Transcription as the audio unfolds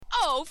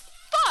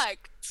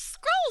like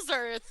scrolls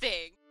are a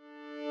thing.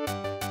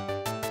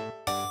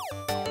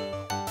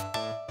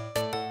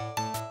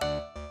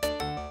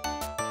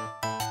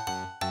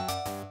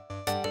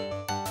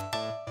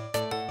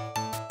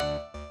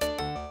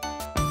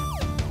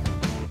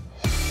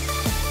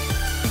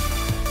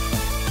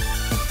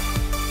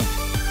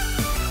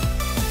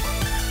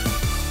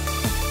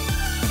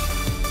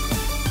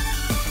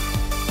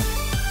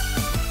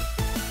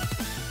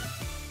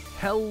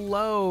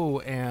 Hello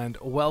and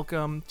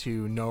welcome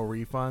to No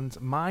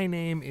Refunds. My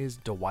name is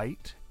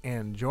Dwight,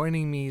 and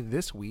joining me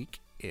this week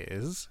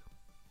is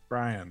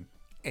Brian.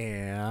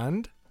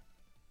 And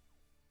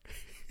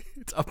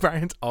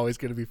Brian's always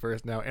going to be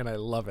first now, and I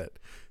love it.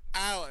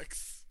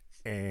 Alex.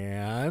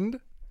 And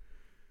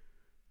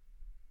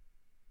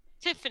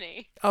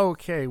Tiffany.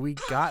 okay, we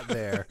got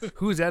there.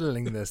 Who's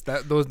editing this?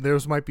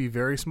 Those might be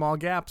very small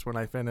gaps when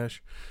I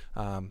finish,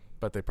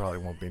 but they probably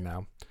won't be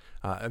now.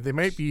 They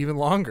might be even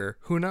longer.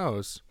 Who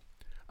knows?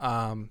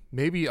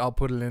 Maybe I'll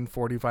put it in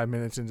 45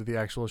 minutes into the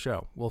actual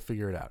show. We'll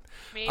figure it out.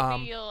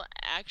 Maybe you'll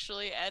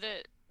actually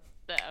edit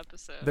the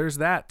episode. There's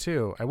that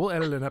too. I will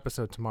edit an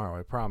episode tomorrow,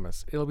 I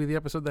promise. It'll be the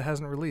episode that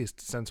hasn't released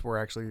since we're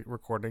actually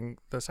recording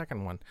the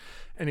second one.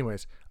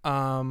 Anyways,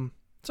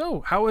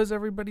 so how has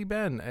everybody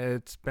been?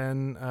 It's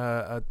been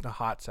a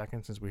hot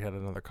second since we had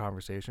another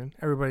conversation.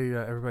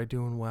 Everybody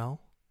doing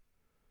well?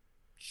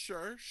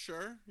 Sure,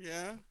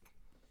 yeah.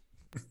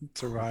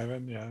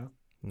 Surviving, yeah.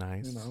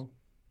 Nice. You know.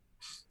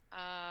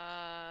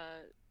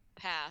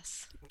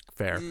 Pass.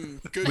 Fair.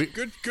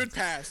 Good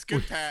pass.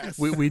 Good pass.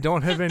 We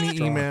don't have any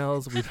Draw.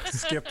 emails. We've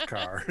Skip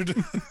card.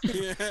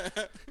 Yeah.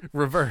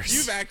 reverse.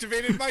 You've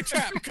activated my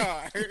trap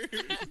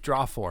card.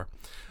 Draw 4.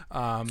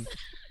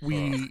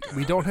 We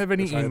don't have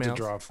any If I had to emails.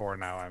 draw 4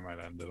 now, I might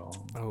end it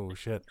all. Oh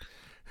shit.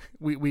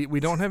 We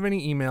don't have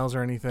any emails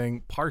or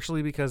anything,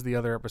 partially because the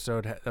other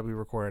episode that we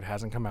recorded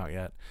hasn't come out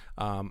yet.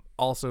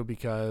 Also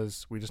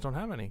because we just don't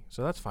have any,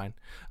 so that's fine.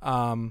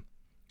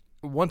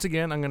 Once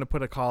again, I'm going to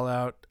put a call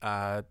out.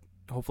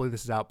 Hopefully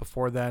this is out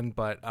before then,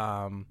 but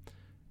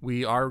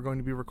we are going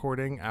to be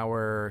recording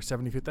our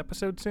 75th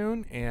episode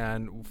soon,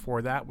 and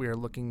for that we are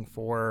looking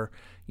for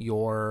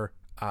your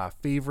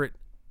favorite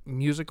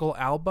musical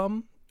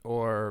album.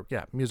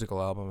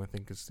 Musical album, I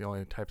think is the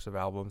only types of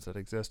albums that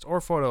exist, or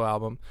photo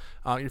album,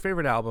 your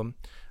favorite album.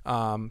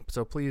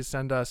 So please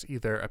send us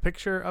either a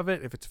picture of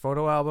it, if it's a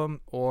photo album,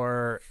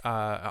 or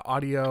an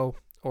audio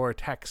or a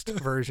text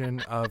version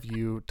of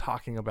you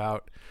talking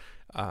about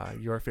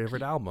your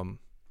favorite album.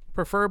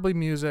 Preferably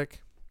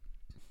music.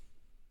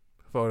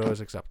 Photo is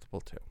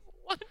acceptable too.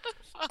 What the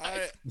fuck?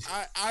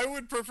 I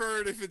would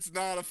prefer it if it's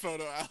not a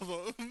photo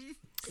album.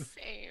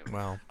 Same.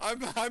 Well,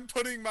 I'm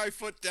putting my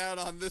foot down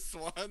on this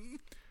one.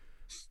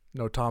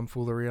 no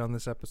tomfoolery on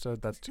this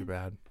episode. That's too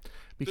bad.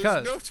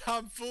 Because There's no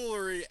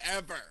tomfoolery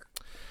ever.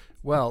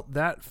 well,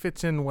 that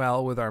fits in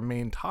well with our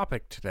main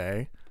topic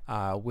today,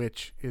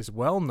 which is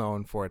well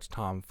known for its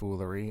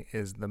tomfoolery,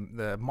 is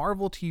the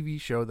Marvel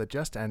TV show that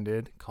just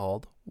ended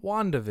called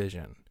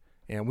WandaVision.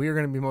 And we are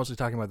going to be mostly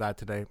talking about that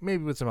today,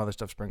 maybe with some other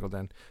stuff sprinkled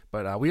in.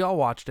 But we all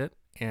watched it,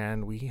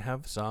 and we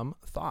have some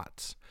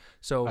thoughts.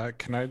 So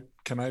Can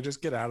I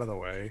just get out of the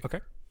way?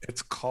 okay.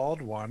 It's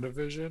called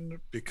WandaVision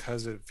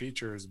because it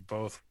features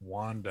both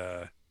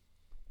Wanda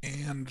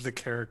and the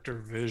character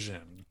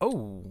Vision.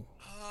 Oh,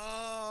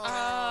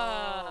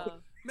 Oh.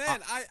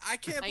 Man, I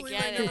can't believe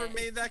I get never it.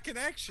 made that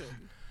connection.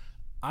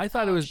 I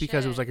thought it was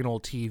because it was shit. like an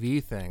old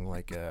TV thing,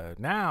 like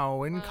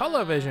now in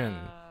Colourvision.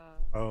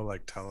 Oh,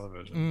 like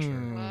television.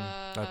 Sure.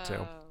 That too.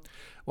 Whoa.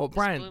 Well, Just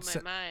Brian, blew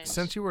my mind.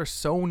 since you are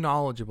so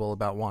knowledgeable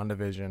about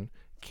WandaVision,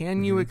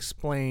 can you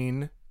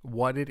explain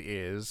what it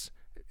is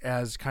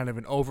as kind of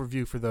an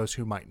overview for those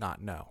who might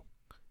not know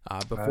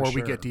before we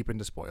Sure. get deep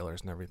into spoilers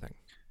and everything?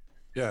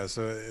 Yeah,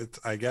 so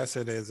I guess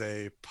it is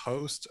a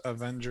post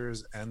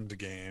Avengers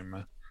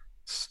Endgame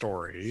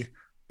story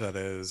that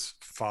is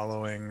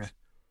following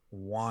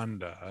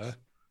Wanda,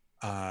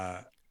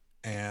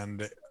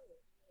 and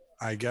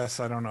I guess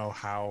I don't know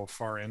how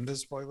far into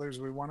spoilers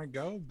we want to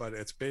go, but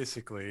it's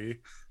basically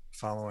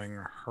following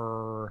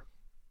her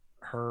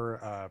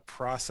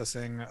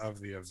processing of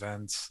the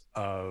events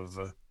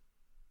of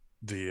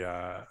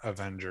the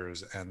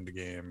Avengers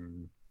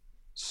Endgame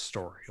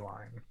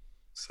storyline.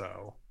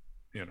 So,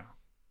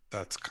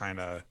 that's kind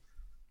of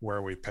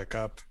where we pick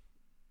up,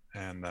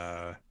 and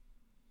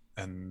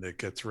it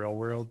gets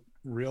real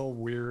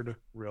weird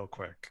real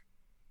quick.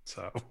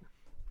 So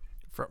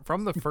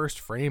From the first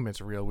frame,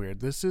 it's real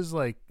weird. This is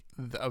like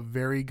a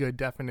very good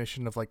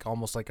definition of like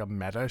almost like a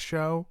meta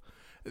show.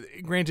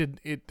 Granted,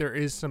 there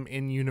is some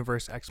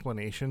in-universe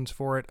explanations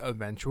for it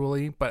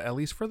eventually, but at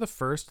least for the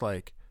first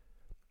like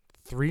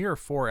 3 or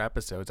 4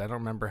 episodes, I don't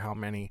remember how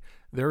many,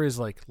 there is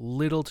like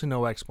little to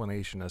no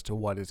explanation as to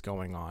what is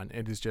going on.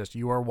 It is just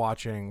you are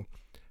watching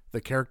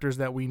the characters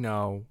that we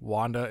know,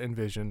 Wanda and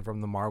Vision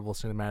from the Marvel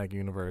Cinematic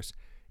Universe,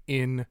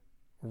 in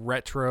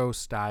retro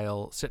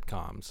style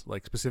sitcoms,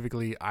 like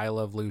specifically I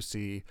Love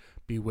Lucy,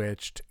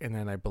 Bewitched, and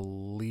then I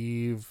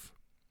believe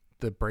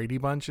the Brady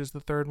Bunch is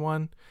the third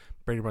one,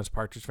 Brady Bunch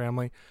Partridge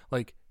Family.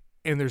 Like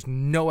and there's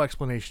no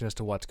explanation as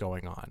to what's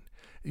going on.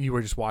 You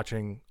were just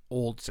watching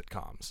old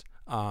sitcoms,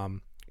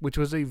 which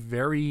was a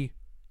very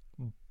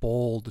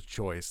bold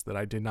choice that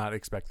I did not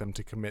expect them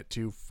to commit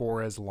to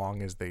for as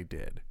long as they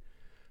did.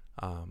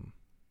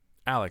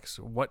 Alex,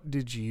 what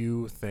did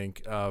you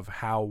think of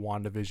how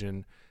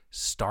WandaVision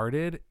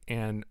started,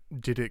 and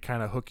did it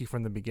kind of hook you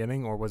from the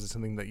beginning, or was it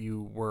something that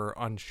you were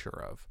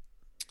unsure of?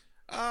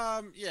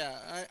 Yeah,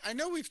 I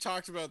know we've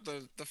talked about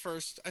the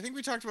first. I think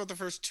we talked about the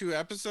first two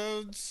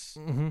episodes,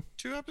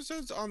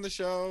 Mm-hmm. on the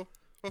show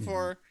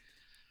before.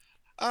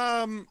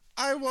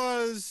 I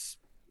was,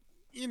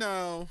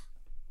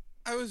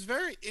 I was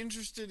very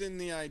interested in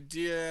the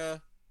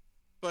idea,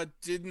 but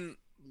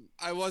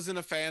I wasn't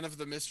a fan of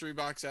the mystery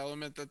box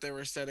element that they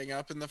were setting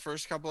up in the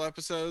first couple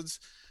episodes,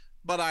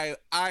 but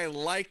I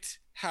liked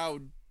how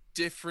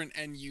different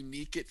and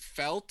unique it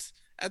felt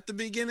at the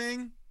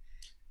beginning.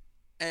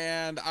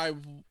 And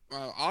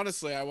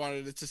honestly, I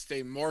wanted it to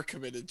stay more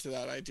committed to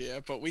that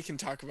idea, but we can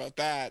talk about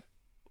that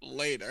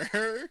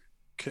later.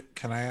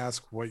 Can I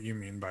ask what you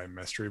mean by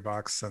mystery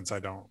box, since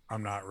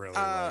I'm not really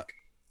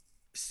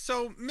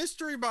So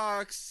mystery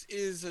box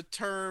is a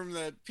term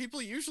that people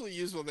usually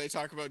use when they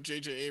talk about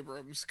J.J.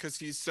 Abrams, because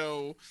he's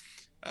so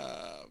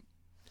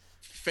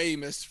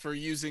famous for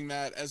using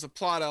that as a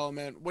plot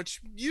element,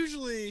 which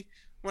usually,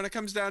 when it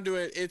comes down to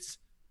it, it's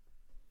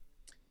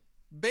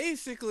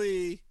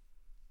basically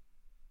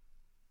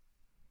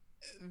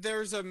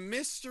there's a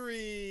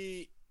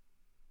mystery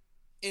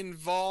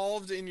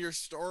involved in your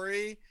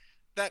story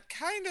that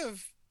kind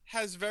of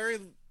has very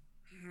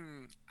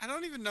I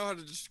don't even know how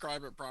to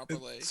describe it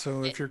properly.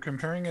 So if you're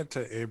comparing it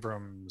to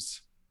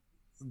Abrams,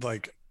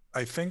 like,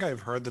 I think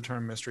I've heard the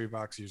term mystery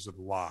box used with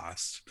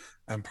Lost,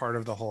 and part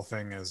of the whole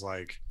thing is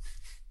like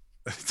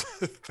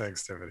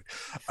thanks, Tiffany.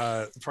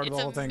 Part of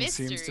the whole thing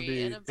seems to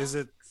be, is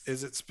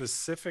it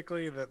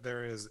specifically that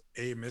there is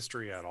a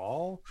mystery at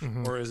all,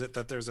 Mm-hmm. or is it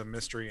that there's a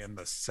mystery in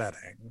the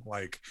setting?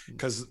 Like,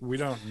 because we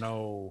don't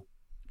know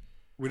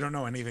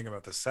anything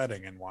about the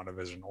setting in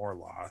WandaVision or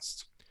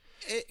Lost.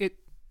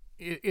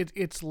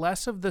 It's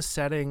less of the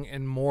setting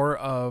and more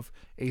of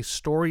a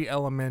story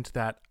element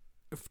that,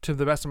 to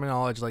the best of my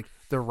knowledge, like,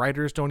 the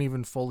writers don't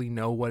even fully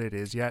know what it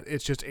is yet.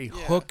 It's just a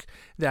hook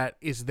that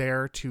is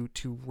there to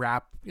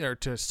wrap or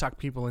to suck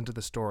people into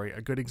the story.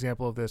 A good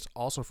example of this,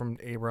 also from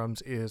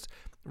Abrams, is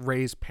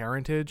Rey's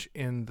parentage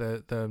in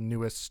the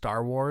newest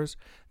Star Wars.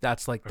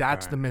 That's like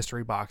that's the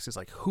mystery box. Is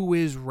like, who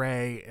is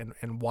Rey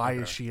and why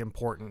is she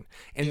important?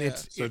 And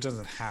it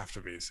doesn't have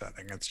to be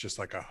setting. It's just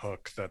like a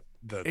hook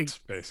that's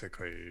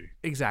basically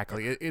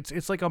exactly.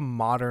 It's like a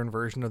modern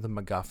version of the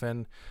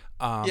MacGuffin.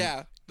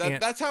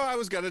 That's how I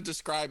was going to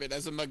describe it,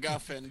 as a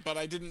MacGuffin, but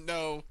I didn't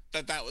know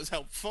that was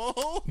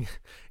helpful.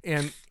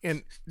 And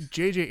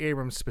J.J.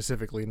 Abrams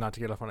specifically, not to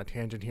get off on a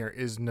tangent here,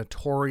 is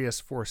notorious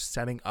for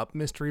setting up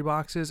mystery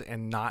boxes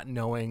and not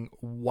knowing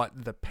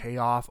what the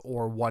payoff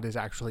or what is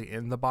actually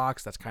in the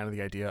box. That's kind of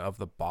the idea of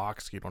the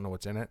box. You don't know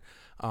what's in it.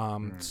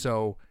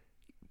 So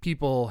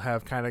people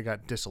have kind of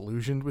got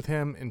disillusioned with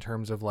him in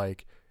terms of,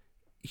 like,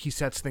 he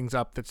sets things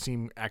up that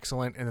seem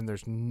excellent and then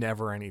there's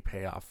never any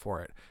payoff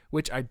for it,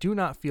 which I do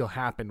not feel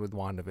happened with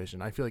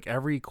WandaVision. I feel like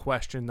every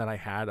question that I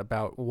had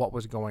about what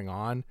was going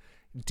on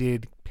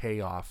did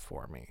pay off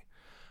for me.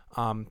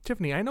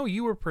 Tiffany, I know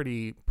you were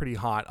pretty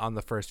hot on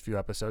the first few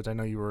episodes. I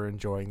know you were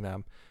enjoying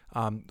them.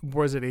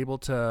 Was it able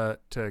to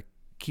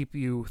keep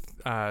you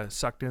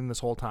sucked in this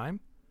whole time?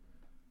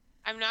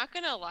 I'm not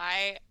gonna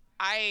lie.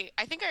 I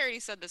think I already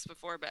said this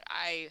before, but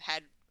I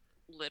had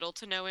little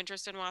to no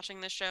interest in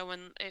watching the show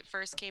when it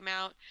first came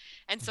out,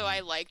 and so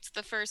I liked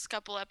the first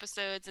couple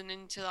episodes and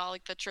into all,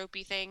 like, the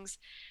tropey things.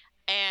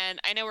 And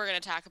I know we're gonna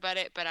talk about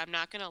it, but I'm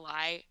not gonna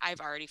lie, I've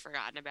already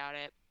forgotten about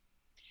it.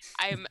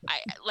 I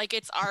like,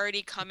 it's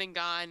already come and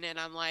gone, and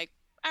I'm like,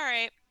 all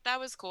right, that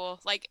was cool.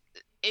 Like,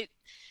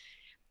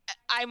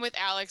 I'm with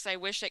Alex. I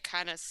wish it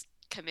kind of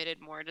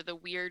committed more to the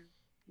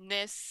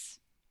weirdness.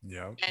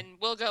 Yeah. And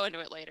we'll go into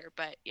it later,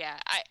 but yeah,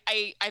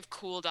 I've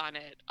cooled on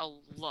it a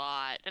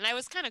lot, and I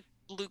was kind of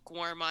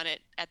lukewarm on it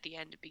at the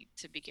end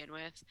to begin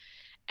with,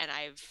 and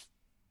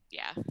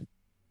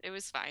it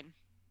was fine.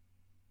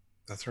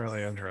 That's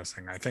really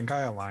interesting. I think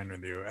I align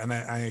with you, and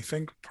I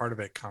think part of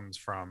it comes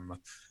from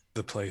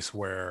the place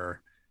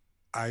where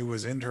I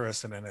was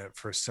interested in it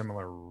for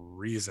similar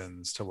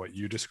reasons to what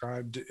you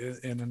described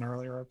in an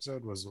earlier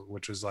episode,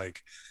 which is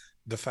like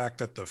the fact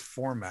that the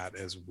format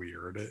is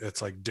weird.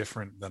 It's like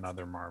different than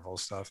other Marvel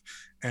stuff,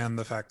 and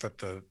the fact that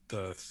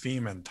the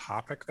theme and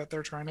topic that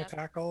they're trying to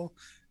tackle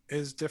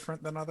is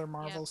different than other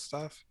Marvel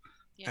stuff.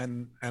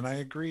 And I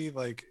agree,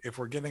 like, if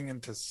we're getting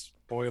into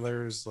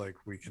spoilers, like,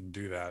 we can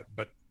do that,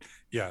 but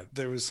yeah,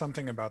 there was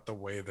something about the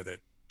way that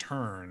it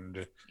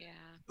turned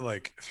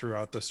like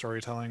throughout the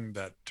storytelling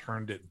that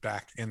turned it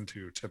back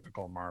into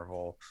typical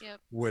Marvel,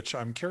 which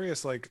I'm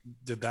curious, like,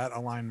 did that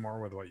align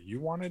more with what you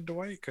wanted,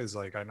 Dwight? Because,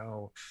 like, I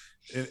know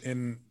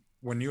in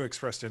when you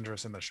expressed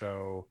interest in the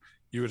show,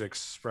 you had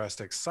expressed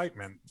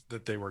excitement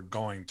that they were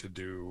going to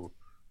do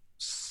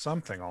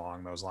something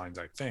along those lines.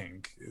 I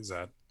think, is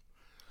that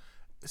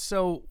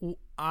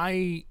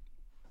I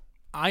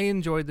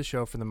enjoyed the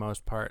show for the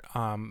most part.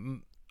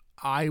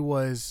 I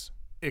was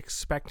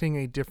expecting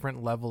a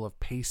different level of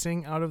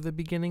pacing out of the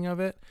beginning of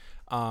it.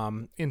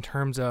 In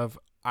terms of,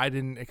 I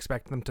didn't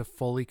expect them to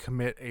fully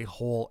commit a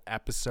whole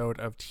episode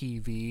of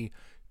TV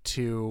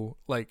to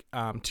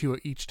to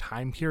each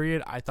time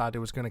period. I thought it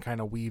was going to kind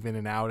of weave in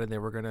and out, and they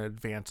were going to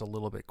advance a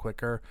little bit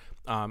quicker,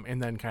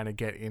 and then kind of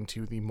get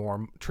into the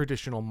more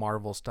traditional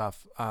Marvel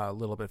stuff a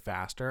little bit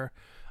faster.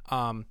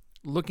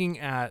 Looking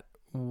at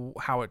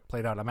how it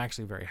played out, I'm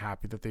actually very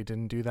happy that they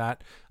didn't do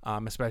that,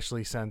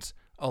 especially since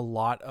a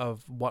lot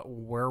of what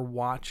we're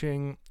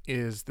watching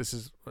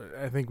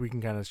I think we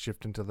can kind of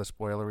shift into the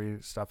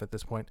spoilery stuff at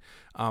this point.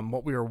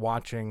 What we are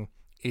watching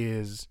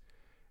is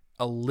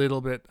a little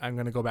bit, I'm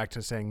going to go back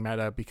to saying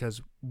meta,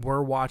 because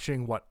we're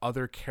watching what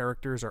other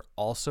characters are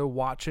also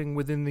watching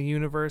within the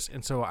universe.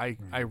 And so I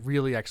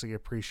really actually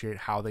appreciate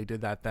how they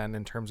did that then,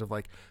 in terms of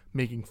like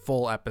making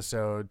full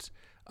episodes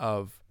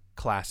of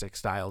classic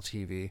style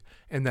TV.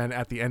 And then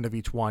at the end of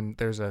each one,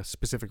 there's a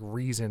specific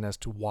reason as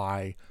to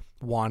why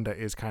Wanda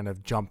is kind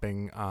of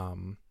jumping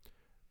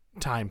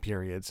time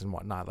periods and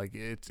whatnot. Like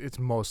it's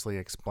mostly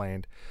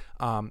explained.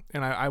 And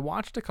I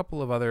watched a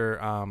couple of other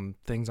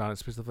things on it.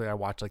 Specifically, I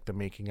watched like the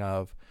making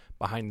of,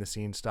 behind the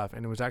scenes stuff,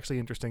 and it was actually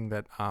interesting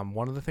that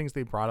one of the things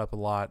they brought up a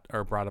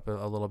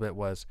little bit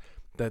was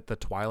that the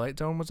Twilight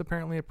Zone was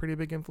apparently a pretty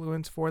big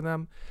influence for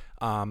them,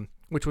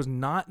 which was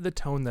not the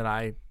tone that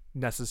I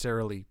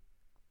necessarily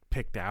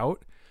picked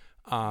out,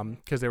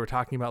 because they were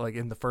talking about like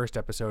in the first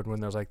episode when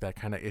there's like that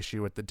kind of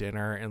issue at the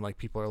dinner and like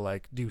people are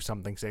like, do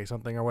something, say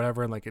something or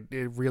whatever, and like it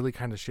really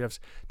kind of shifts.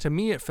 To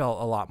me, it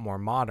felt a lot more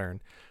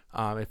modern.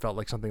 It felt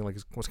like something like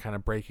was kind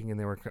of breaking and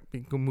they were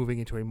moving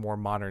into a more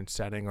modern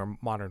setting or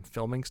modern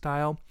filming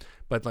style.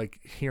 But like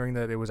hearing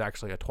that it was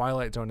actually a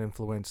Twilight Zone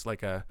influence,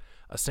 like a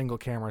single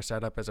camera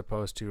setup as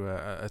opposed to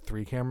a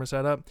 3 camera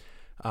setup,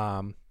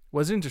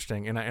 was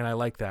interesting, and I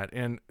like that.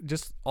 And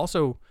just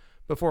also,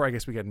 before I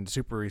guess we get into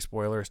super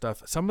spoiler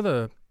stuff, some of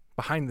the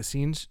behind the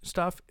scenes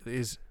stuff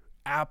is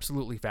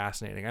absolutely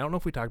fascinating. I don't know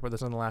if we talked about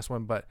this on the last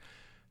one, but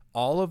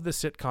all of the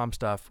sitcom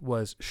stuff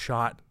was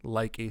shot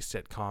like a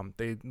sitcom.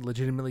 They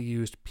legitimately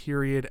used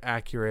period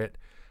accurate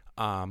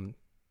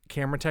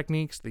camera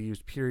techniques. They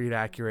used period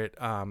accurate.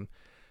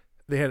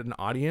 They had an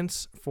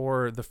audience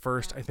for the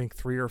first, I think,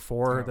 3 or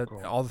 4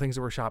 cool. All the things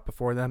that were shot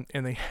before them,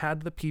 and they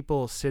had the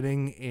people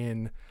sitting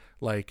in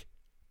like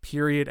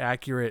period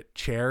accurate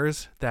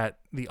chairs that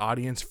the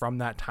audience from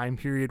that time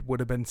period would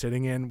have been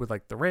sitting in, with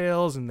like the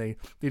rails, and they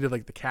did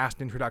like the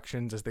cast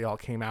introductions as they all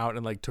came out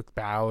and like took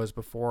bows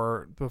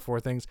before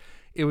things.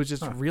 It was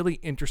just a really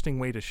interesting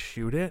way to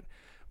shoot it,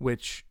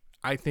 which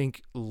I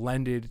think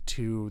lended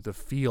to the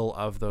feel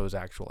of those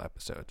actual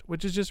episodes,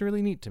 which is just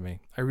really neat to me.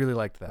 I really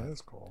liked that. That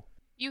is cool.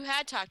 You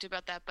had talked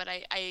about that, but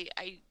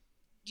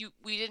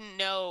we didn't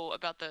know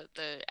about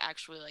the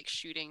actual like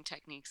shooting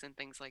techniques and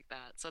things like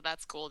that. So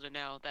that's cool to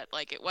know that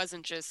like it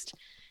wasn't just,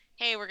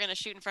 hey, we're gonna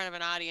shoot in front of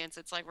an audience.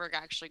 It's like we're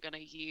actually gonna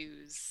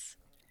use,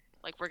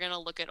 like we're gonna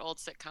look at old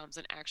sitcoms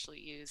and actually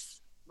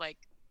use like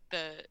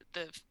the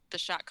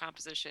shot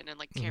composition and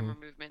like camera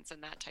movements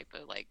and that type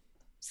of like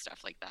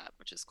stuff like that,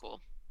 which is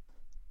cool.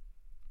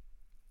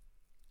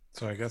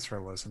 So I guess for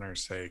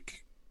listeners'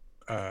 sake,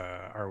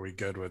 are we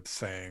good with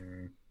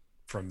saying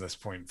from this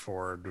point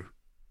forward,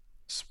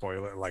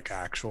 spoiler, like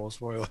actual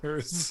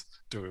spoilers?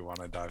 Do we want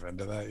to dive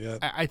into that yet?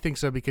 I think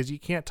so, because you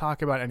can't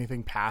talk about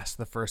anything past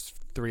the first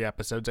 3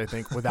 episodes, I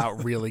think,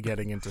 without really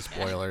getting into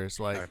spoilers.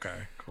 Like,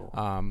 okay, cool.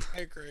 I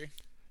agree.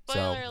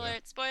 Spoiler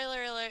alert!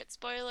 Spoiler alert!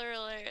 Spoiler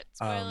alert!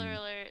 Spoiler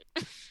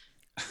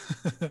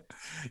alert!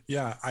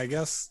 Yeah, I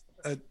guess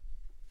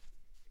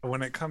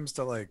when it comes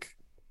to like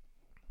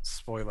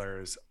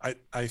spoilers,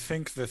 I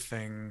think the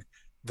thing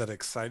that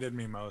excited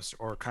me most,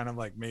 or kind of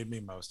like made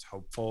me most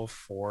hopeful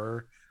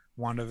for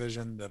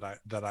WandaVision,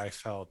 that I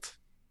felt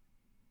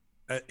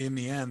in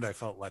the end I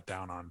felt let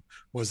down on,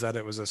 was that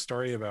it was a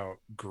story about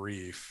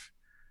grief,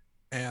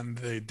 and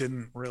they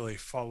didn't really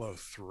follow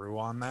through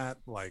on that.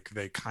 Like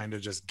they kind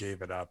of just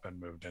gave it up and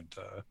moved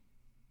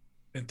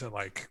into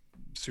like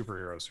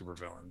superhero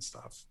supervillain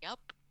stuff. Yep.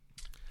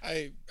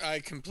 I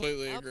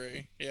completely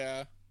agree.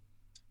 Yeah.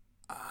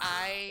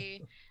 I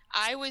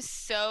was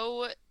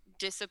so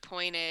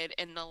disappointed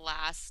in the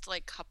last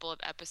like couple of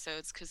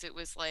episodes, because it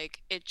was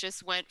like it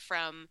just went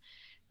from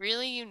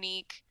really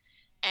unique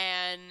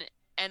and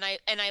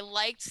I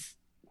liked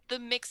the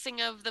mixing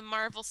of the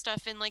Marvel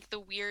stuff and like the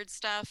weird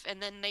stuff, and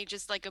then they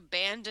just like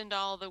abandoned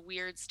all the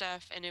weird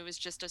stuff and it was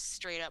just a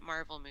straight up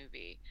Marvel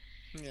movie.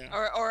 Yeah.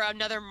 Or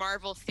another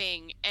Marvel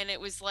thing, and it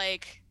was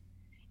like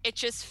it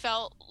just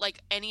felt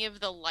like any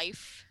of the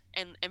life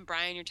and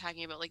Brian, you're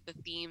talking about like the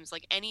themes,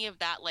 like any of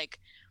that like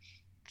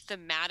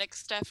thematic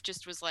stuff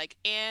just was like,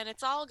 and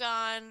it's all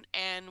gone,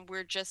 and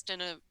we're just in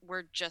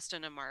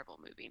a Marvel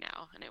movie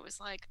now. And it was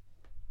like,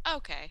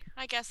 okay,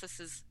 I guess this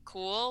is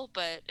cool,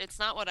 but it's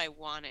not what I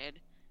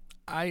wanted.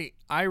 I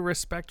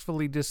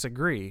respectfully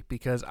disagree,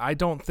 because I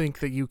don't think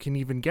that you can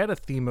even get a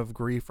theme of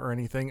grief or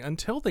anything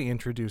until they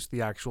introduce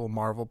the actual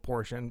Marvel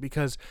portion,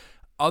 because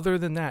other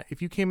than that,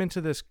 if you came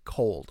into this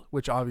cold,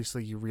 which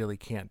obviously you really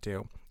can't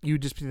do,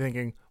 you'd just be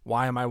thinking,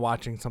 why am I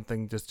watching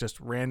something just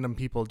random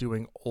people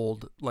doing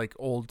old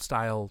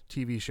style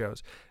TV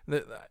shows?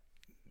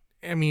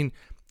 I mean,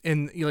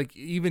 and like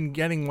even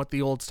getting what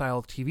the old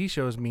style TV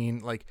shows mean,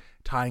 like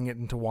tying it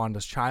into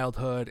Wanda's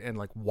childhood and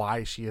like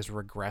why she is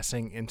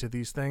regressing into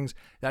these things,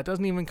 that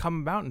doesn't even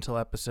come about until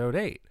episode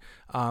 8.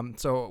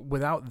 So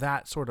without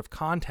that sort of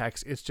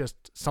context, it's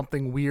just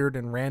something weird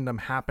and random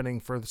happening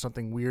for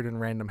something weird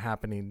and random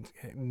happening's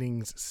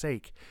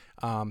sake.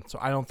 So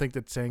I don't think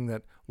that saying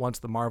that once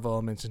the Marvel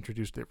element's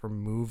introduced, it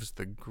removes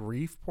the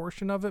grief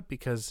portion of it,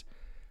 because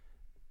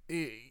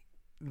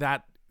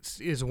that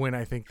is when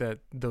I think that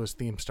those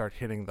themes start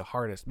hitting the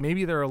hardest.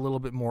 Maybe they're a little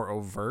bit more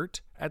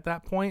overt at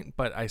that point,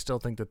 but I still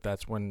think that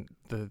that's when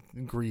the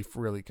grief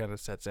really kind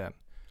of sets in,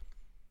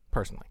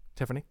 personally.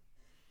 Tiffany?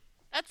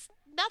 That's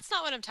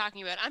not what I'm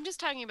talking about. I'm just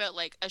talking about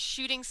like a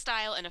shooting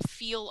style and a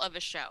feel of a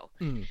show.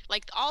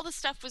 Like all the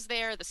stuff was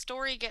there, the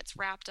story gets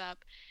wrapped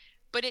up,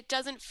 but it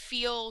doesn't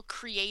feel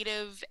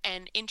creative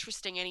and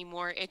interesting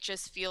anymore. It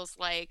just feels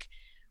like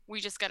we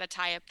just got to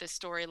tie up this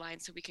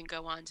storyline so we can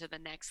go on to the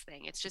next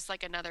thing. It's just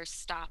like another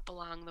stop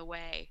along the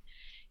way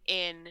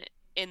in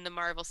the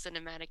Marvel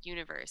Cinematic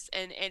Universe.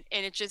 And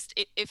it just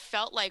it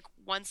felt like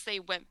once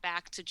they went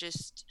back to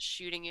just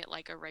shooting it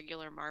like a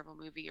regular Marvel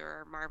movie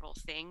or a Marvel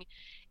thing,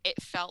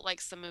 it felt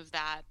like some of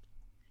that,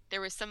 there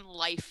was some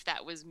life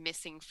that was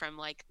missing from,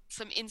 like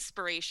some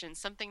inspiration,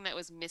 something that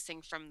was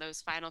missing from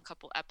those final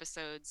couple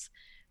episodes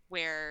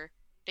where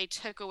they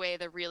took away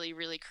the really,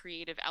 really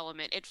creative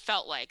element. It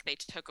felt like they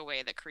took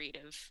away the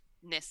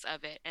creativeness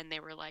of it, and they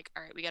were like,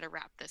 all right, we got to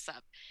wrap this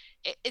up.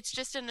 It's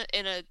just in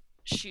a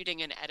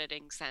shooting and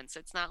editing sense.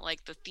 It's not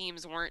like the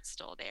themes weren't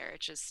still there. It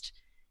just,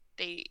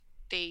 they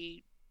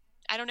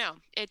I don't know.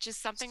 It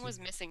just, something was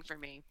missing for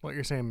me. What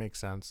you're saying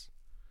makes sense.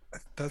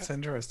 That's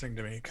interesting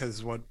to me,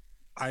 because what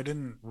I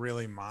didn't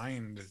really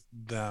mind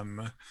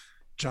them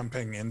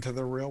jumping into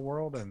the real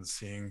world and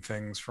seeing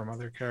things from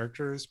other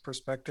characters'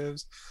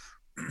 perspectives.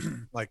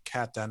 Like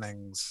Kat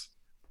Dennings,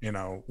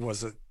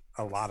 was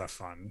a lot of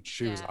fun.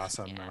 She was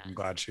awesome, and I'm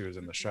glad she was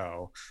in the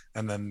show.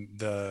 And then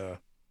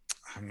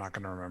I'm not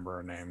going to remember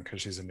her name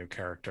because she's a new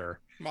character.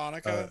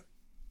 Monica,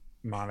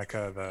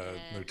 the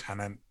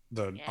lieutenant,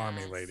 the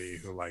army lady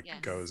who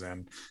goes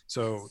in.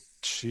 So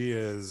she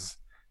was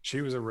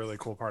a really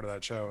cool part of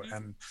that show.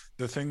 And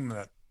the thing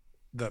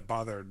that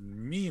bothered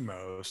me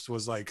most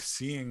was like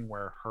seeing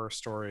where her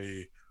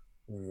story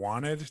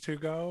wanted to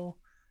go,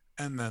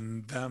 and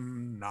then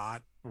them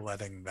not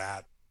letting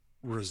that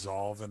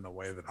resolve in the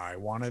way that I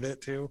wanted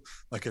it to.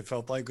 Like it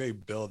felt like they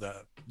built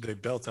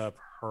up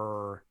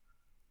her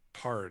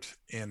part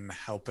in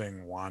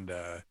helping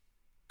Wanda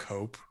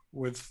cope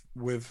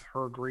with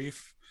her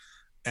grief,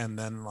 and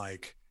then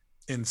like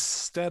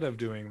instead of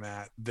doing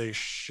that, they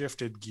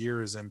shifted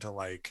gears into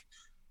like,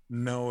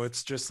 no,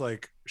 it's just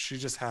like she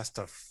just has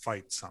to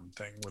fight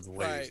something with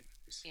lasers.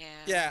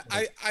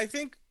 Right. I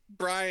think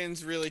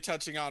Brian's really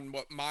touching on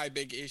what my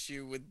big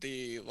issue with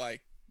the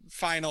like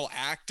final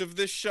act of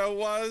this show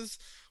was,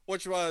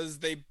 which was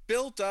they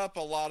built up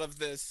a lot of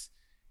this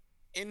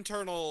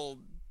internal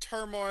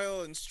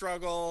turmoil and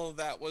struggle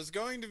that was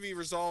going to be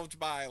resolved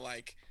by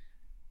like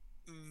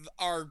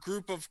our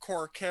group of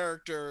core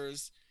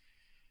characters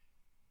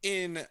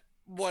in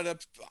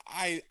what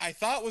I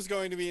thought was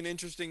going to be an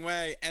interesting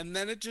way, and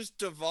then it just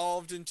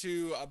devolved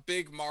into a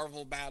big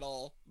Marvel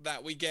battle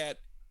that we get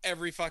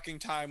every fucking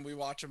time we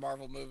watch a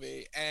Marvel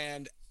movie.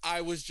 And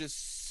I was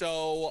just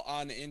so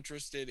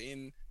uninterested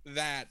in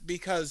that,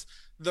 because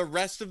the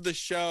rest of the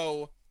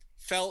show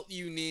felt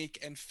unique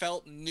and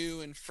felt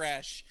new and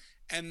fresh,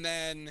 and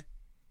then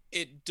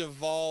it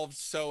devolved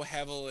so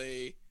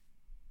heavily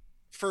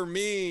for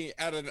me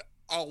at an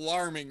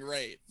alarming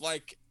rate.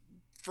 Like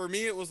for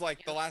me, it was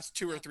like the last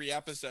 2 or 3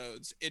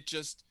 episodes, it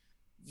just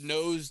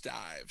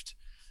nosedived.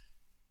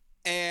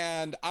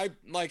 And I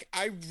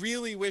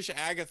really wish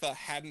Agatha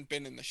hadn't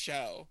been in the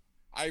show.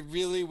 I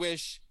really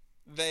wish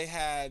they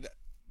had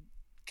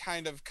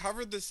kind of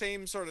covered the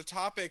same sort of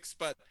topics,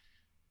 but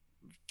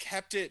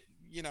kept it,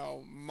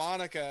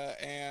 Monica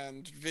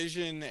and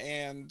Vision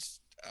and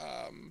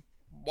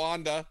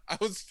Wanda. I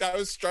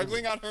was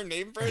struggling on her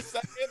name for a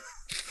second.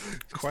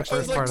 I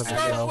was like,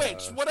 Scarlet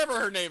Witch, whatever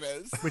her name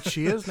is. Which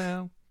she is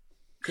now.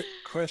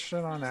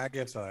 Question on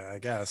Agatha, I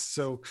guess.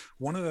 So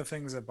one of the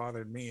things that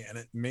bothered me, and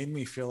it made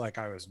me feel like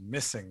I was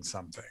missing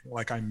something,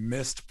 like I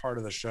missed part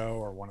of the show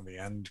or one of the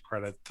end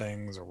credit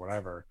things or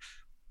whatever.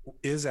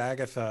 Is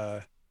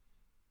Agatha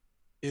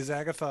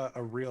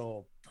a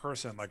real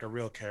person, like a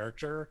real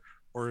character,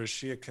 or is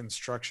she a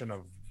construction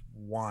of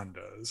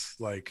Wanda's?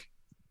 Like,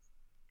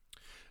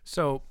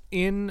 so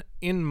in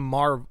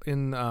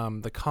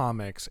the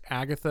comics,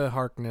 Agatha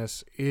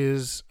Harkness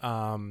is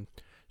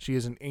she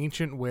is an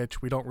ancient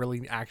witch. We don't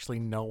really actually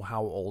know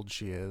how old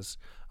she is,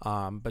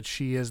 but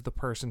she is the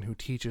person who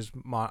teaches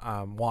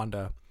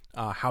Wanda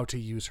how to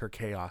use her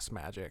chaos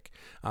magic.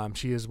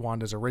 She is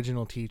Wanda's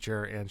original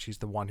teacher, and she's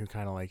the one who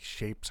kind of like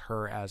shapes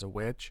her as a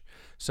witch.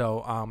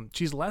 So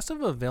she's less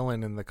of a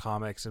villain in the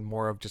comics and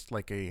more of just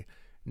like a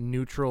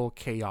neutral,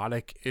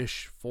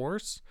 chaotic-ish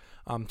force.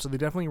 So they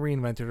definitely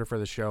reinvented her for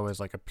the show as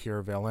like a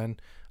pure villain.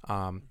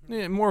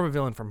 More of a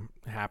villain from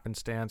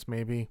happenstance,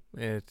 maybe.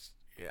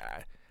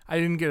 I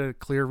didn't get a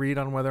clear read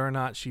on whether or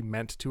not she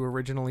meant to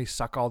originally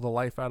suck all the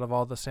life out of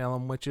all the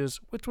Salem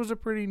witches, which was a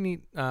pretty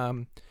neat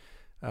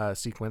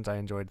sequence. I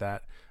enjoyed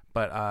that.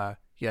 But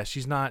yeah,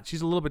 she's a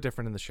little bit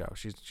different in the show.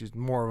 She's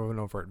more of an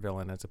overt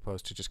villain as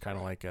opposed to just kind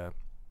of like a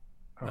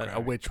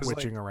witch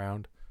witching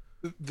around.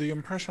 The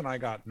impression I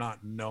got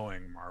not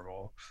knowing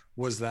Marvel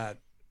was that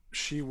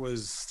she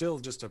was still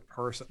just a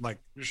person, like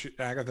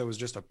Agatha was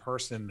just a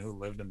person who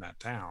lived in that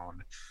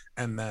town,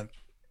 and that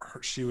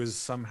she was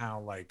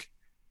somehow like,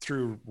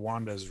 through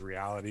Wanda's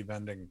reality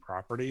bending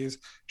properties,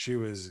 she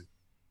was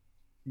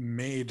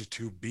made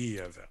to be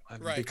a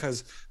villain, right?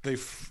 Because they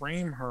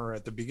frame her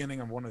at the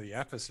beginning of one of the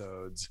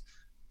episodes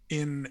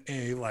in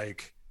a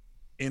like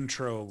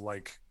intro,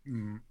 like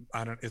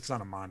it's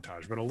not a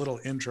montage, but a little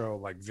intro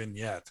like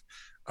vignette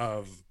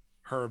of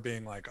her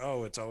being like,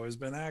 oh, it's always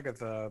been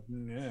Agatha,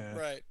 yeah,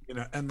 right, you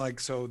know, and like,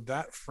 so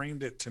that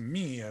framed it to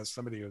me as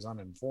somebody who's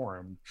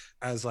uninformed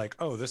as like,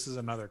 oh, this is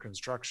another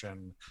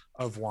construction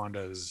of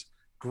Wanda's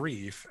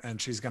grief,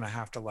 and she's gonna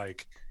have to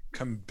like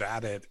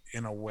combat it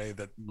in a way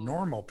that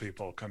normal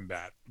people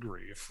combat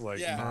grief,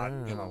 like not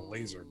in a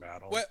laser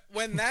battle.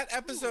 When that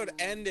episode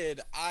ended,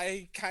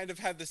 I kind of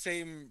had the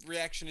same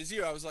reaction as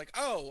you. I was like,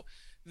 oh,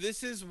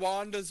 this is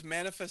Wanda's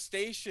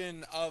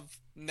manifestation of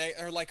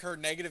her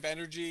negative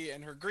energy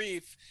and her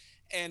grief,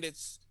 and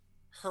it's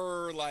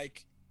her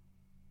like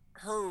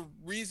her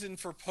reason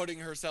for putting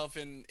herself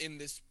in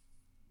this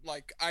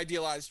like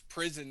idealized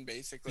prison,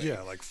 basically.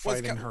 Yeah, like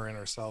fighting her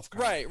inner self.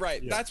 Right. Yeah.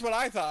 That's what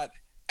I thought.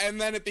 And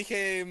then it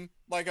became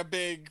like a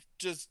big,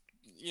 just,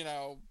 you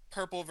know,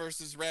 purple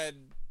versus red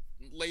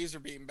laser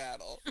beam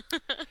battle.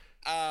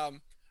 I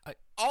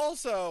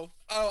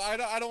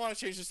don't want to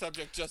change the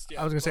subject just yet.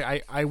 I was gonna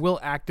say I will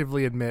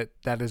actively admit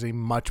that is a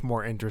much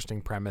more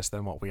interesting premise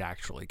than what we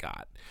actually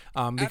got,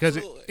 because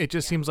it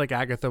just seems like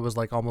Agatha was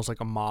like almost like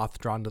a moth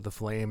drawn to the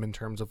flame in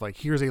terms of like,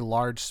 here's a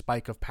large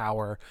spike of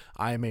power.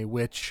 I am a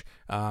witch.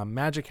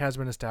 Magic has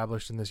been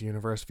established in this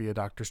universe via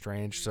Doctor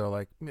Strange, so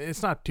like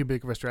it's not too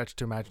big of a stretch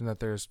to imagine that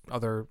there's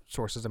other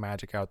sources of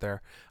magic out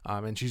there,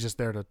 and she's just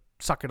there to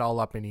suck it all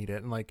up and eat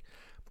it. And like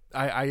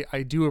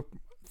I do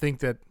think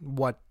that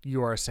what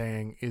you are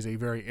saying is a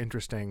very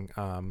interesting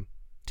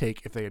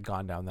take. If they had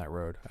gone down that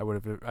road, I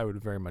would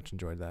have very much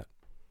enjoyed that.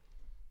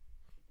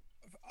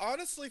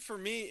 Honestly, for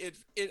me,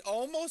 it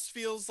almost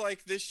feels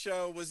like this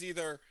show was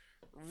either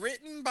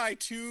written by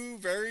two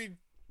very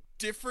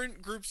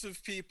different groups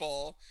of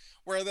people,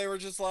 where they were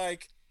just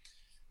like,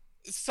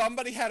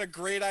 somebody had a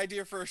great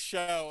idea for a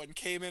show and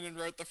came in and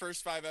wrote the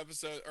first 5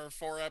 episodes or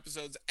 4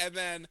 episodes, and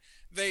then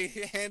they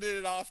handed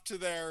it off to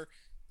their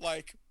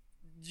like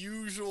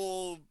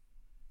usual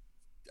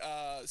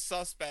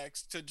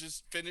suspects to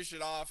just finish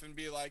it off and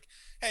be like,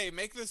 hey,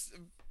 make this,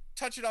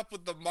 touch it up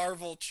with the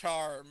Marvel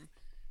charm.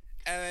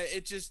 And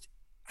it just,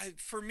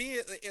 for me,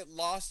 it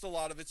lost a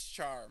lot of its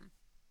charm.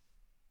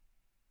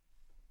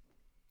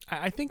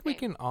 I think we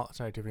can all,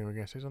 sorry, Tiffany, were you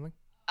gonna say something?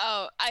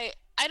 Oh, I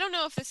don't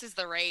know if this is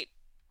the right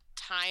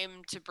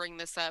time to bring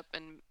this up,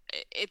 and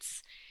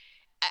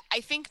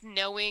I think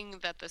knowing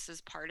that this is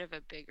part of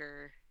a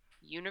bigger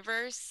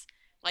universe,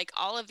 like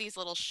all of these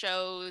little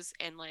shows,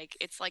 and like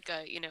it's like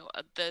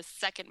the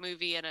second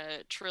movie in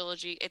a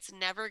trilogy, it's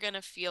never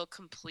gonna feel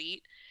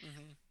complete.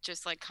 Mm-hmm.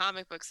 Just like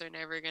comic books are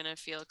never gonna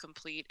feel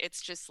complete.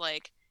 It's just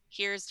like,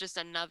 here's just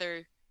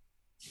another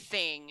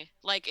thing.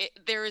 Like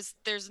there's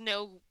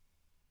no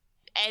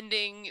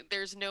ending.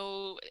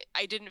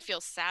 I didn't feel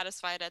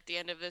satisfied at the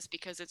end of this,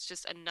 because it's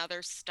just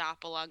another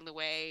stop along the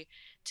way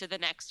to the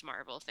next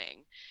Marvel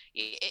thing.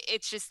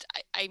 It's just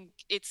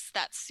it's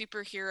that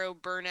superhero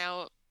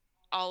burnout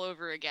all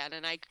over again,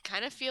 and I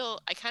kind of feel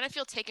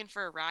taken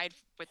for a ride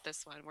with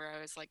this one, where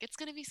I was like, it's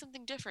gonna be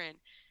something different,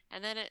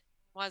 and then it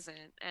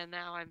wasn't, and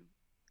now I'm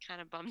kind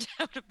of bummed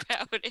out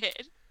about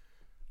it.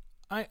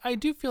 I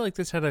do feel like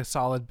this had a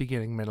solid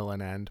beginning, middle,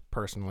 and end.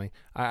 Personally,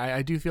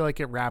 I do feel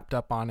like it wrapped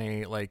up on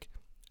a like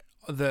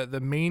the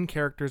main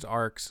characters'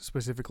 arcs,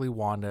 specifically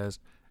Wanda's,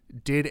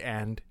 did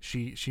end.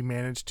 She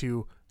managed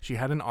to, she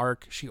had an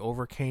arc. She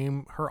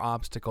overcame her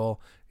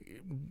obstacle,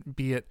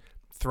 be it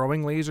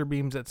throwing laser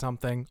beams at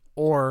something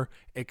or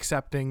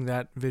accepting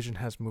that Vision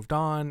has moved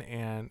on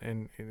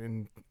and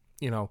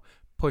you know,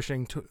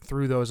 pushing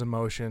through those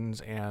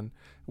emotions and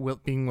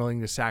being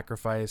willing to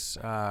sacrifice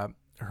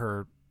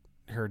her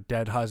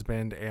dead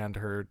husband and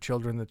her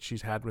children that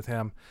she's had with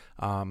him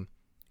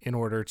in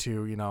order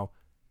to, you know,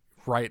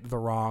 right the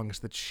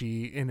wrongs that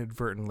she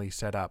inadvertently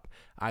set up.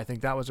 I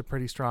think that was a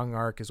pretty strong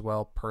arc as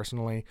well,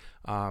 personally.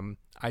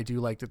 I do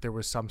like that there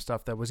was some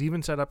stuff that was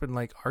even set up in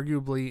like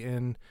arguably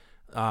in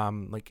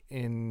like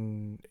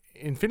in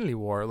Infinity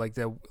War, like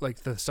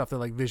the stuff that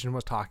like Vision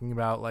was talking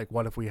about, like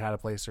what if we had a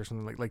place or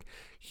something, like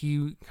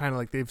he kind of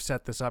like they've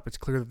set this up. It's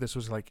clear that this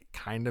was like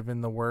kind of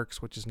in the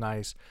works, which is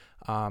nice.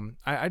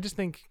 I just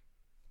think,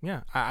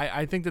 yeah,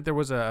 I think that there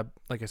was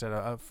like I said,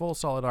 a full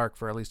solid arc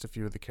for at least a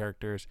few of the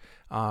characters.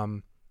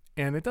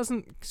 And it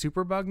doesn't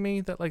super bug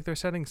me that like they're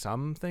setting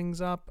some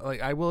things up.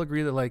 Like I will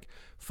agree that like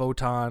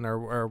Photon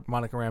or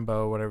Monica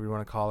Rambeau, whatever you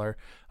want to call her,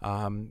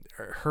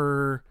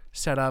 her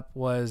setup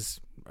was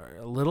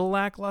a little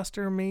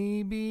lackluster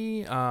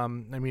maybe. I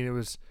mean, it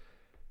was,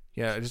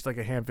 yeah, just like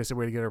a ham-fisted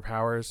way to get her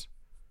powers.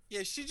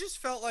 Yeah, she just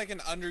felt like an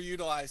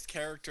underutilized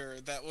character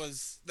that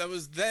was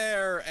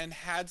there and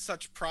had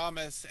such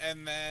promise,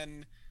 and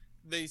then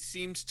they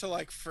seemed to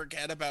like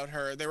forget about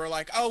her. They were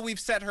like, "Oh, we've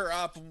set her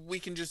up. We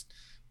can just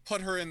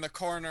put her in the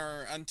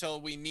corner until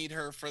we need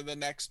her for the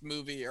next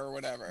movie or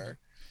whatever."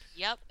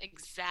 Yep,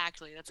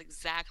 exactly. That's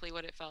exactly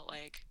what it felt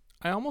like.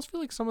 I almost feel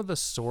like some of the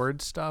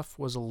sword stuff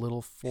was a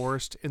little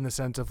forced in the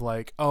sense of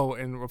like, oh,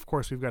 and of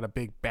course we've got a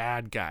big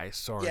bad guy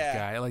sword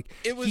guy. Like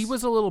he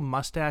was a little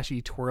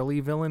mustachy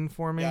twirly villain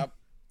for me. Yep.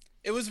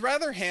 It was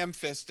rather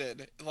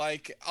ham-fisted,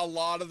 like a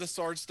lot of the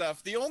sword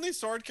stuff. The only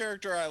sword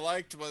character I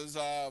liked was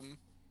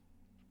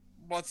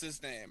what's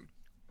his name?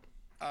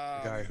 The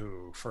guy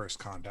who first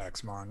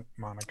contacts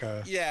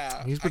Monica.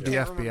 Yeah. He's with the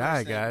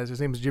FBI, guys. His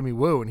name is Jimmy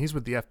Woo, and he's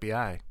with the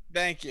FBI.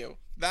 Thank you.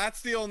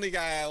 That's the only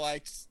guy I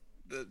liked.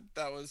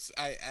 That was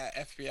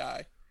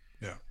FBI.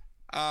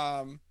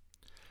 Yeah.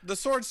 The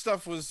sword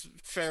stuff was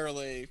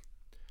fairly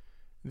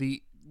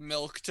the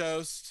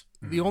milquetoast.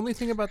 The only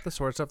thing about the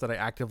sword stuff that I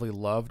actively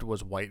loved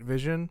was White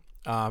Vision,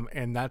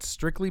 and that's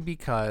strictly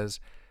because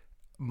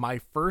my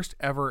first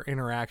ever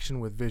interaction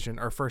with Vision,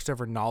 or first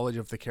ever knowledge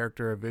of the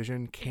character of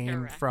Vision,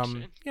 came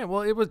from it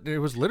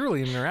was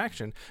literally an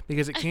interaction,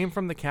 because it came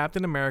from the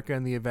Captain America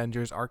and the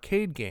Avengers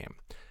arcade game.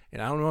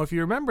 And I don't know if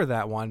you remember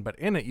that one, but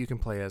in it you can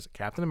play as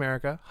Captain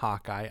America,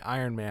 Hawkeye,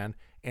 Iron Man,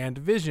 and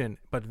Vision.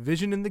 But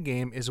Vision in the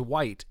game is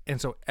white.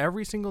 And so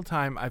every single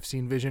time I've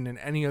seen Vision in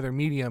any other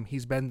medium,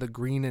 he's been the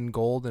green and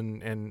gold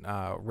and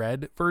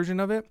red version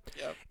of it.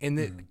 Yep. And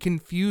it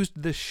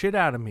confused the shit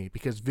out of me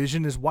because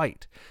Vision is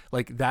white.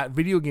 Like that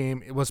video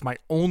game, it was my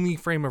only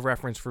frame of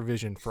reference for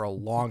Vision for a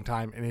long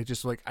time. And it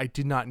just like, I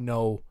did not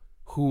know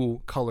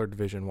who colored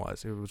Vision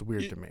was. It was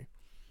weird to me.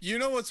 You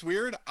know what's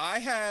weird? I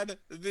had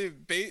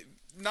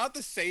not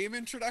the same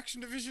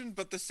introduction to Vision,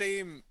 but the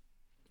same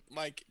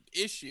like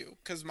issue,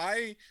 because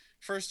my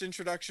first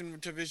introduction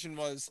to Vision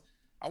was,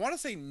 I want to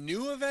say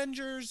New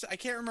Avengers. I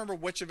can't remember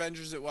which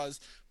Avengers it was,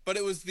 but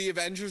it was the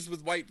Avengers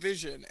with White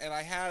Vision, and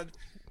I had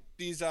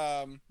these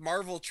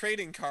Marvel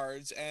trading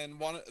cards, and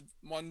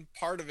one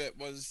part of it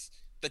was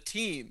the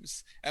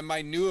teams, and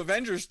my New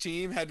Avengers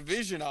team had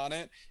Vision on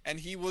it, and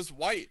he was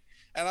white,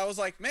 and I was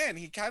like, man,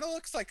 he kind of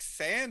looks like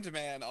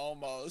Sandman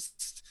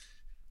almost.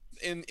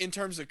 In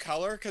terms of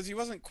color, because he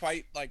wasn't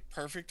quite like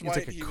perfect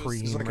white. Like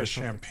he's like a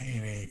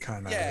champagne-y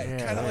kind of. Yeah,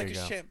 kind of like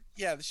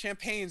the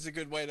champagne's a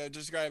good way to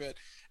describe it.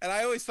 And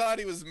I always thought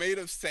he was made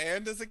of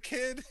sand as a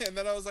kid, and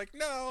then I was like,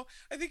 no,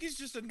 I think he's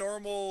just a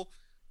normal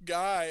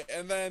guy.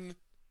 And then,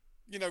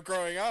 you know,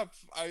 growing up,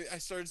 I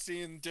started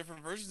seeing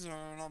different versions of him,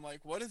 and I'm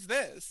like, what is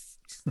this?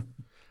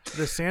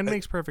 The sand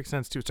makes perfect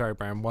sense too. Sorry,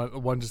 Brian.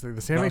 One just thing.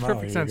 The sand makes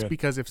perfect sense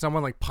because if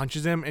someone like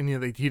punches him and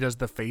he does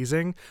the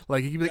phasing,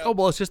 like he can be like, oh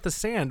well, it's just the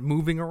sand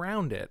moving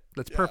around it.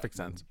 That's perfect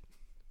sense.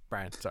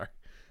 Brian, sorry.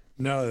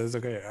 No, it's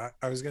okay.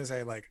 I was gonna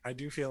say, like, I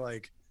do feel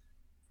like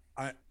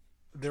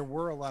there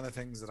were a lot of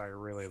things that I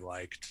really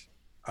liked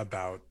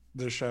about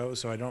the show,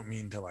 so I don't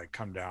mean to like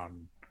come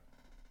down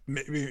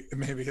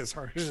maybe as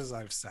harsh as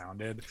I've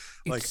sounded.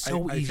 Like, it's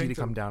so easy to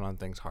come down on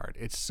things hard.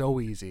 It's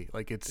so easy.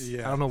 Like it's I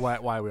don't know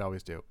why we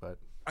always do, but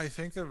I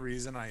think the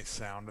reason I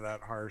sound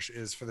that harsh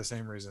is for the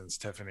same reasons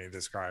Tiffany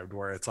described,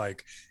 where it's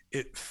like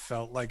it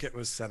felt like it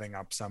was setting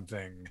up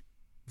something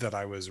that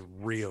I was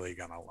really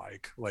gonna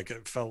like. Like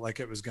it felt like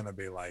it was gonna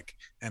be like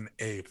an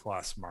A+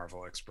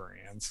 Marvel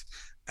experience,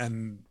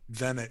 and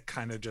then it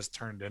kind of just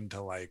turned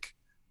into like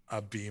a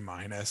B-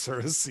 or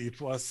a C+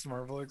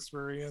 Marvel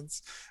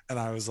experience, and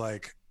I was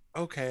like,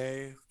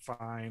 okay,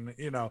 fine,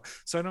 you know.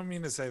 So I don't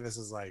mean to say this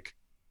is like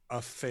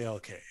a fail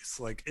case.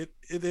 Like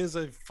it is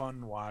a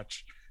fun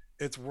watch.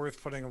 It's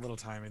worth putting a little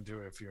time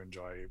into if you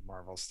enjoy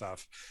Marvel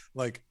stuff,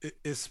 like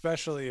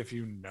especially if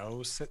you know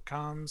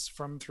sitcoms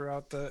from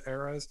throughout the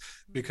eras,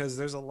 because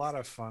there's a lot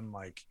of fun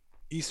like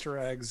Easter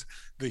eggs,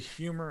 the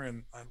humor,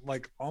 and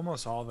like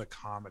almost all the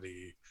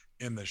comedy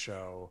in the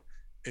show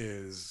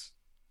is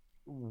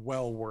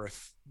well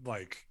worth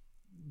like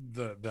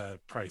the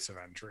price of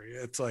entry.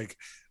 It's like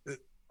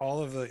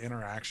all of the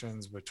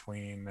interactions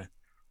between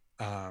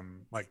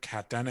like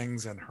Kat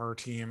Dennings and her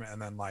team,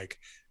 and then like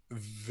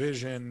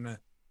Vision,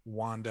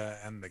 Wanda,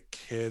 and the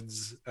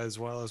kids, as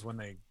well as when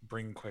they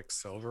bring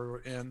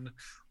Quicksilver in,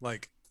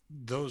 like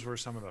those were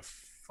some of the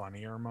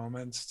funnier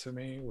moments to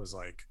me. Was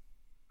like,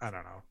 I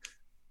don't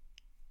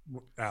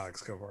know,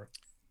 Alex, go for it.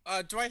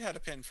 Dwight had a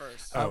pin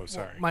first. Oh,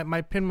 sorry.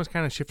 My pin was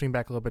kind of shifting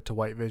back a little bit to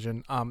White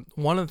Vision.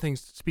 One of the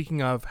things,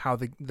 speaking of how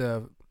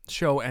the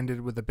show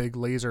ended with a big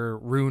laser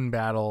rune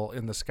battle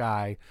in the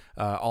sky,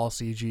 all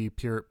CG,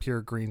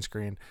 pure green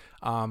screen.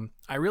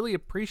 I really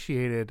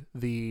appreciated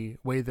the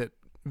way that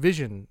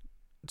Vision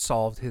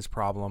solved his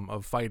problem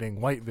of fighting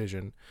White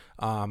Vision,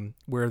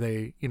 where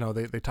they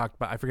talked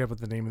about, I forget what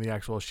the name of the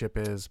actual ship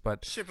is,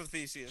 but Ship of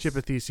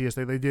Theseus.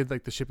 They did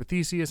like the Ship of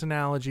Theseus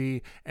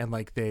analogy, and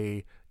like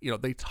they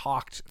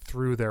talked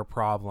through their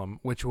problem,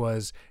 which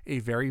was a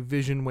very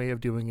Vision way of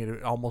doing it.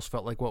 It almost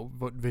felt like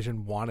what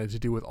Vision wanted to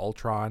do with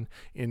Ultron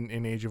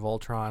in Age of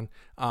Ultron.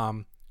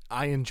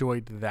 I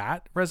enjoyed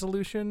that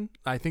resolution.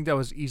 I think that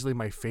was easily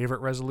my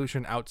favorite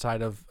resolution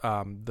outside of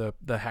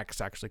the hex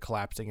actually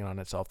collapsing in on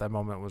itself. That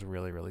moment was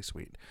really, really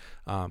sweet.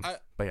 But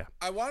yeah.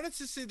 I wanted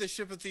to see the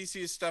Ship of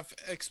Theseus stuff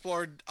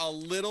explored a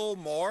little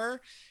more.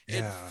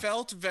 Yeah. It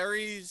felt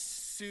very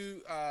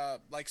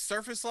like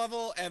surface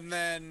level, and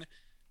then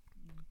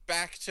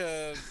back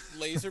to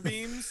laser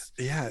beams.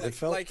 Yeah, like, it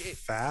felt like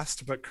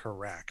fast but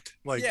correct.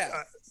 Like,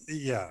 Yeah.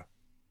 yeah.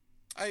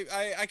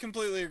 I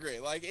completely agree.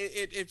 Like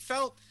it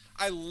felt.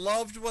 I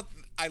loved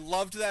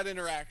that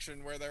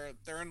interaction where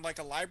they're in like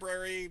a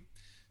library,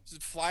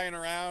 just flying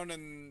around,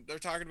 and they're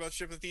talking about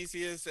Ship of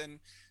Theseus, and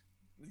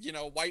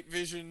White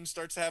Vision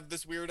starts to have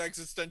this weird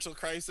existential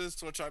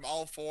crisis, which I'm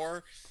all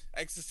for.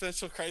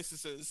 Existential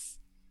crises,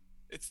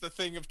 it's the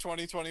thing of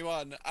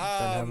 2021. Been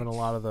having a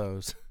lot of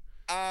those.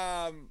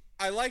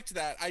 I liked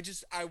that.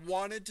 I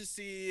wanted to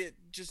see it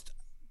just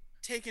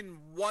taken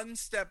one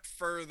step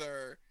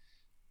further,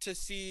 to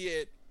see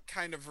it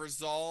kind of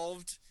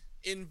resolved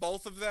in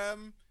both of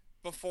them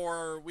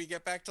before we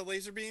get back to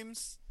laser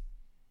beams.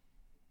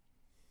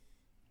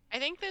 I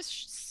think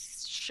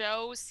this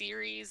show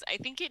series, I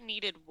think it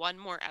needed one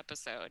more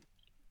episode.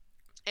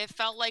 It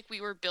felt like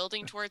we were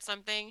building towards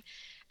something,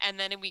 and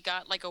then we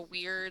got like a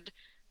weird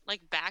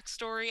like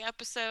backstory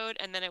episode,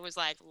 and then it was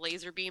like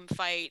laser beam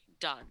fight,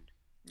 done.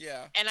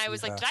 Yeah. And I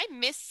was Yeah. like, did I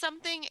miss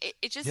something?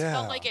 It just Yeah.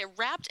 felt like it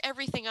wrapped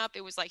everything up.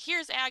 It was like,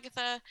 here's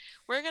Agatha,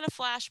 we're going to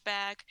flash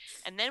back,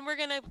 and then we're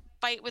going to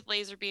fight with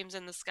laser beams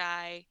in the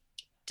sky.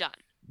 Done.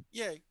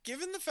 Yeah,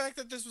 given the fact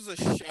that this was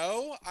a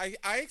show, I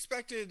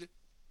expected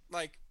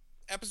like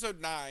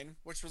episode 9,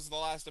 which was the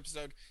last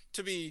episode,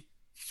 to be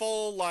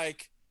full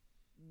like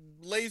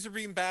laser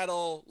beam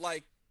battle,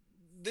 like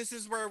this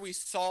is where we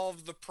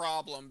solve the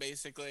problem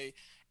basically.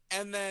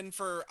 And then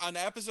for an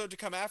episode to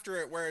come after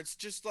it where it's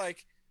just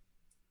like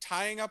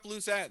tying up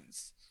loose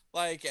ends,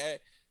 like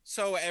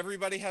so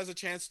everybody has a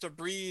chance to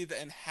breathe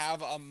and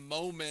have a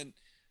moment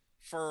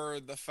for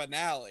the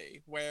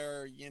finale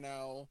where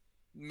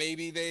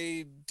maybe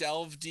they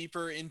delve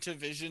deeper into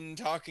Vision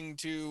talking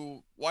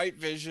to White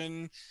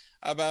Vision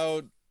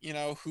about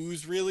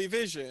who's really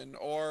Vision,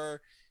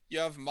 or you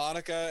have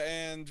Monica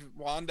and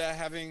Wanda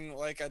having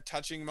like a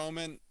touching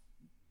moment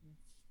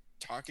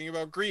talking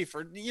about grief,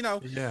 or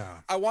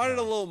Yeah. I wanted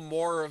Yeah. a little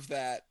more of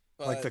that.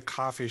 But Like the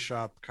coffee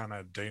shop kind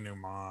of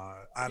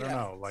denouement. I don't Yeah.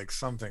 know, like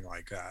something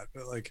like that.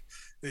 But like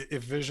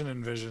if Vision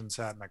and Vision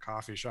sat in a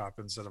coffee shop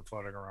instead of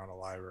floating around a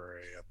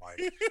library, and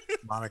like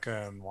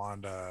Monica and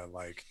Wanda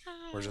like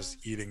were just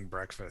eating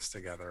breakfast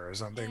together or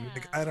something.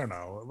 Like, Yeah. I don't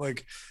know.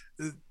 Like,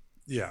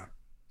 yeah.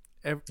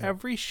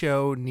 Every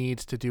show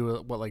needs to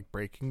do what like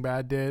Breaking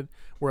Bad did,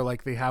 where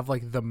like they have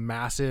like the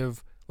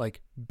massive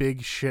like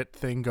big shit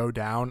thing go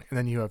down, and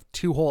then you have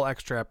 2 whole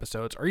extra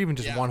episodes, or even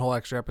just Yeah. 1 whole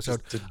extra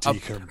episode Just to of-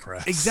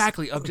 decompress.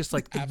 exactly of just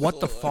like what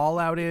the Absolutely.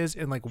 fallout is,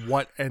 and like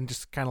what, and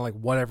just kind of like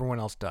what everyone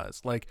else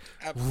does, like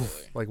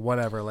Absolutely. like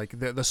whatever, like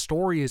the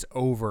story is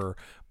over,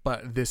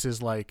 but this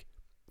is like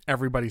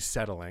everybody's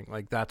settling.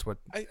 Like that's what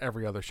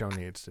every other show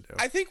needs to do.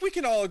 I think we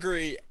can all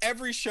agree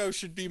every show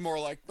should be more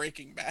like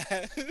Breaking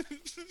Bad.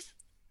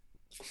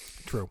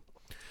 True.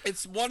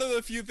 It's one of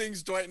the few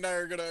things Dwight and I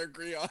are gonna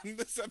agree on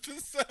this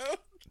episode.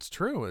 It's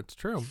true.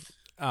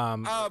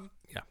 Yeah.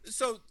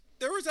 So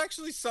there was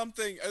actually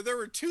something. There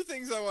were 2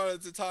 things I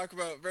wanted to talk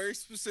about very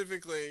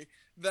specifically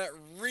that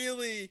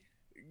really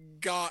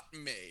got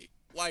me,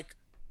 like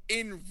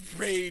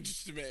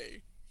enraged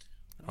me.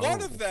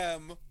 One Oh. of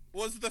them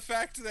was the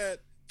fact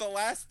that the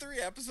last 3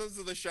 episodes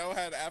of the show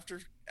had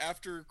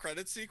after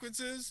credit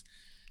sequences,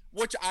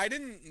 which I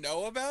didn't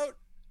know about.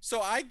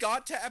 So I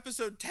got to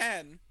episode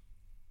 10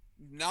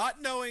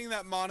 not knowing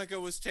that Monica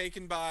was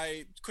taken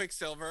by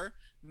Quicksilver,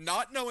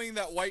 not knowing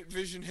that White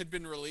Vision had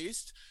been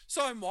released.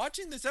 So I'm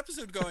watching this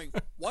episode going,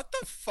 what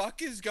the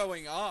fuck is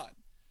going on?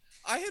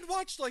 I had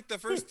watched like the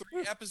first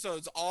 3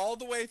 episodes all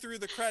the way through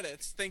the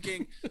credits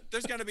thinking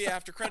there's going to be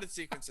after credit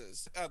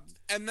sequences.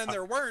 And then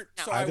there weren't.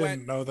 So I I didn't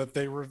went, know that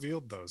they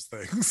revealed those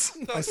things.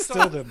 I so-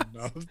 still didn't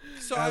know.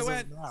 so as I of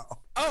went, now.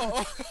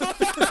 oh.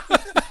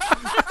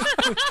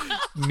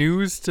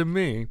 News to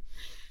me.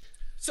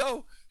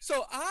 So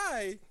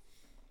I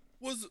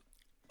was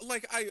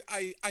like,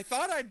 I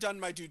thought I'd done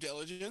my due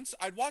diligence.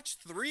 I'd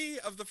watched 3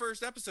 of the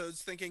first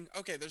episodes thinking,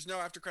 okay, there's no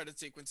after credit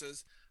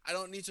sequences. I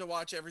don't need to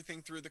watch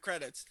everything through the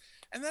credits.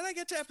 And then I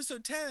get to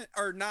episode 10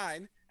 or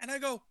 9 and I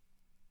go,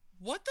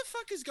 what the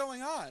fuck is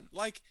going on?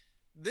 Like,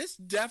 this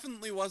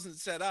definitely wasn't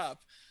set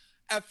up.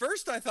 At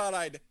first, I thought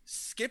I'd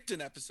skipped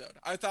an episode.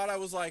 I thought I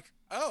was like,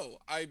 oh,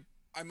 I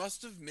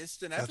must have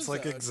missed an episode. That's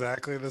like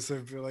exactly the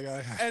same feeling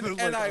I had.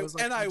 And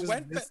I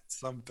missed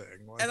something.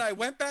 Like, and I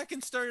went back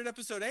and started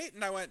episode 8,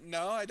 and I went,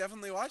 no, I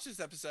definitely watched this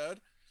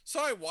episode. So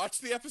I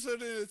watched the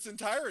episode in its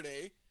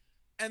entirety,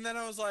 and then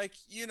I was like,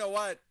 you know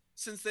what?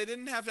 Since they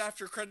didn't have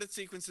after credit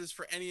sequences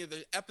for any of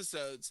the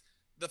episodes,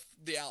 the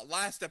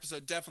last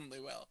episode definitely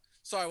will.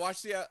 So I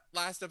watched the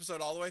last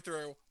episode all the way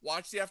through,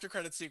 watched the after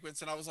credit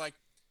sequence, and I was like,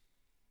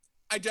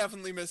 I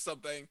definitely missed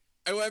something.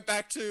 I went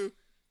back to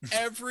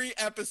every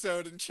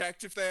episode and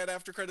checked if they had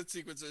after credit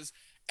sequences,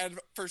 and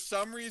for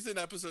some reason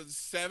episodes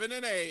 7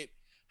 and 8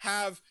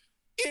 have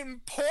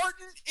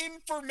important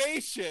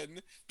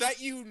information that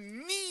you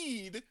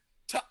need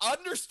to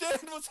understand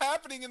what's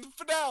happening in the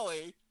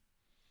finale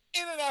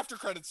in an after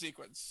credit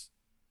sequence.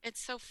 It's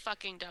so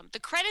fucking dumb. The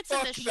credits in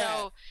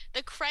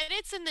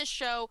this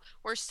show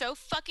were so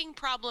fucking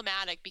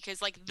problematic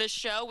because like the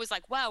show was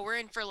like, wow, we're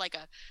in for like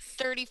a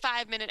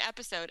 35-minute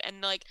episode,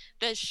 and like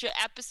the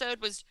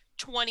episode was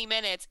 20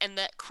 minutes and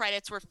the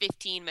credits were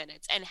 15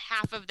 minutes, and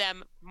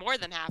more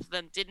than half of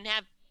them didn't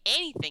have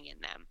anything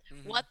in them.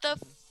 Mm-hmm. What the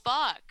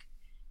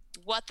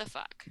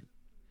fuck?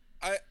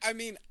 I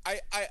mean, I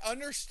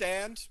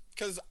understand,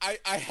 because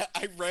I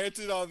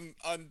ranted on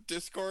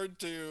Discord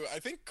to, I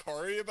think,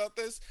 Corey about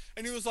this,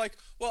 and he was like,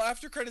 well,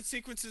 after credit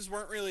sequences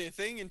weren't really a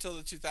thing until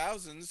the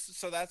 2000s,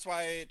 so that's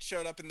why it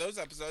showed up in those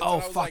episodes. Oh,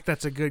 and I was fuck, like,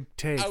 that's a good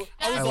take.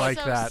 I was like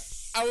so that.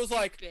 I was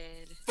like,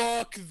 stupid.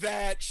 Fuck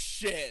that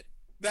shit.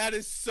 That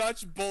is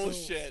such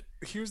bullshit.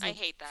 I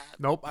hate that.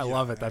 Nope, I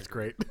love it. That's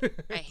great.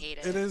 I hate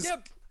it. It is. Yeah,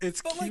 it's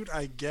but, cute,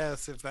 I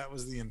guess, if that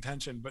was the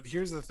intention. But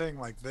here's the thing: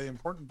 like the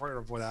important part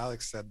of what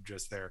Alex said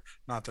just there.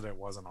 Not that it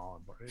wasn't all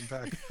important. In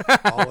fact,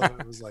 all of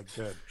it was like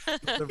good.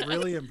 But the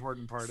really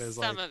important part is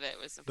some like of it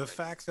was important. the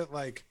fact that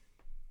like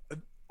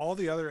all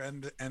the other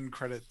end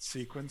credit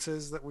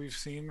sequences that we've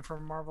seen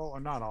from Marvel, or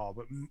not all,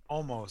 but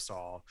almost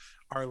all,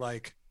 are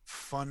like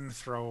fun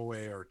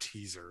throwaway or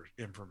teaser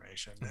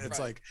information. It's Right.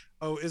 like,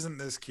 oh, isn't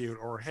this cute?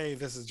 Or hey,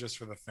 this is just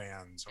for the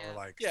fans. Yeah. Or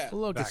like, Yeah.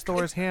 Well, look, it's back-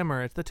 Thor's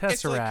hammer. It's the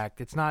Tesseract.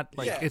 It's not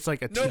like Yeah. it's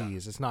like a No-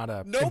 tease. It's not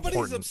a Nobody's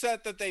important.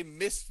 upset that they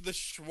missed the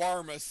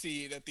shawarma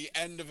scene at the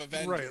end of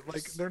Avengers. right,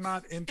 like they're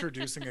not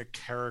introducing a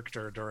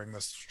character during the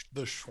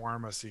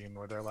shawarma scene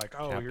where they're like,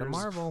 oh, Captain here's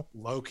Marvel.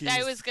 Loki.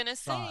 I was gonna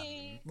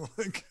say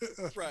Like,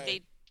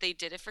 Right. they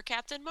did it for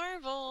Captain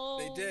Marvel.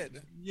 They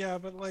did. yeah,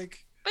 but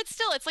like, But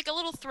still, it's like a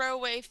little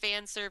throwaway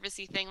fan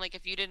servicey thing. Like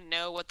if you didn't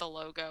know what the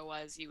logo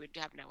was, you would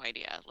have no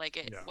idea. Like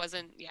it Yeah.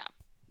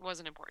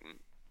 wasn't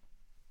important.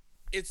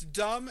 It's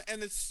dumb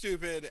and it's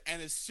stupid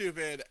and it's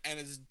stupid and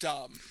it's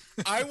dumb.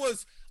 I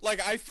was like,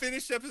 I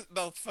finished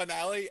the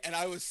finale and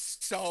I was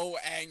so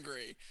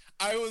angry.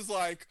 I was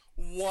like,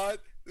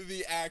 what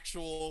the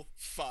actual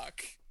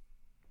fuck?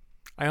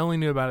 I only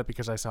knew about it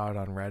because I saw it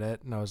on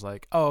Reddit, and I was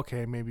like, "Oh,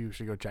 okay, maybe we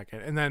should go check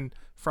it." And then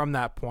from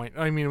that point,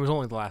 I mean, it was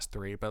only the last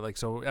 3, but like,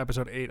 so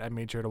episode 8, I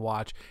made sure to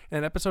watch,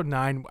 and episode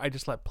 9, I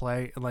just let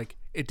play, and like,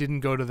 it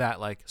didn't go to that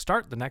like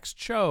start the next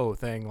show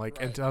thing, like,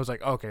 and Right. so I was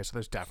like, okay, so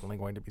there's definitely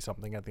going to be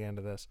something at the end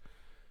of this,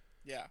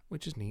 Yeah.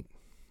 which is neat.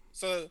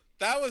 So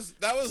that was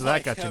So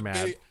like that got you a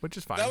mad, big, which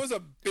is fine. that was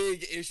a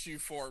big issue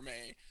for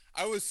me.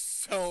 I was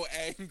so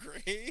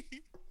angry.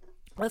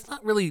 That's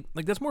not really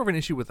like that's more of an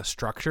issue with the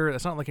structure.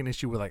 That's not like an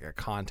issue with like a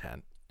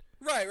content.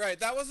 Right.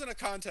 That wasn't a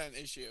content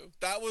issue.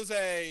 That was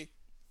a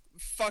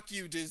fuck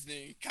you,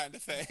 Disney kind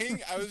of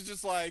thing. I was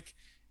just like,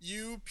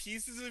 you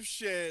pieces of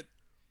shit,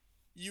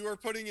 you are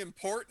putting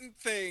important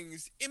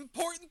things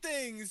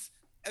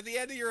at the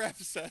end of your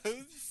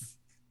episodes.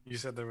 you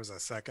said there was a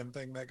second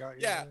thing that got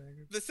you. Yeah.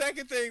 angry? The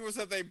second thing was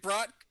that they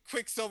brought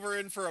Quicksilver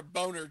in for a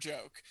boner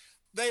joke.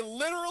 They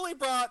literally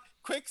brought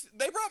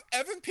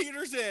Evan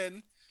Peters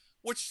in,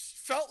 which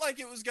felt like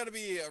it was going to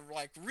be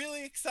like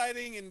really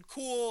exciting and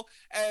cool.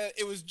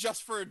 It was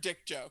just for a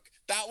dick joke.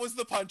 That was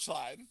the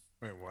punchline.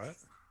 Wait, what?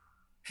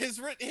 His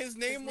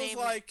name was name-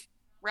 like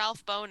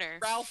Ralph Boner.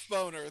 Ralph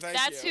Boner.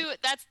 That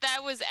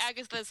was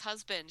Agatha's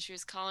husband. She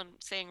was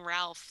saying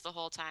Ralph the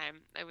whole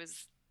time. It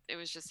was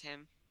just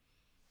him.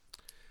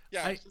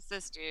 Yeah. I- Just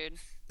this dude.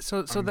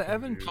 So I'm the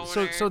Evan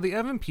confused. so the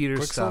Evan Peters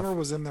Quicksilver stuff.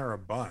 was in there a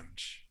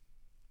bunch.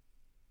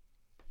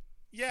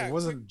 yeah. It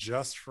wasn't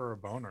just for a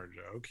boner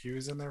joke. He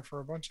was in there for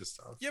a bunch of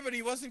stuff. Yeah, but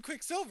he wasn't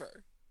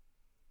Quicksilver.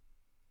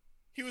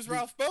 He was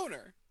Ralph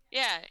Boner.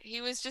 Yeah,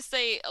 he was just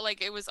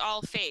like it was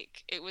all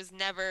fake. It was the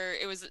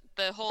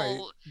Right,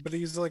 whole but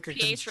he's like a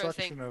Pietro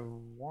construction thing. of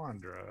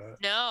Wanda.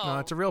 no. No,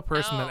 it's a real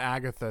person no. that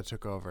Agatha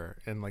took over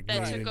and like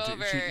That made took into,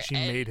 over she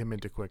and- made him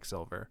into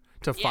Quicksilver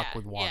to fuck Yeah,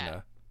 with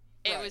Wanda.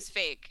 It Right. was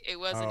fake. It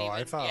wasn't Oh, even.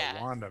 I thought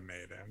yeah. Wanda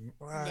made him.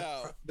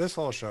 No. This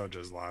whole show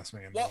just lost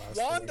me. In the last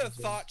few Wanda episodes.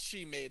 thought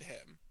she made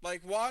him.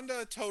 Like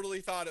Wanda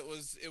totally thought it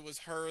was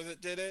her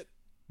that did it.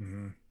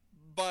 Mhm.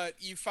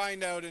 But you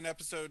find out in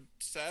episode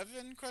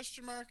 7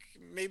 question mark,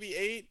 maybe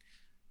 8.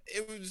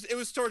 It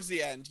was towards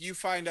the end. You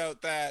find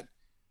out that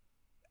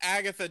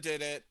Agatha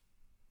did it,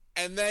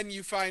 and then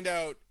you find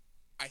out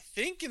I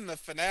think in the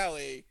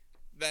finale,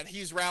 that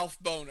he's Ralph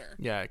Boner.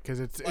 Yeah, because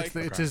it's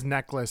Okay. his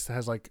necklace that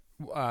has like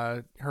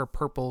her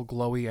purple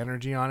glowy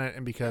energy on it,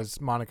 and because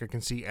Monica can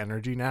see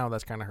energy now,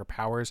 that's kind of her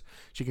powers.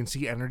 She can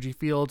see energy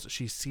fields.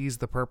 She sees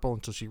the purple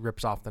until she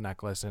rips off the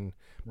necklace and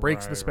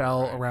breaks the Right,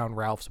 spell right. around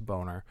Ralph's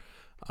boner.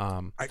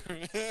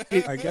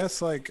 I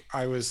guess like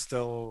I was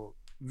still,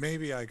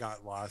 maybe I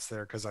got lost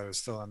there because I was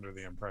still under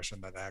the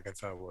impression that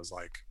Agatha was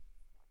like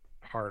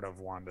part of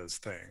Wanda's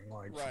thing,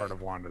 like Right. part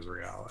of Wanda's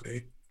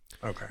reality.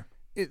 Okay.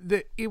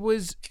 It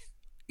was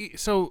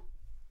so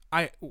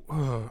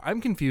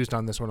I'm confused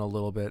on this one a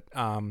little bit.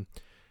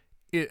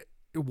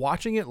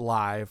 Watching it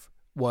live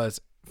was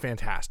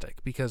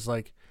fantastic because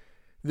like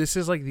this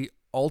is like the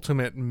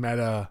ultimate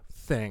meta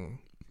thing.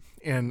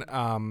 And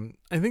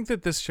I think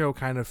that this show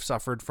kind of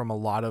suffered from a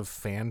lot of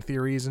fan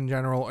theories in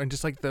general, and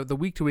just like the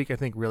week to week, I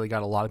think really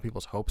got a lot of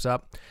people's hopes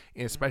up,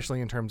 especially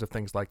in terms of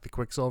things like the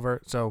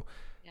Quicksilver. So,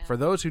 Yeah. for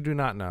those who do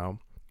not know,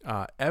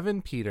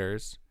 Evan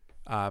Peters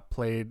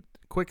played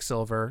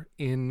Quicksilver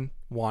in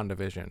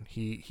WandaVision.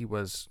 He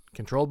was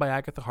controlled by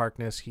Agatha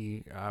Harkness.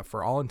 He,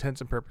 for all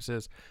intents and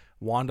purposes,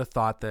 Wanda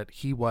thought that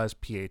he was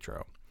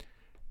Pietro.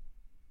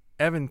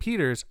 Evan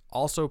Peters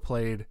also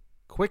played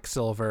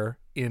Quicksilver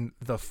in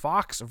the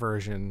Fox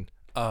version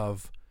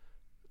of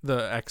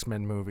the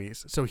X-Men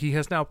movies. So he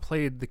has now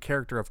played the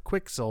character of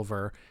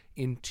Quicksilver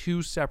in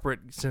two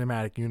separate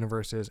cinematic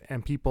universes,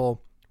 and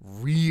people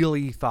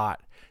really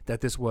thought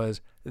that this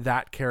was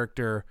that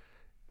character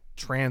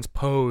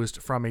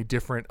transposed from a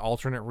different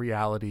alternate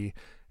reality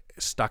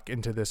stuck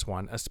into this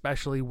one,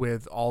 especially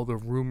with all the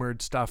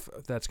rumored stuff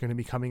that's going to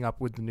be coming up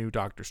with the new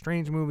Doctor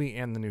Strange movie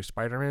and the new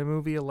Spider-Man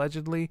movie,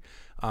 allegedly,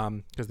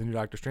 because the new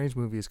Doctor Strange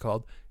movie is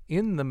called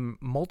In the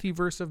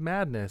Multiverse of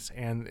Madness,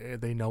 and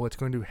they know it's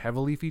going to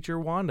heavily feature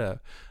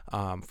Wanda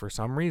for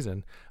some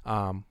reason,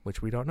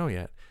 which we don't know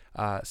yet.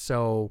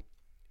 So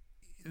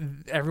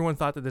everyone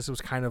thought that this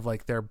was kind of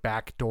like their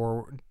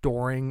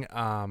backdooring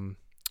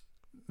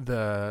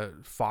the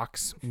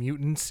Fox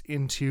mutants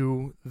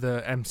into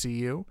the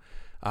MCU.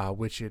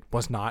 Which it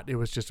was not. It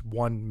was just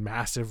one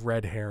massive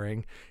red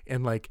herring.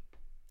 And like,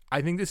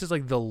 I think this is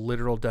like the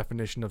literal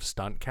definition of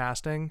stunt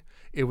casting.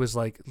 It was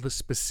like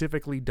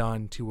specifically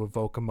done to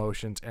evoke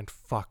emotions and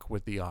fuck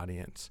with the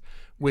audience,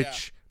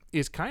 which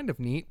is kind of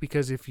neat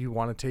because if you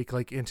want to take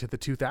like into the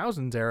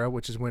 2000s era,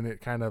 which is when it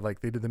kind of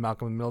like they did the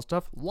Malcolm and Mill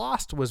stuff,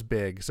 Lost was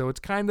big. So it's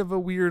kind of a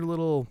weird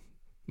little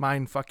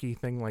mind fucky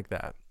thing like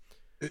that.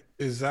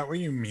 Is that what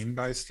you mean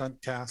by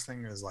stunt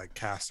casting? Is like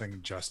casting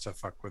just to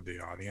fuck with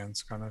the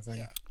audience kind of thing?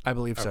 Yeah. I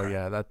believe so. Okay.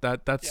 Yeah,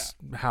 that's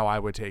how I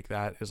would take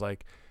that. Is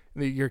like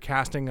you're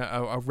casting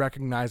a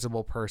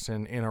recognizable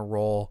person in a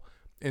role,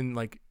 and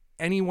like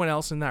anyone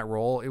else in that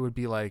role, it would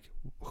be like,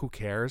 who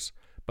cares?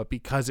 But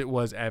because it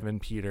was Evan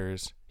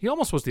Peters, he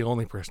almost was the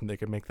only person they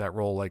could make that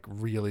role like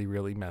really,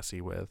 really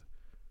messy with.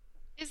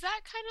 Is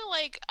that kind of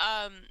like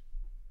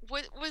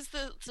what was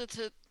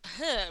the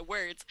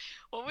words?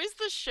 What was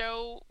the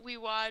show we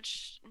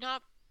watched?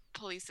 Not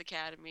Police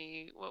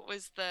Academy. What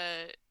was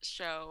the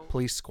show?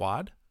 Police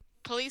Squad.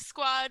 Police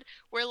Squad,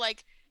 where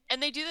like,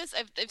 and they do this.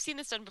 I've seen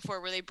this done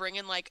before, where they bring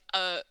in like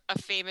a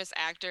famous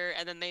actor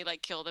and then they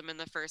like kill them in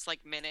the first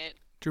like minute.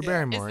 Drew Yeah.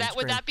 Barrymore. Is in that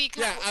would Scream. that be?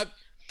 Yeah,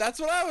 that's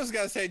what I was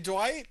gonna say,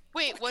 Dwight.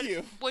 Wait, fuck what?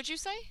 you. What'd you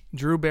say?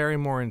 Drew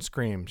Barrymore in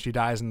Scream. She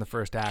dies in the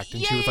first act,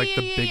 and she was like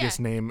the Yeah.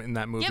 biggest name in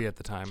that movie Yep. at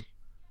the time.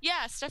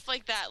 Yeah, stuff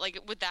like that. Like,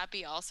 would that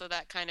be also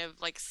that kind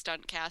of like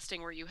stunt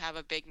casting where you have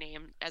a big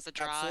name as a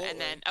draw, and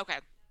then okay,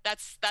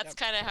 that's Yep.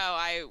 kind of how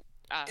I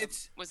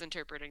It's- was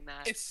interpreting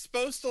that. It's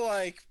supposed to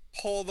like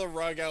pull the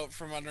rug out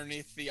from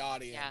underneath the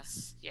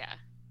audience. Yeah.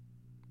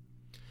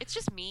 It's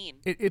just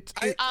mean. It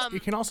Um,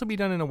 can also be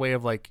done in a way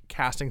of like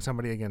casting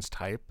somebody against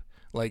type.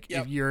 Like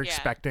Yep. if you're Yeah.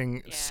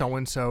 expecting Yeah. so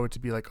and so to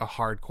be like a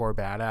hardcore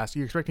badass,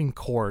 you're expecting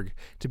Korg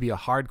to be a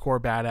hardcore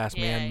badass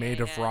man Yeah, made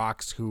yeah, of yeah.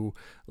 rocks who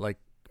like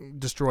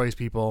destroys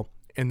people,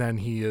 and then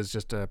he is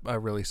just a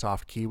really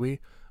soft Kiwi.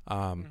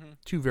 Mhm.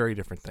 Two very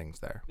different things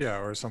there. Yeah,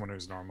 or someone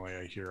who's normally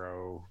a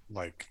hero,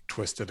 like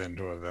twisted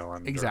into a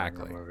villain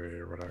Exactly. during the movie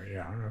or whatever.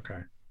 Yeah,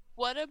 okay.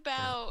 What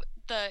about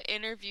the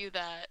interview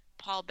that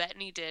Paul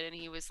Bettany did, and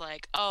he was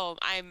like, "Oh,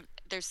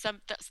 there's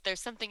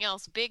something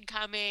else big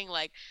coming.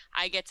 Like,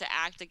 I get to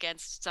act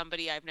against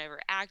somebody I've never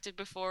acted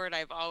before, and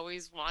I've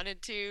always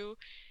wanted to."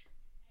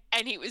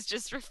 And he was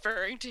just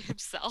referring to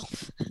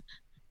himself,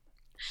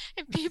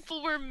 and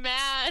people were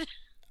mad.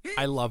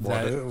 I love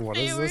What that.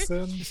 is, They this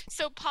in?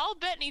 So Paul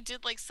Bettany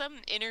did like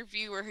some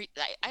interview where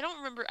I don't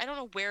remember, I don't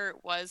know where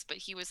it was, but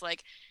he was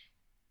like,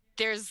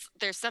 there's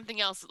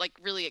something else like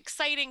really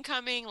exciting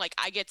coming. Like,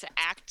 I get to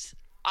act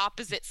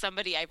opposite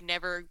somebody I've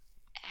never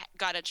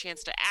got a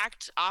chance to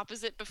act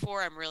opposite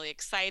before. I'm really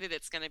excited.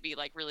 It's going to be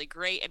like really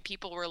great. And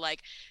people were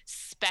like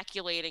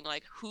speculating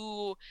like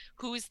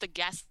who's the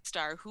guest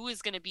star, who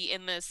is going to be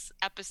in this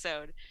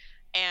episode.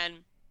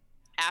 And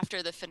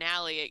after the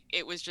finale,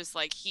 it was just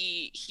like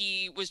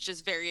he was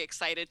just very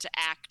excited to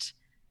act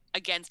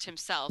against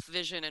himself,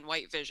 Vision and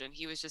White Vision.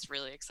 He was just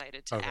really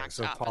excited to Okay, act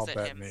so Paul opposite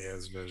him. Bettany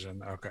is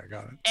Vision. Okay,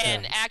 got it.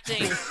 And Yeah.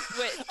 acting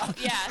with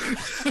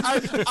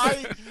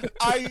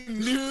I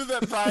knew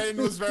that Brian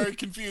was very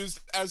confused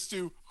as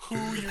to who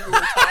you were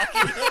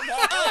talking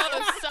about.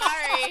 Oh,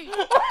 sorry.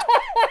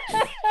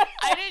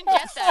 I didn't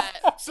get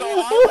that. So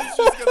I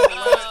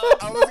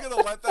was gonna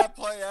let that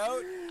play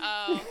out.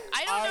 Oh,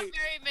 I don't know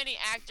very many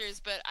actors,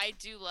 but I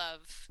do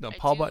love. No, I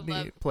Paul do Bettany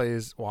love-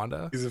 plays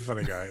Wanda. He's a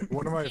funny guy.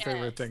 One of my Yeah,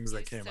 favorite things that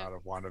he's came so- out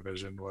of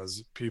WandaVision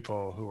was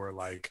people who were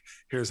like,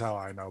 "Here's how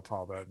I know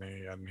Paul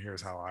Bettany," and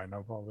 "Here's how I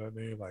know Paul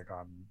Bettany," like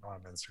on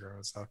Instagram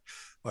and stuff.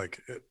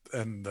 Like,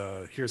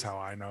 "Here's how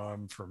I know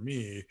him" for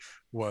me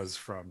was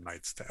from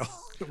Knight's Tale.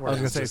 I was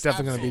gonna say it's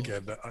definitely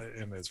gonna be.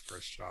 kid in his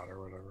first shot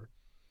or whatever.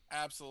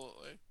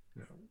 Absolutely.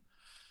 Yeah.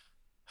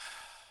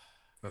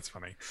 That's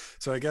funny.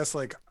 So I guess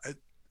like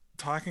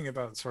talking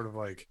about sort of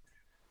like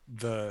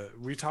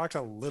we talked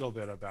a little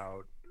bit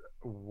about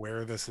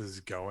where this is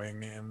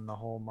going in the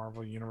whole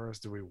Marvel universe.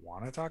 Do we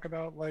want to talk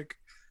about like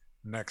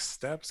next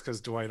steps?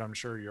 Because Dwight, I'm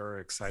sure you're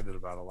excited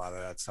about a lot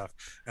of that stuff.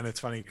 And it's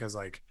funny because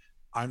like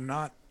I'm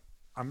not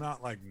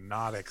like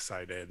not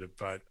excited,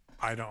 but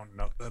I don't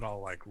know that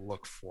I'll like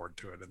look forward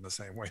to it in the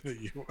same way that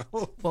you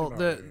will. Well, You know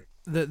what I mean?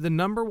 the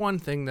number one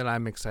thing that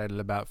I'm excited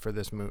about for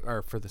this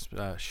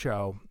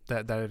show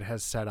that it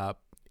has set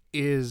up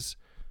is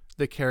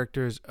the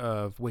characters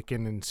of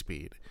Wiccan and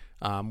Speed,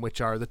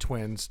 which are the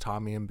twins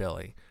Tommy and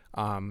Billy.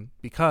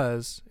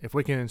 Because if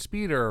Wiccan and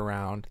Speed are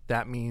around,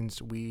 that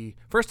means we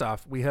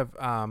have,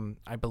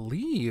 I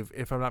believe,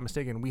 if I'm not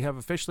mistaken, we have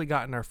officially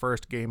gotten our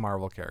first gay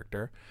Marvel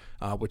character,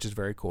 which is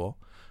very cool,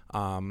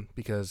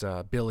 because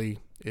Billy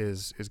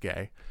is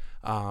gay.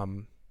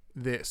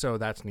 So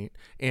that's neat.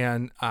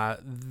 And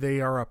they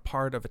are a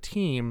part of a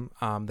team.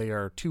 They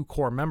are two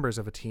core members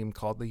of a team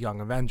called the Young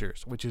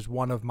Avengers, which is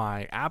one of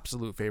my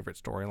absolute favorite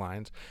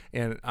storylines.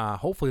 And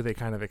hopefully they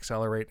kind of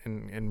accelerate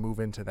and move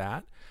into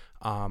that,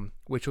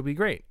 which will be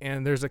great.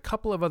 And there's a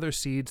couple of other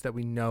seeds that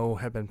we know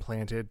have been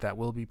planted that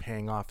will be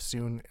paying off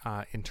soon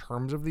in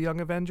terms of the Young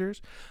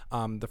Avengers.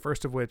 The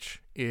first of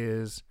which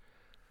is,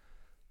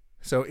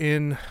 so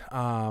in...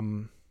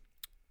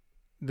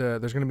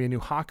 there's going to be a new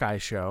Hawkeye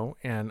show,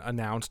 and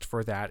announced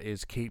for that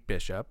is Kate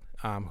Bishop,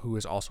 who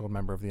is also a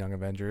member of the Young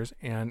Avengers.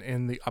 And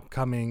in the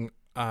upcoming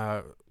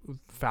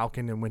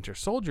Falcon and Winter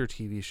Soldier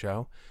TV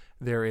show,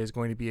 there is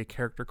going to be a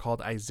character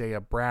called Isaiah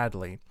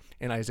Bradley.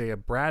 And Isaiah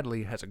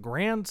Bradley has a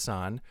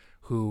grandson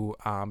who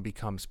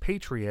becomes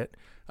Patriot,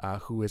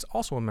 who is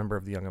also a member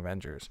of the Young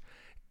Avengers.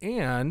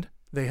 And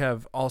they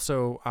have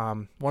also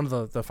one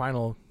of the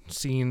final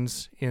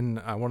scenes in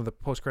one of the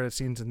post-credit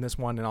scenes in this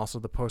one, and also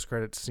the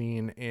post-credit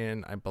scene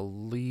in, I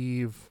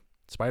believe,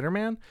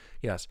 Spider-Man.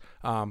 Yes.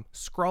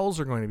 Skrulls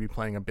are going to be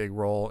playing a big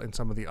role in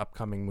some of the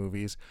upcoming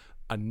movies.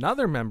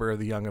 Another member of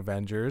the Young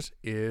Avengers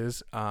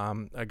is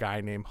a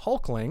guy named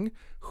Hulkling,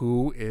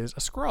 who is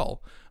a Skrull.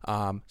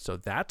 So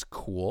that's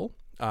cool.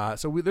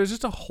 There's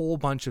just a whole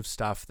bunch of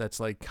stuff that's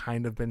like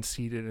kind of been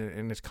seeded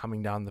and is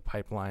coming down the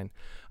pipeline.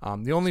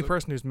 The only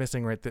person who's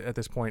missing at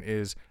this point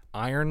is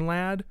Iron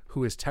Lad,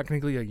 who is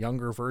technically a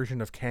younger version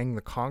of Kang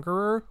the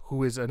Conqueror,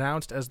 who is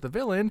announced as the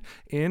villain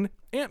in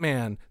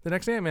Ant-Man, the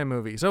next Ant-Man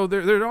movie. So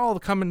they're all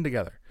coming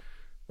together.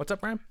 What's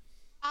up, Brian?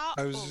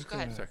 I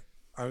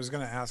was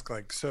gonna ask,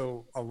 like,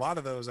 so a lot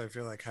of those I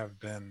feel like have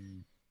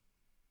been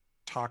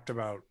talked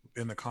about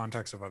in the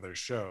context of other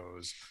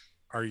shows.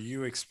 Are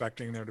you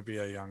expecting there to be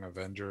a Young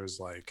Avengers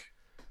like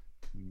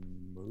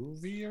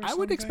movie or something? I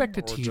would expect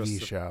a Or TV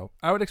just show.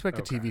 I would expect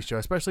a Okay. TV show,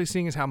 especially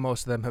seeing as how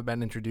most of them have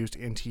been introduced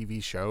in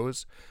TV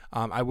shows.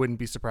 I wouldn't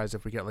be surprised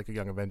if we get like a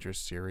Young Avengers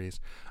series.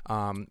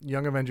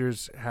 Young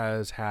Avengers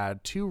has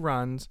had 2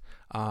 runs.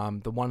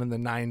 The one in the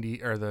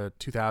 90s or the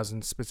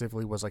 2000s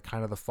specifically was like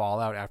kind of the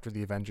fallout after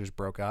the Avengers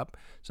broke up.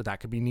 So that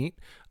could be neat.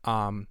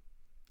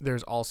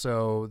 There's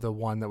also the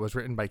one that was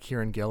written by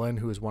Kieran Gillen,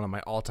 who is one of my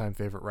all-time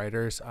favorite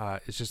writers.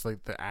 It's just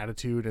like the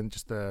attitude and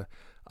just the,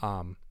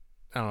 I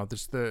don't know,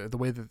 just the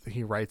way that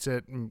he writes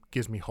it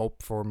gives me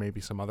hope for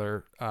maybe some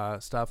other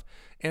stuff.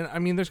 And I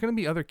mean, there's going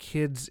to be other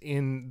kids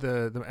in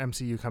the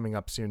MCU coming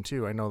up soon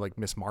too. I know like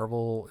Miss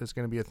Marvel is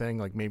going to be a thing.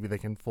 Like maybe they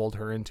can fold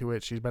her into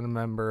it. She's been a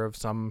member of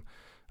some,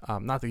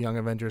 not the Young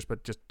Avengers,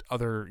 but just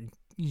other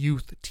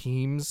youth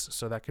teams.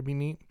 So that could be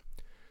neat.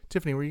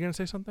 Tiffany, were you going to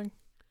say something?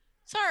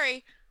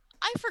 Sorry,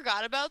 I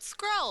forgot about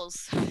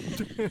Skrulls.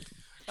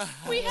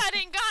 We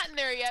hadn't gotten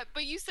there yet,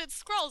 but you said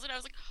Skrulls, and I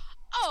was like,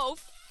 oh,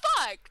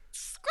 fuck,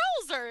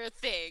 Skrulls are a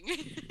thing. And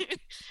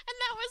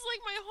that was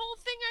like my whole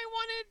thing I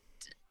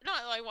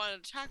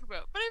wanted to talk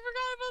about, but I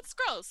forgot about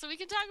Skrulls, so we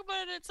can talk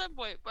about it at some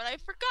point, but I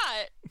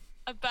forgot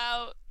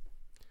about...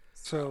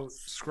 So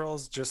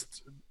Skrulls,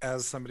 just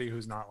as somebody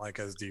who's not like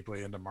as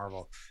deeply into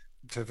Marvel,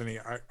 Tiffany,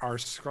 are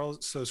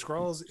Skrulls, so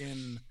Skrulls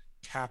in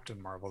Captain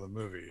Marvel, the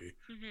movie,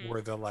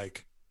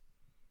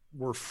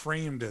 were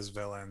framed as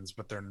villains,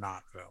 but they're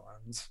not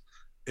villains.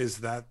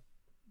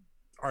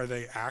 Are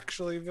they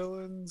actually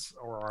villains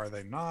or are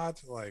they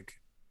not? Like,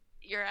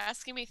 You're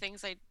asking me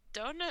things I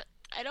don't know.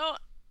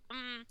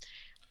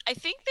 I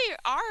think they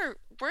are.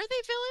 Were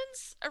they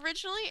villains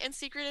originally in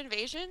Secret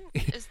Invasion?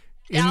 Is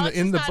in is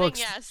the nodding books,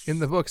 yes. in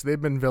the books,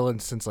 they've been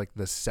villains since like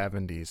the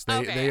 70s.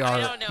 Okay, They I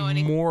are don't know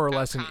anything more or about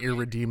less an comics.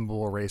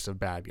 irredeemable race of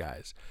bad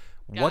guys.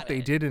 Got What they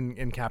it. did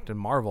in Captain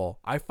Marvel,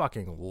 I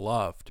fucking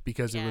loved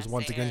because it Yeah, was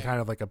once same. again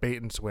kind of like a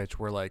bait and switch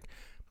where like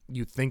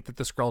you think that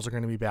the Skrulls are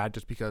going to be bad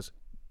just because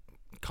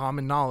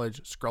common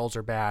knowledge Skrulls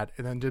are bad,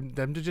 and then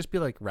them to just be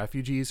like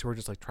refugees who are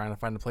just like trying to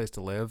find a place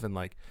to live and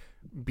like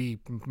be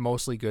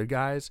mostly good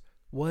guys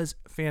was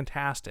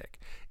fantastic.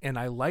 And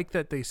I like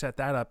that they set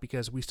that up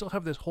because we still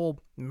have this whole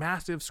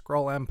massive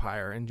Skrull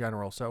empire in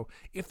general. So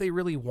if they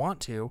really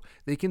want to,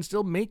 they can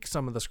still make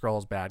some of the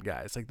Skrulls bad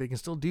guys. Like they can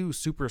still do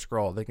Super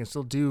Skrull. They can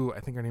still do, I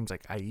think her name's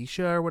like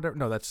Aisha or whatever.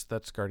 No, that's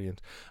Guardians.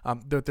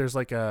 There's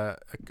like a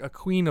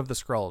queen of the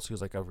Skrulls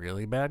who's like a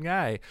really bad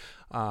guy.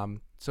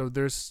 So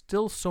there's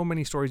still so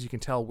many stories you can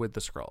tell with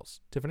the Skrulls.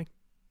 Tiffany?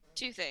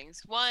 Two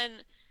things.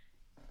 One,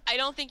 I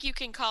don't think you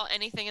can call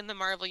anything in the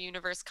Marvel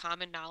Universe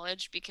common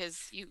knowledge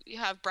because you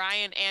have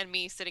Brian and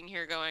me sitting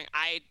here going,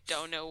 I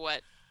don't know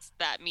what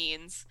that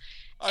means.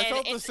 I And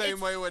felt the it's- same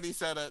it's- way when he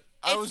said it.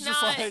 I it's was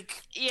just not-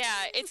 like,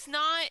 Yeah, it's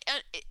not.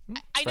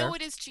 I know fair.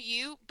 it is to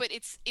you, but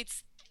it's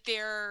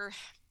their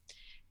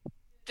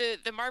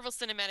the Marvel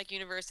Cinematic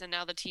Universe and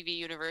now the TV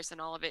universe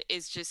and all of it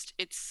is just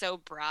it's so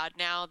broad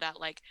now that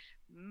like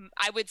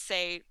I would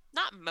say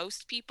not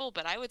most people,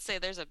 but I would say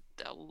there's a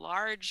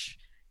large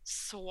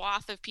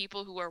swath of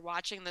people who are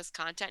watching this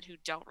content who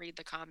don't read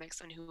the comics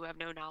and who have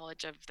no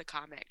knowledge of the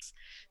comics.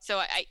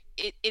 So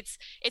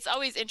it's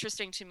always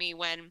interesting to me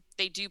when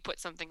they do put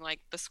something like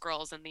the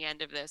Skrulls in the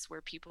end of this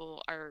where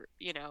people are,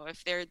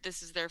 if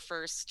this is their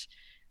first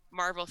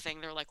Marvel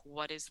thing, they're like,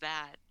 what is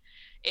that?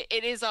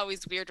 It is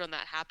always weird when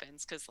that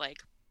happens because like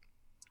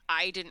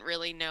I didn't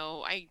really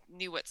know. I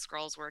knew what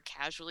Skrulls were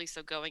casually,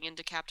 so going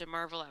into Captain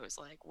Marvel, I was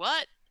like,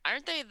 what?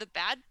 Aren't they the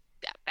bad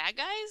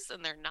guys?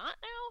 And they're not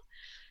now?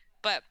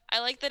 But I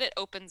like that it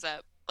opens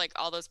up like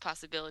all those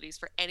possibilities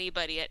for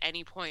anybody at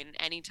any point in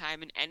any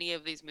time in any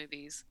of these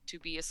movies to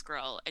be a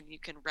Skrull, and you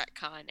can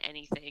retcon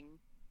anything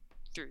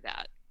through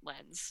that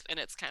lens, and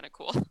it's kind of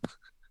cool.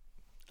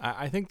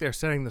 I think they're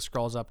setting the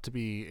Skrulls up to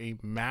be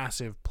a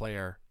massive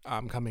player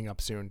coming up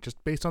soon,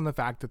 just based on the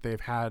fact that they've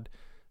had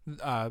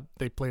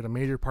they played a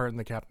major part in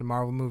the Captain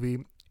Marvel movie,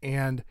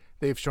 and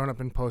they've shown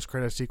up in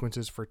post-credit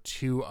sequences for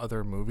 2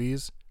 other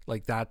movies.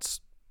 Like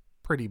that's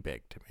pretty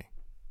big to me.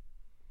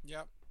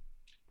 yep.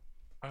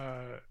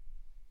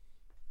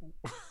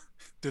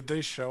 Did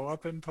they show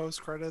up in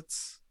post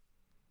credits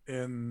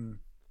in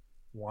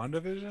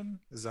WandaVision?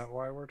 Is that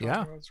why we're talking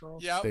Yeah. about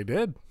Skrulls? Yep. They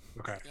did.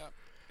 Okay.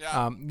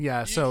 Yeah.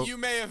 Yeah. So you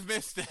may have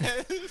missed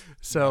it.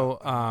 So,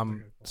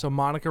 No, so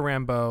Monica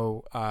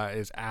Rambeau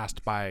is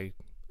asked by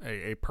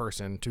a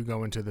person to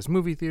go into this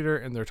movie theater,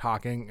 and they're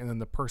talking, and then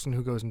the person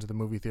who goes into the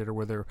movie theater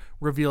with her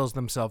reveals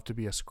themselves to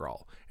be a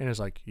Skrull, and is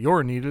like,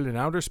 "You're needed in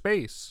outer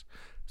space."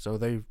 So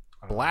they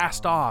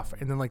blast off,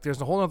 and then like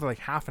there's a whole other like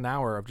half an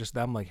hour of just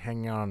them like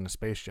hanging out on a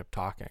spaceship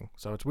talking.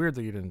 So it's weird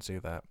that you didn't see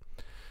that.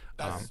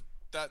 That's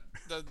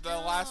the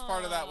last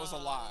part of that was a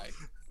lie.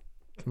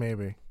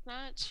 Maybe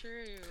Not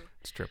true.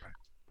 it's true.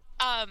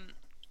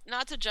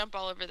 Not to jump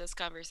all over this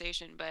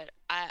conversation, but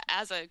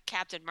as a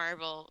Captain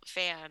Marvel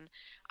fan,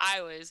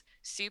 I was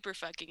super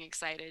fucking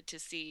excited to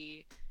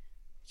see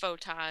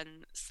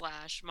Photon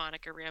 /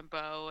 Monica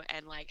Rambeau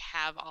and like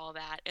have all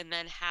that, and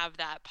then have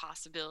that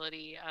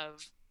possibility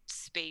of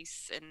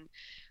space and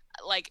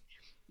like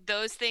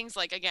those things.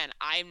 Like again,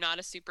 I'm not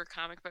a super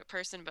comic book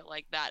person, but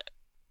like that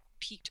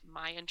piqued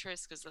my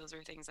interest because those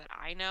are things that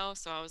I know.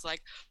 So I was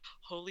like,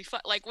 holy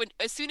fuck! Like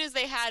as soon as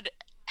they had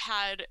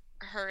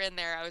her in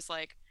there, I was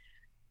like,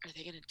 are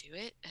they gonna do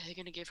it? Are they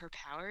gonna give her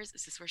powers?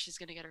 Is this where she's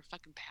gonna get her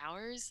fucking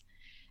powers?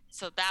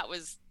 So that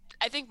was,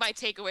 I think my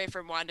takeaway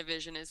from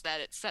WandaVision is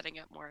that it's setting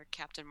up more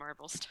Captain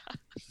Marvel stuff.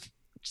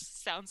 Which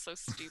sounds so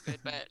stupid,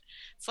 but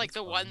it's like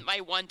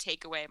my one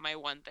takeaway, my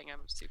one thing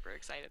I'm super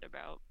excited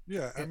about.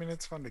 Yeah, I mean,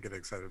 it's fun to get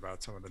excited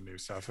about some of the new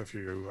stuff if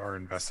you are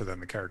invested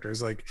in the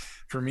characters. Like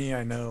for me,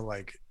 I know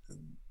like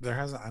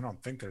I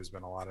don't think there's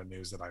been a lot of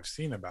news that I've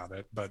seen about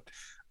it, but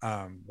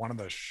one of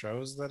the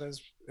shows that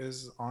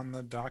is on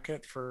the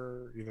docket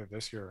for either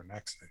this year or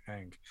next, I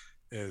think,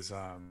 is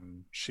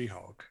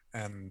She-Hulk,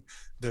 and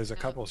there's a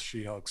couple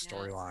She-Hulk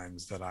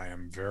storylines that I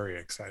am very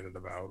excited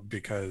about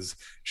because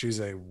she's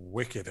a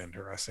wicked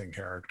interesting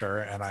character,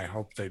 and I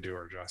hope they do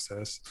her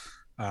justice.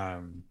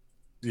 I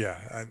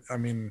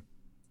mean,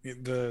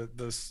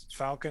 the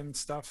Falcon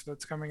stuff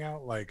that's coming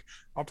out, like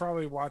I'll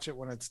probably watch it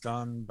when it's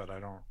done, but I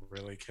don't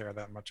really care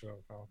that much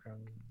about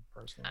Falcon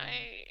personally.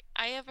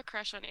 I have a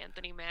crush on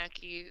Anthony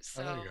Mackie,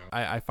 so there you go.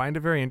 I find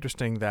it very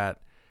interesting that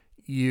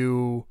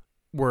you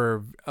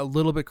were a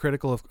little bit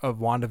critical of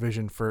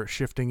WandaVision for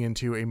shifting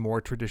into a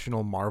more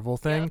traditional Marvel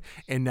thing,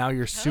 and now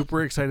you're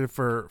super excited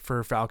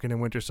for Falcon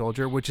and Winter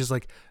Soldier, which is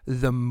like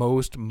the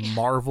most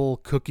Marvel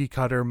cookie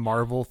cutter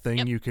Marvel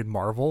thing you could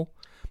marvel.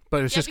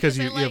 But it's just because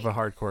you have a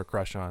hardcore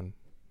crush on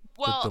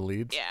the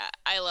leads. Yeah,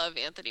 I love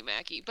Anthony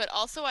Mackie, but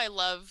also I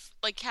love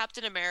like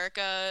Captain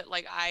America.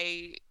 Like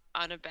I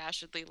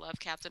unabashedly love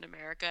Captain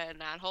America and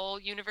that whole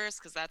universe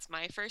because that's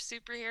my first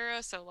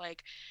superhero. So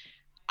like,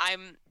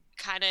 I'm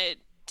kind of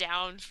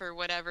down for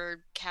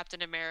whatever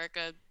Captain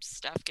America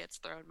stuff gets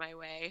thrown my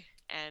way,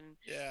 and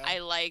Yeah. I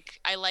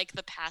like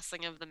the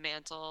passing of the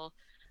mantle.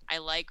 I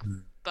like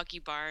Bucky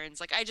Barnes.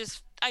 Like I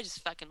just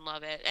fucking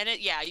love it. And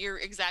you're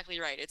exactly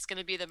right. It's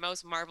gonna be the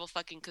most Marvel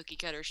fucking cookie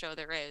cutter show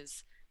there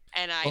is.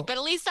 And but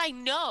at least I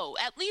know.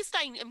 At least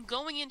I am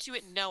going into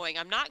it knowing.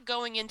 I'm not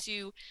going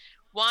into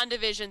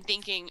WandaVision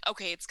thinking,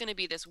 okay, it's gonna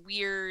be this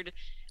weird,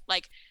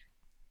 like,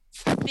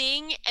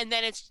 thing, and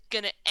then it's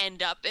gonna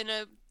end up in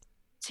a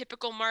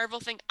typical Marvel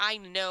thing. I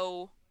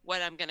know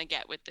what I'm gonna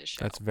get with this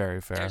show. That's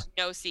very fair. There's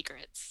no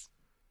secrets.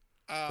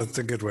 That's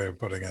a good way of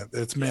putting it.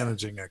 It's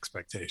managing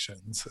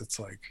expectations. It's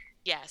like,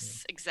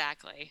 yes,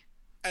 exactly.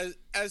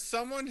 As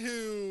someone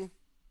who,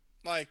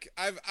 like,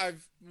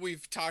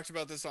 we've talked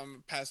about this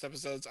on past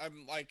episodes.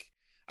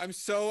 I'm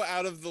so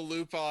out of the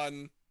loop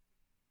on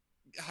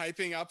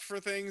hyping up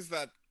for things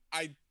that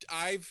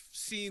I've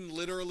seen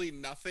literally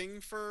nothing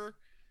for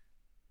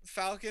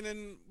Falcon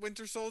and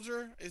Winter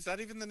Soldier. Is that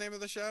even the name of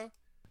the show?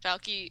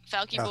 Falky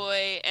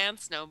Boy and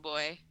Snow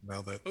Boy.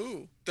 now that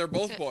Ooh, they're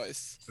both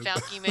boys.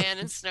 Falky Man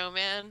and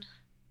Snowman.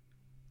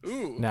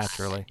 Ooh.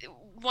 Naturally.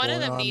 One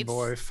of them needs.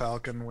 Boy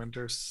Falcon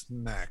Winter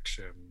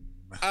Snaction.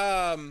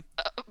 I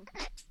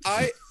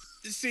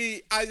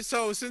see.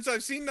 So since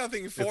I've seen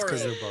nothing It's for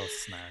because it, they're both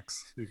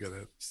snacks. You get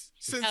it.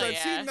 since Hell I've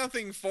yeah. seen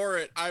nothing for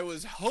it, I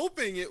was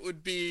hoping it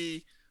would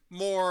be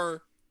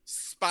more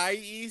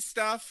spy-y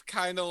stuff,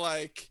 kind of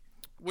like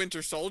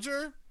Winter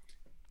Soldier.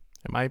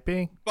 It might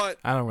be. But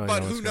I don't really know.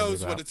 but what who it's gonna be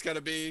knows what about. it's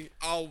gonna be?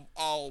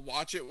 I'll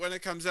watch it when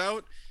it comes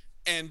out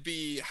and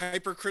be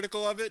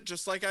hypercritical of it,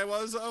 just like I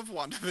was of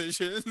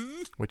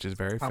WandaVision. Which is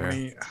very How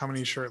fair.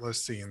 many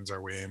shirtless scenes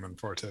are we aiming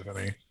for,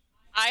 Tiffany?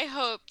 I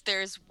hope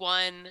there's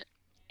one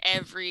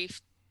every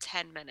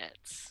 10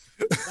 minutes.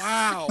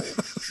 Wow.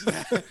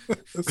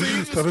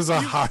 That is a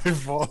high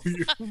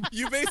volume.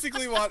 You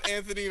basically want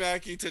Anthony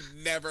Mackie to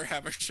never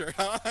have a shirt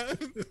on.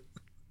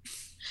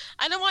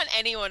 I don't want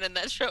anyone in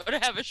that show to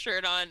have a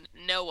shirt on.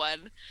 No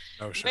one.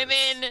 No shirts.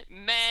 Women,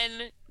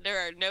 men,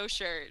 there are no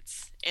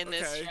shirts in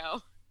this Okay.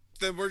 show.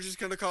 Then we're just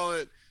gonna call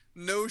it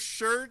No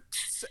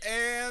Shirts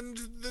and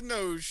the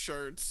Nose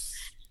Shirts.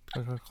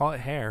 Call it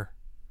hair.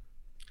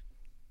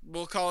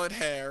 We'll call it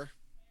hair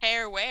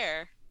Hair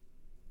where?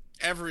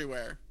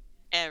 everywhere.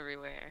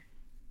 Everywhere.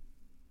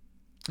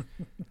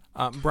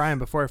 Brian,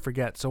 before I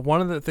forget, so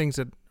one of the things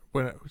that,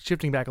 when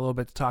shifting back a little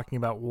bit to talking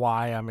about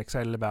why I'm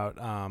excited about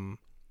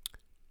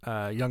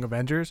Young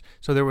Avengers,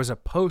 so there was a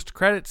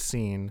post-credits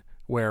scene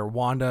where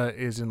Wanda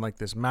is in like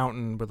this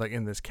mountain with like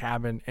in this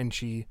cabin, and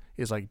she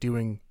is like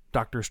doing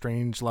Doctor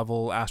Strange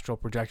level astral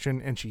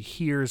projection, and she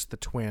hears the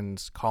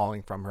twins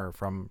calling from her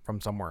from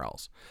somewhere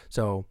else.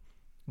 So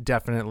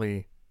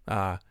definitely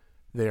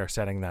they are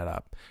setting that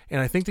up. And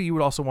I think that you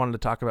would also wanted to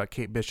talk about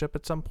Kate Bishop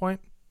at some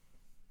point.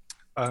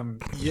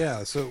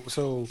 Yeah.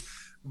 So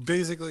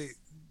basically,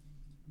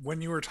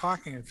 when you were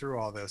talking through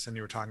all this and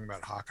you were talking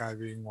about Hawkeye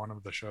being one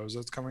of the shows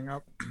that's coming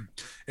up,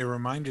 it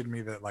reminded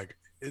me that like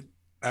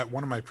at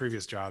one of my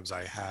previous jobs,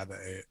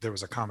 there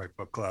was a comic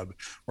book club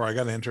where I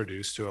got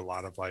introduced to a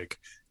lot of like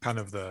kind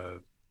of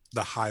the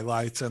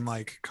highlights in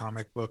like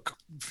comic book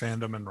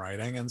fandom and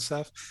writing and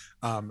stuff.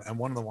 And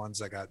one of the ones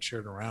that got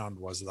shared around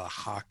was the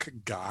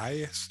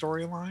Hawkeye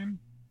storyline,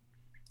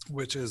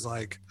 which is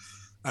like,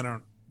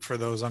 for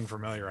those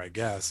unfamiliar, I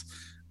guess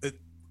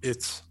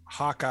it's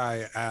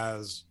Hawkeye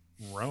as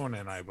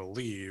Ronin, I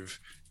believe,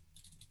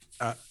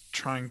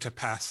 trying to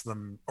pass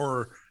them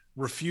or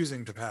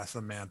refusing to pass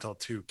the mantle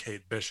to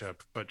Kate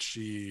Bishop, but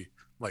she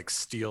like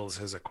steals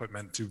his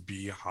equipment to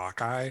be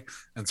Hawkeye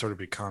and sort of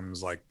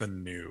becomes like the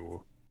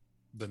new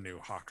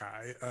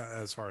Hawkeye,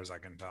 as far as I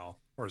can tell,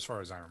 or as far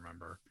as I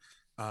remember.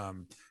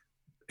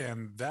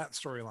 And that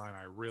storyline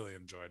I really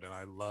enjoyed, and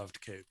I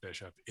loved Kate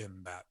Bishop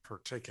in that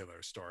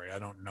particular story. I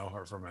don't know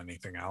her from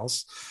anything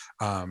else,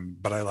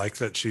 but I like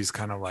that she's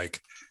kind of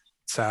like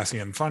sassy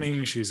and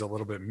funny. She's a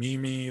little bit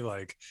memey.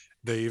 Like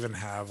they even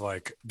have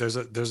like there's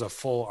a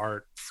full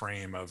art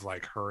frame of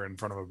like her in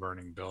front of a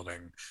burning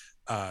building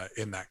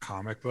in that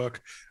comic book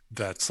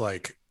that's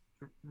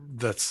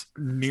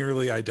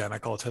nearly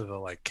identical to the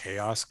like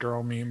Chaos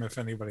Girl meme, if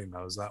anybody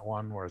knows that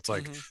one, where it's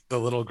like the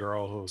little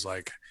girl who's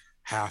like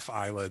half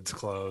eyelids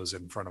closed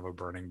in front of a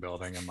burning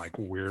building and like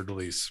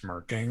weirdly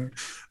smirking.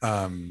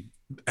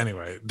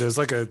 Anyway, there's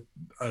like a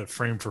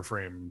frame for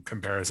frame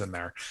comparison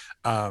there.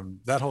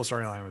 That whole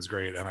storyline was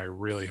great, and I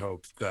really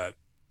hope that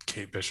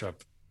Kate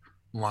Bishop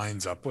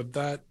lines up with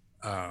that.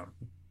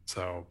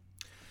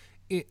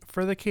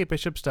 For the Kate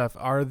Bishop stuff,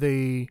 are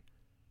they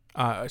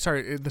the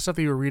stuff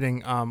that you were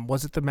reading,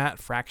 was it the Matt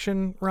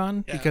Fraction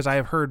run? Yeah. Because I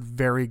have heard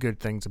very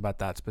good things about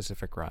that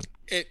specific run.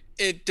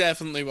 It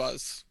definitely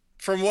was.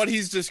 From what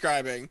he's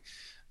describing,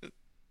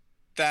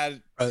 that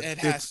it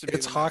has to be.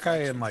 It's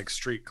Hawkeye in like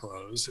street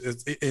clothes.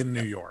 It's in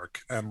New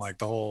York, and like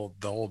the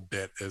whole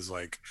bit is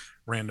like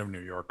random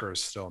New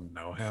Yorkers still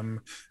know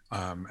him,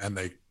 and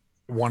they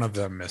one of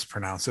them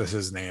mispronounces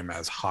his name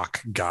as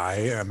Hawk Guy,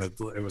 and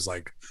it was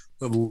like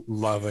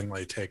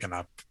lovingly taken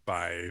up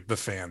by the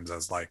fans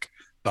as like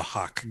the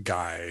Hawk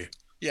Guy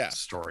Yeah,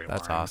 storyline.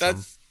 That's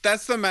awesome.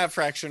 that's the Matt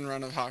Fraction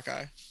run of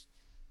Hawkeye.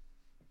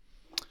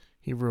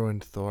 He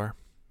ruined Thor.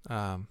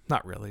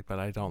 Not really, but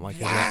I don't like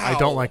his. Wow. I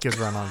don't like his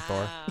run on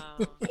Thor.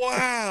 Wow.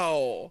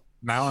 Wow.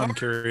 Now I'm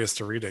curious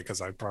to read it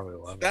because I probably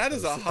love it. That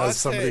is a hot as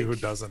somebody who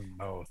take. doesn't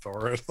know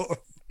Thor at all.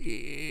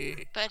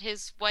 But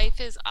his wife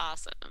is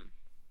awesome.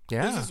 Who's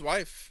Yeah. his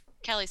wife?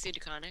 Kelly Sue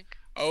DeConnick,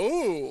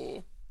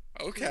 Oh,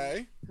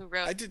 okay. who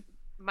wrote I did.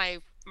 my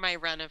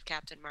run of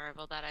Captain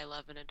Marvel that I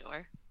love and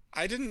adore.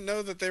 I didn't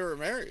know that they were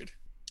married.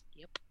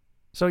 Yep.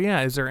 So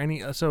yeah, is there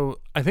any? So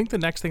I think the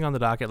next thing on the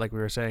docket, like we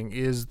were saying,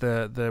 is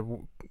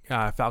the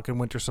Falcon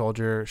Winter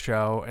Soldier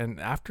show, and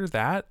after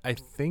that, I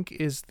think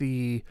is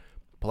the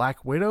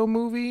Black Widow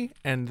movie,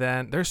 and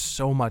then there's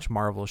so much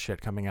Marvel shit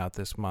coming out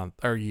this month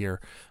or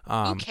year.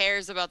 Who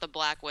cares about the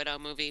Black Widow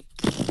movie?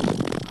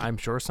 I'm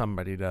sure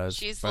somebody does.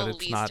 She's but the it's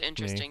least not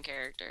interesting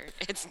character.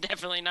 It's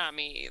definitely not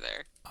me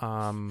either.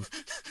 Me.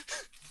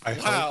 I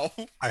Wow.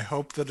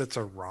 hope that it's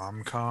a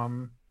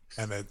rom-com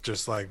and it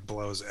just like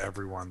blows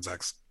everyone's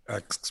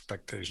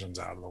expectations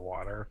out of the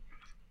water.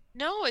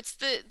 No, it's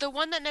the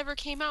one that never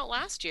came out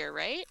last year,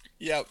 right?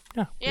 Yep.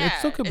 Yeah, it Yeah,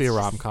 still could be it's a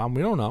just- rom com.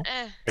 We don't know.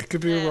 It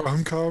could be Yeah. a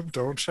rom-com.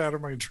 Don't shatter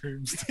my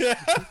dreams.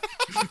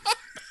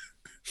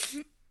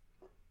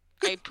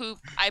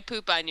 I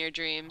poop on your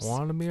dreams.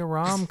 Want to be a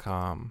rom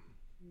com?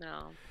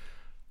 No.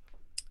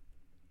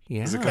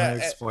 Yeah. Is it going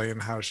to explain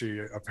how she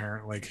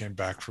apparently came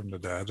back from the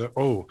dead?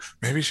 Oh,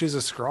 maybe she's a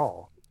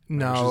Skrull.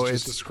 Maybe No, she's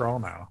it's. just a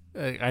Skrull now.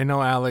 I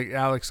know,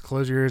 Alex.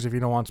 Close your ears if you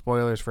don't want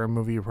spoilers for a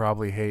movie you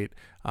probably hate.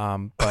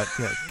 But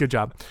yeah, good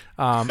job.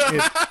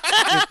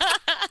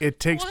 It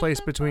takes What place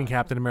the between fuck?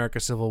 Captain America: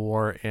 Civil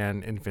War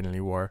and Infinity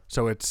War,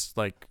 so it's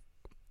like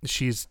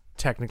she's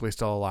technically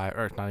still alive,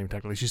 or not even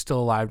technically, she's still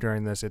alive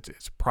during this. It's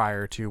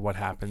prior to what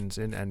happens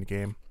in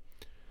Endgame.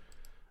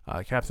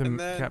 And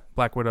then-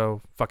 Black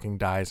Widow fucking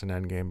dies in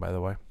Endgame, by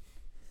the way.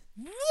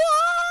 What?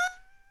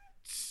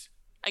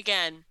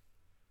 Again,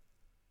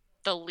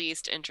 the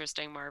least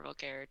interesting Marvel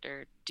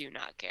character. Do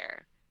not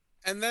care.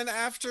 And then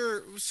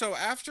after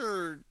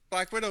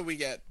Black Widow, we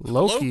get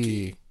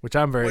Loki, which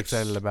I'm very which-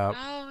 excited about.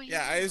 Oh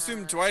Yeah, I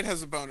assume Dwight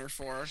has a boner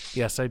for.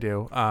 Yes, I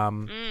do.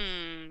 Tom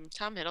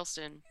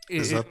Hiddleston.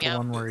 Is that the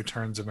Yum. one where he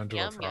turns him into a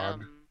Yum frog?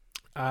 yum.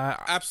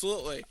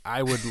 Absolutely.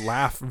 I would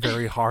laugh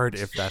very hard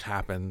if that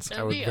happens. I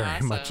That'd would be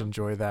very much awesome.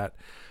 enjoy that.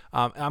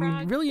 I'm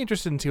Frog. really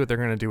interested in see what they're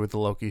going to do with the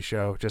Loki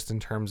show, just in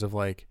terms of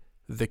like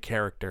the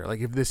character. Like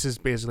if this is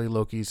basically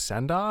Loki's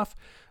send off,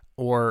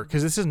 or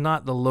because this is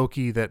not the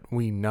Loki that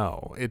we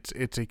know.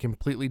 It's a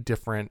completely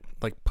different,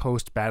 like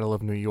post Battle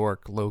of New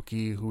York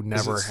Loki who Is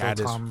never it still had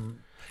his.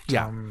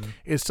 Yeah.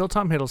 It's still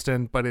Tom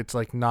Hiddleston, but it's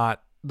like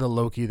not the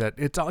Loki that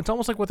it's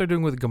almost like what they're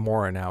doing with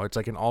Gamora now. It's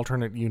like an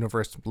alternate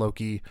universe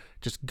Loki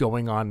just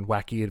going on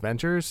wacky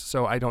adventures.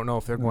 So I don't know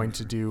if they're going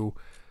to do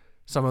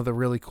some of the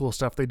really cool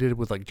stuff they did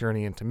with like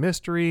Journey into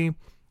Mystery.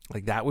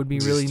 Like that would be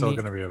Is really he still neat.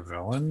 going to be a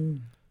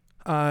villain?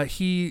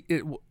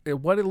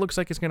 What it looks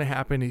like is going to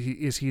happen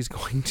is he's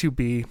going to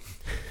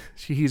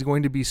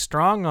be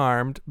strong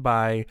armed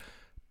by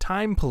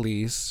time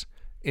police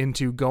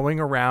into going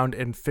around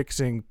and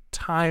fixing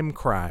time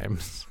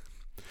crimes.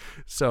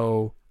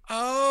 So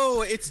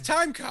Oh, it's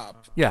Time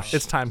Cop. yeah,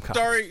 it's Time Cop.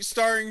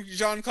 Starring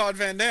Jean-Claude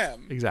Van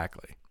Damme.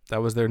 Exactly.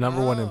 That was their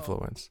number one Oh.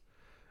 influence.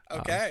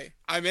 Okay,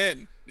 I'm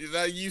in.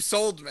 You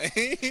sold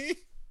me.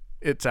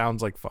 It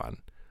sounds like fun.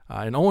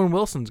 And Owen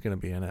Wilson's going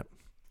to be in it.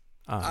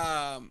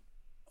 Oh,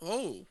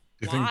 Do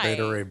you think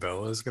Beta Why? Ray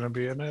Bill is going to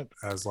be in it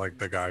as like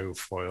the guy who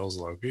foils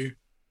Loki?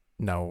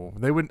 No,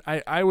 they would.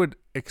 I would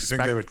I think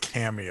expect they would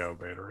cameo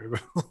Beta Ray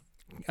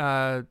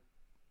Bill.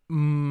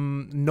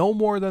 no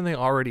more than they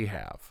already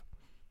have.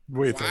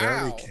 Wait, they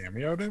Wow. already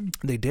cameoed him?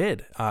 They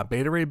did.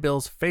 Beta Ray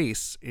Bill's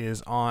face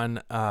is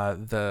on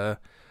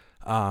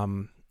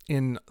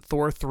in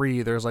Thor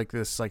 3. There's like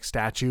this like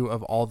statue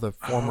of all the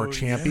former Oh,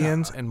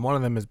 champions, yeah. and one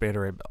of them is Beta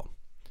Ray Bill.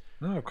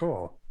 Oh,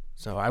 cool.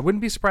 So I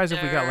wouldn't be surprised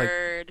if we got like.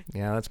 Nerd.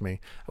 Yeah, that's me.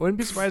 I wouldn't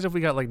be surprised if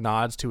we got like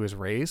nods to his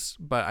race,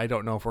 but I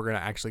don't know if we're gonna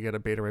actually get a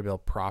Beta Ray Bill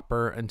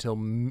proper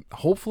until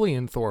hopefully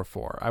in Thor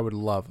 4. I would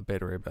love a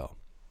Beta Ray Bill,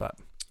 but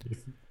Do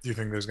you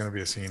think there's going to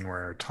be a scene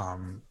where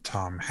Tom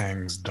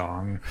hangs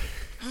dong?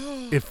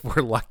 if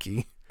we're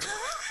lucky,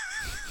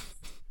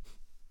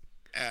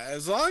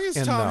 as long as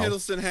And Tom no.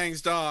 Hiddleston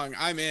hangs dong,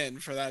 I'm in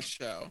for that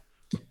show.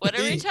 What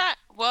are we talking?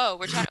 Whoa,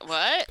 we're talking.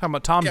 What? talking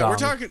about Tom Yeah, Dom.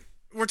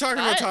 we're talking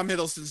about What? Tom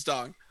Hiddleston's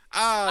dong.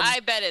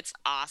 I bet it's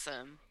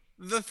awesome.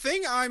 The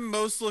thing I'm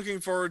most looking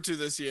forward to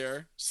this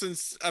year,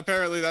 since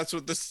apparently that's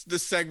what this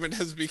segment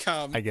has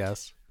become, I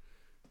guess.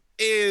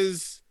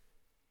 is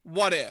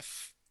What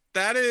If.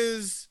 That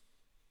is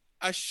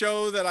a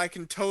show that I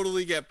can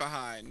totally get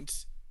behind.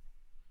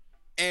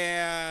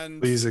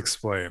 And Please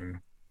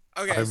explain.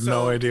 okay, I have so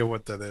no idea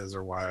what that is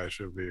or why I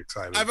should be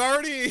excited. I've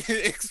already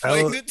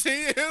explained Ele- it to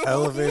you.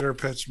 Elevator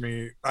pitch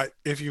me.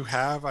 If you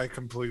have, I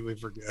completely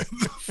forget.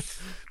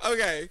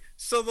 Okay,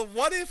 so the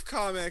What If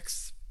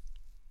comics,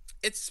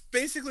 it's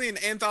basically an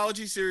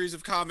anthology series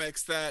of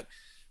comics that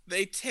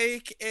they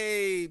take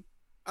an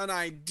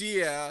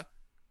idea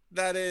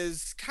that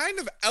is kind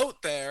of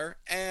out there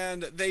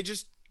and they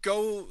just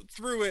go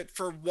through it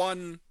for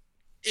one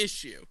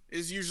issue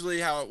is usually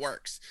how it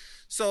works.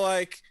 So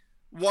like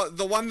what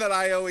the one that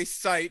I always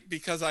cite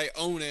because I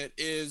own it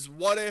is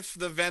what if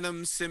the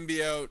Venom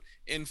symbiote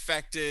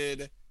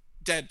infected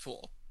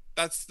Deadpool?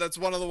 That's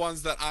one of the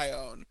ones that I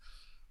own.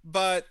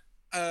 But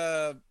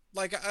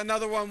like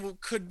another one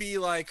could be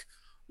like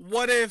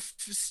what if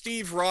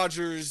Steve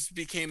Rogers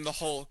became the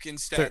Hulk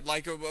instead,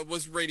 like it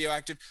was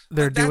radioactive?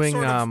 They're That doing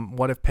sort of-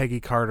 what if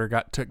Peggy Carter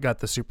got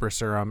the super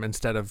serum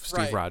instead of Steve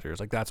Right. Rogers?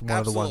 Like that's one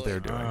of the ones they're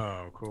Absolutely. doing.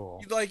 Oh,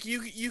 cool. like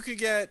you could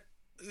get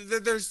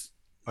there's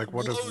Like,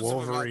 what loads if of them out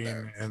Wolverine,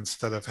 there.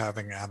 instead of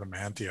having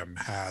adamantium,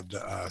 had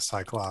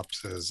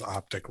Cyclops'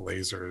 optic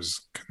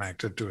lasers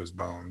connected to his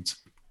bones?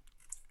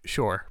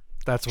 Sure,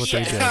 that's what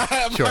they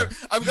Yeah. did. Sure.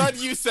 I'm glad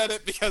you said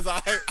it because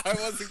I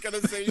wasn't gonna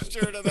say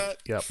sure to that.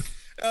 Yep.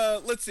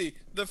 Let's see.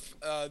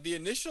 The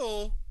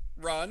initial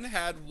run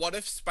had what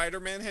if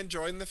Spider-Man had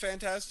joined the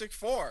Fantastic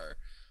Four?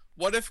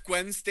 What if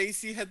Gwen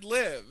Stacy had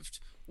lived?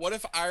 What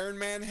if Iron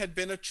Man had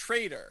been a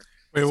traitor?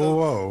 Wait, So-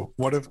 whoa!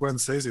 What if Gwen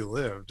Stacy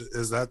lived?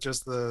 Is that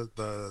just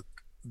the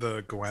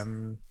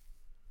Gwen?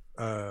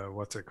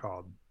 What's it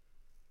called?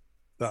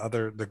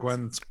 The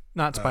Gwen.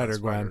 Not Spider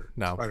Gwen.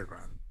 No. Spider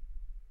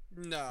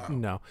Gwen. No.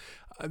 No.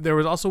 There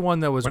was also one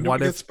that was When do what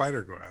we if get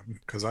Spider Gwen?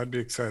 Because I'd be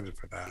excited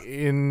for that.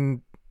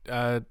 in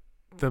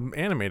the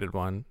animated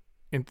one.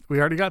 We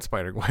already got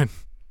Spider Gwen.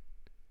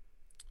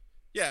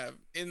 Yeah,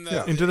 in the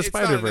Yeah. Into the it's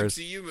not an Spider-Verse.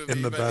 MCU movie,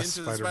 In the but best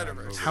Into the Spider-Man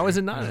Spider-Verse. movie. How is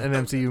it not an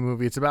MCU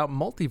movie? It's about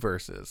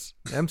multiverses.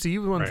 The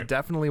MCU one's Right.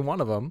 definitely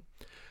one of them.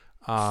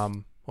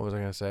 What was I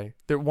gonna say?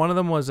 One of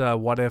them was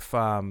what if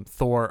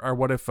Thor, or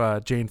what if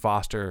Jane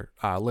Foster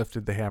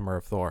lifted the hammer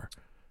of Thor,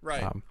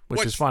 Right.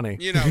 which is funny.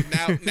 You know,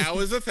 now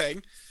is a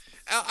thing.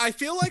 I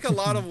feel like a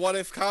lot of What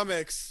If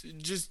comics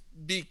just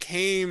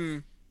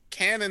became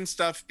canon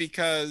stuff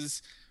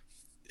because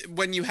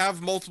when you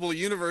have multiple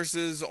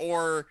universes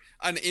or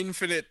an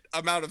infinite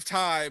amount of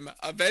time,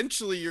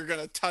 eventually you're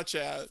gonna touch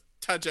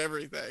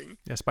everything.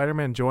 Yeah,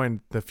 Spider-Man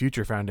joined the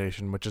Future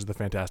Foundation, which is the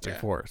Fantastic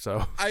Yeah. Four.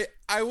 So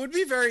I would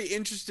be very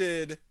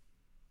interested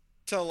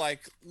to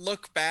like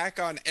look back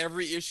on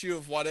every issue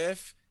of What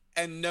If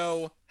and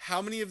know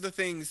how many of the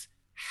things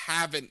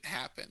haven't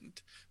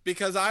happened,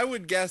 because I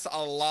would guess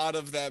a lot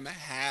of them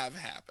have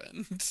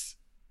happened.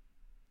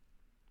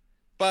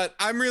 But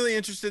I'm really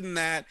interested in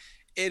that.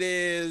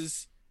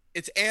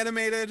 It's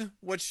animated,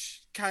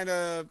 which kind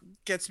of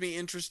gets me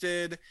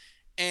interested,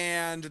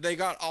 and they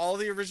got all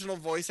the original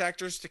voice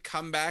actors to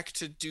come back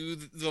to do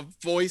the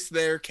voice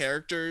their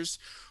characters,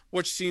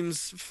 which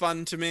seems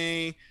fun to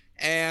me.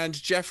 And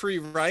Jeffrey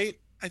Wright,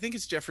 I think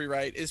it's Jeffrey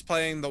Wright, is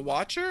playing the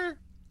Watcher.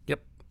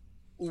 Yep.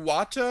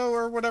 Uwato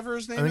or whatever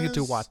his name I think is.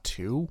 it's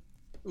Uatu.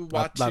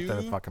 Not that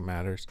it fucking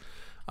matters.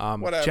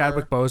 Whatever.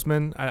 Chadwick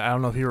Boseman. I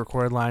don't know if he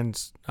recorded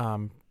lines.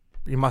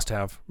 He must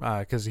have,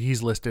 because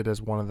he's listed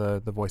as one of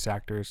the voice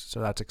actors.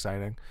 So that's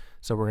exciting.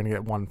 So we're gonna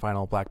get one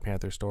final Black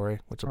Panther story,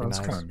 which will Oh, be that's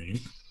nice. kind of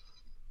neat.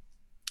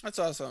 That's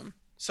awesome.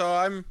 So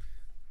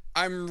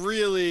I'm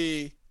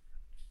really,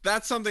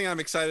 that's something I'm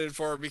excited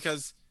for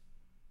because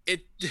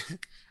it,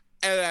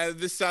 and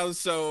this sounds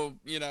so,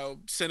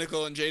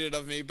 cynical and jaded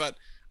of me, but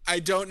I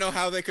don't know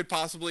how they could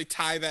possibly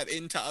tie that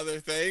into other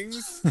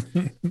things.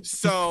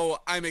 So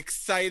I'm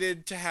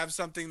excited to have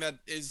something that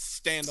is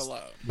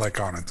standalone. Like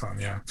on its own,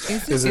 yeah.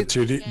 Is Is it-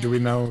 it 2D? Do we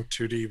know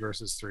 2D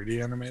versus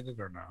 3D animated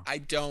or no? I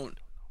don't.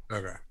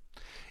 Okay.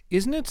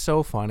 Isn't it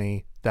so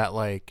funny that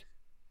like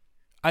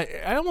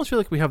I almost feel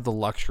like we have the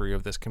luxury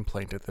of this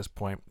complaint at this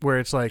point, where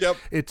it's like Yep.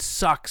 it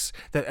sucks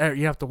that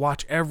you have to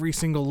watch every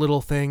single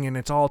little thing and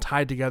it's all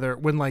tied together.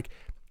 When like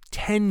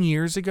 10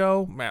 years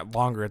ago,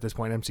 longer at this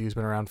point, MCU's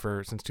been around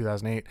since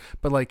 2008,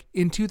 but like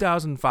in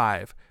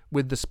 2005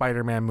 with the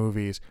Spider-Man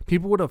movies,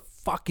 people would have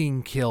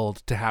fucking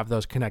killed to have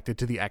those connected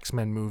to the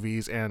X-Men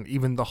movies and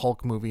even the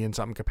Hulk movie in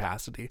some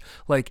capacity.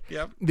 Like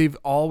Yep.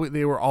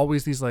 they were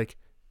always these like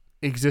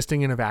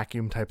existing in a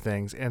vacuum type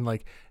things, and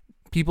like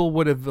people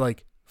would have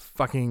like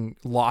fucking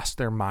lost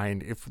their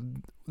mind if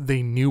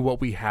they knew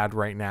what we had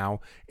right now,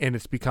 and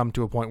it's become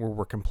to a point where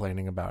we're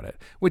complaining about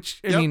it,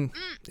 which I Yep. mean,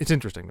 it's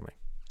interesting to me.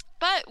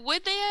 But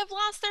would they have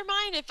lost their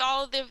mind if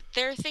all of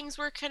their things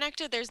were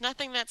connected? There's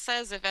nothing that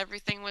says if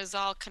everything was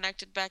all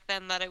connected back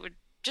then that it would.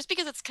 Just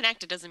because it's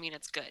connected doesn't mean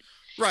it's good.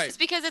 Right. Just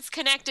because it's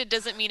connected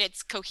doesn't mean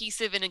it's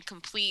cohesive and a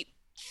complete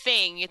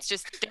thing. It's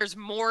just there's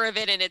more of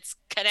it and it's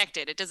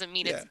connected. It doesn't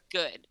mean it's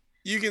good.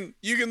 You can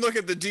look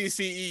at the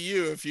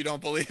DCEU if you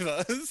don't believe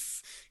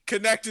us.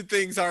 Connected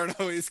things aren't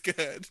always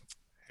good.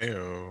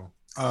 Ew.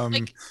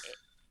 Like,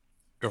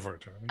 Go for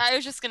it, Tony. I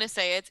was just gonna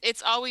say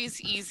it's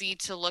always easy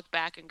to look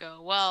back and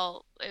go,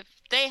 well, if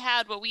they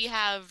had what we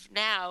have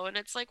now, and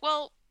it's like,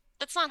 well,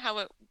 that's not how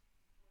it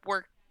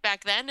worked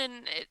back then,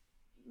 and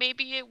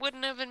maybe it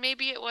wouldn't have, and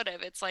maybe it would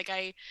have. It's like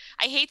I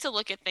hate to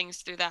look at things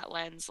through that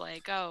lens,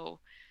 like, oh,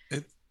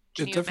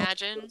 Can It you definitely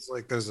imagine? feels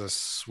like there's a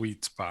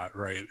sweet spot,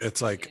 right?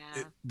 It's like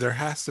Yeah. there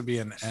has to be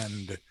an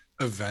end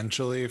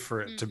eventually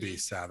for it to be Mhm.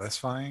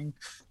 satisfying.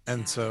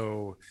 And Yeah.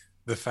 so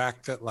the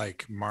fact that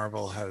like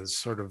Marvel has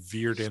sort of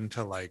veered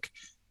into like,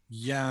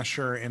 yeah,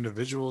 sure,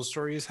 individual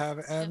stories have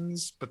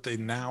ends, but they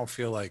now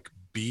feel like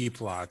B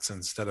plots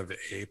instead of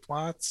A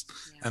plots.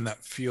 Yeah. And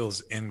that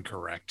feels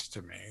incorrect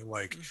to me.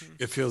 Like Mhm.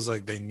 it feels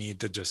like they need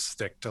to just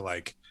stick to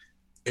like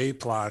A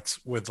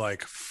plots with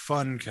like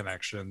fun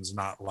connections,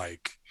 not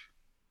like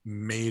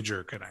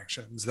major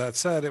connections. That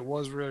said, it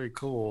was really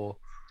cool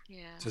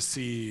Yeah. to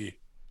see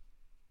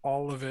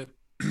all of it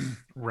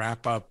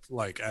wrap up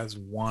like as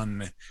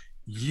one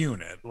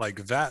unit.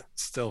 Like that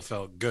still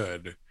felt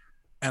good.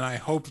 And I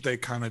hope they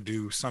kind of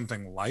do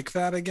something like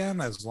that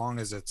again, as long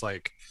as it's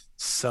like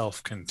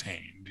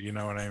self-contained. You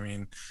know what I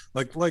mean?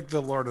 Like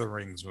the Lord of the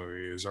Rings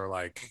movies, or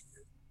like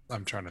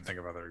I'm trying to think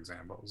of other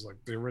examples, like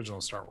the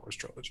original Star Wars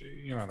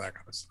trilogy. You know, that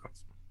kind of stuff.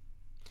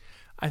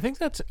 I think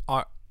that's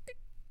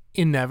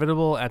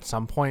inevitable at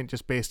some point,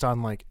 just based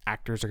on like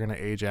actors are going to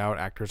age out,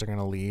 actors are going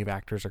to leave,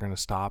 actors are going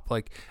to stop.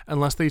 Like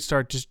unless they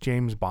start just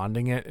James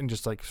Bonding it and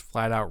just like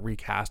flat out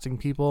recasting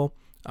people,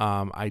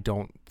 I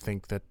don't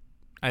think that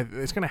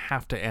it's going to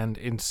have to end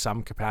in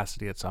some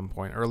capacity at some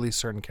point, or at least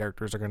certain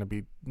characters are going to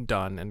be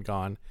done and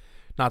gone.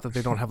 Not that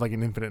they don't have like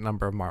an infinite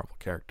number of Marvel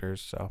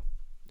characters. So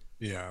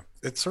Yeah,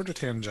 it's sort of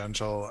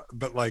tangential,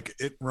 but like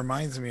it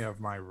reminds me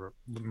of my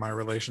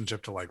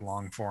relationship to like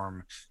long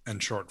form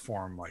and short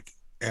form like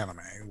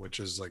anime, which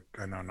is like,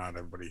 I know not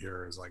everybody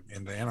here is like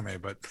into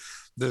anime, but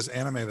there's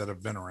anime that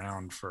have been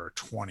around for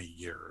 20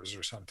 years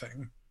or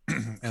something.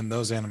 And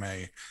those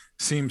anime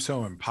seem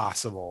so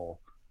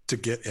impossible to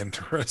get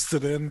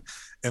interested in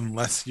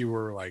unless you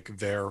were like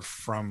there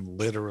from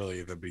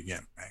literally the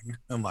beginning.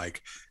 And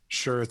like,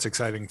 sure, it's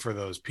exciting for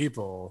those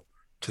people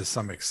to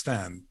some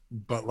extent,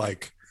 but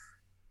like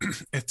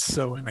it's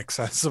so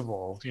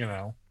inaccessible, you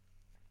know,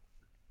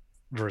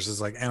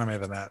 versus like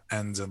anime that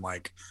ends in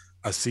like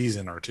a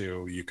season or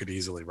two, you could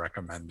easily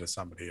recommend to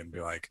somebody and be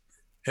like,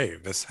 hey,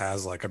 this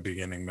has like a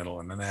beginning, middle,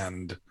 and an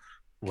end.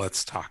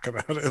 Let's talk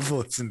about it.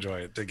 Let's enjoy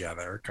it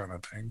together, kind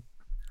of thing.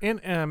 and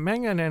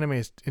manga and anime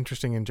is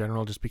interesting in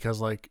general, just because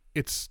like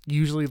it's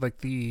usually like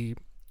the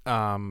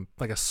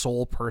like a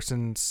sole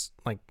person's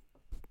like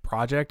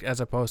project, as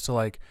opposed to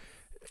like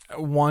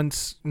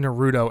once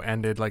Naruto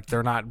ended, like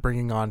they're not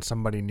bringing on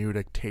somebody new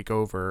to take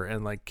over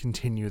and like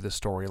continue the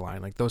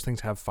storyline. Like those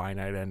things have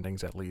finite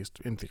endings, at least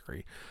in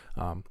theory.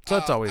 So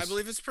that's always. I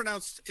believe it's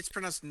pronounced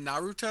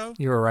Naruto.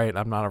 You were right.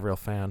 I'm not a real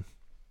fan.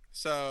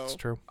 So It's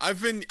true.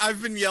 I've been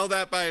yelled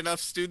at by enough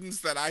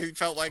students that I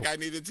felt like I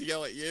needed to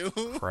yell at you.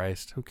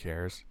 Christ, who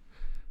cares?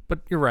 But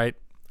you're right.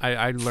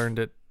 I learned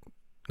it.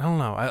 I don't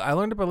know. I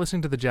learned it by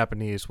listening to the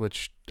Japanese,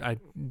 which I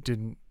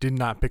did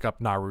not pick up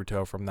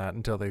Naruto from that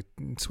until they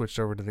switched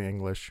over to the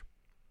English.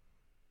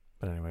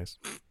 But anyways,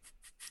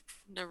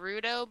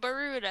 Naruto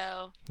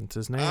Baruto. that's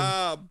his name.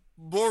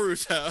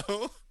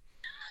 Boruto.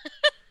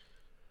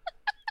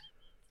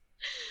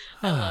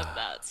 I love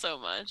that so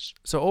much.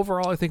 So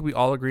overall, I think we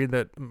all agreed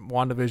that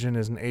WandaVision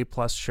is an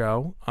A+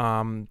 show.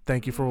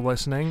 Thank you for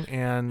listening,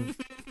 and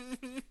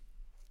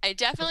I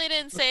definitely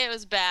didn't say it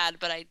was bad,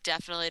 but I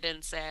definitely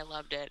didn't say I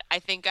loved it. I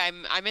think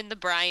I'm in the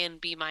Brian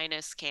B-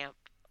 camp.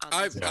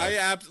 On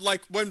this.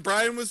 Like when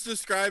Brian was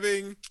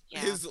describing Yeah.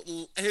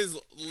 his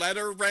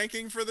letter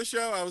ranking for the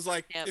show, I was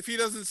like, Yep. if he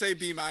doesn't say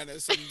B-, I'm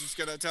just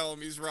gonna tell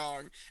him he's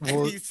wrong, and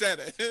Well, he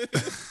said it.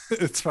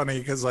 It's funny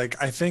because like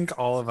I think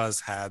all of us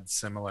had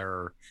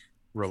similar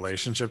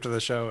relationship to the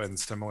show and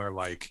similar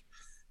like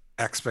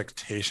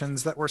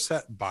expectations that were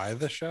set by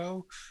the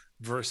show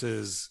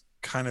versus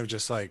kind of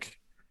just like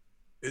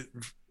it,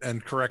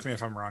 and correct me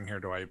if I'm wrong here,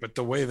 Dwight, but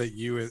the way that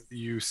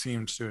you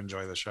seemed to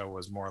enjoy the show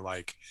was more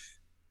like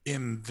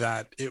in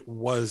that it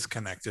was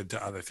connected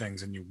to other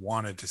things and you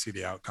wanted to see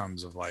the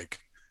outcomes of like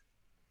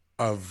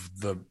of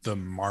the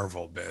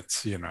Marvel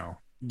bits, you know.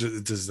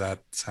 Does that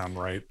sound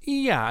right?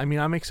 yeah, I mean,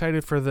 I'm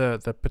excited for the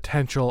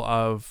potential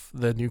of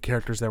the new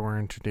characters that were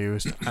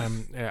introduced.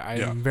 I'm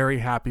very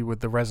happy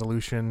with the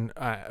resolution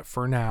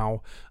for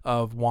now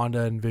of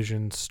Wanda and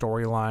Vision's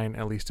storyline,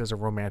 at least as a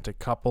romantic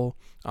couple.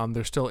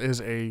 There still is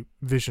a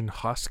Vision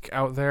husk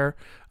out there,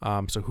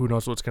 so who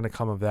knows what's going to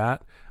come of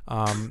that.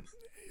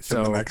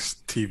 So the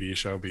next TV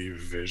show be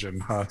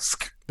Vision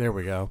Husk. There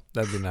we go.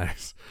 That'd be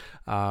nice.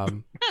 I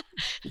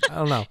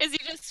don't know. Is he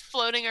just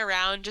floating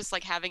around, just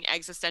like having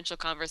existential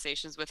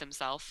conversations with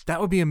himself?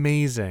 That would be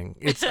amazing.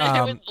 It's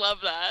I would love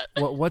that.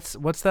 what's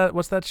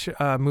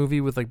that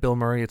movie with like Bill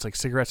Murray? It's like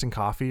Cigarettes and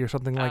Coffee or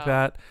something like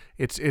that.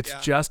 It's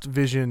just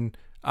Vision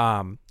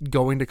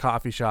going to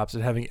coffee shops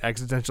and having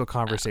existential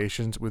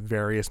conversations with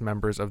various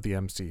members of the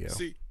MCU.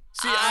 See,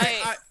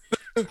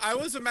 I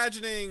was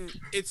imagining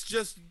it's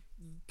just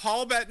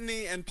Paul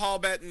Bettany and Paul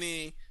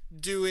Bettany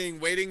doing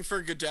Waiting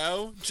for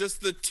Godot,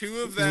 just the two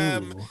of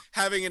them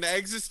having an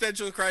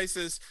existential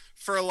crisis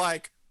for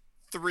like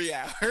 3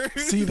 hours.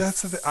 See,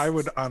 that's the thing. I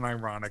would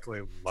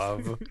unironically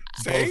love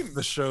Same. both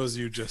the shows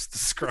you just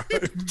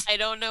described. I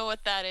don't know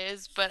what that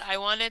is, but I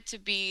want it to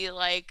be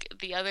like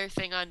the other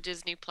thing on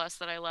Disney Plus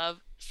that I love.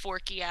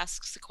 Forky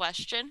asks a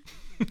question.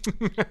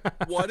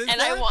 What is And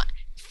that? I want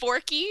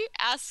Forky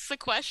asks a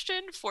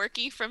question.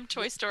 Forky from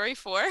Toy Story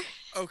 4,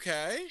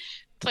 Okay.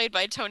 played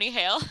by Tony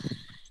Hale.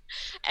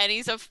 And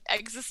he's a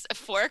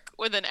fork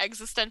with an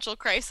existential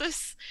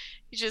crisis.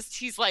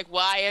 He's like,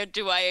 why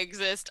do I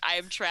exist? I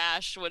am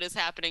trash. What is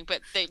happening? But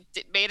they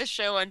made a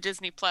show on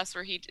Disney Plus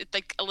where it's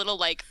like a little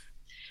like,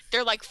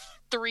 they're like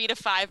 3 to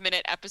 5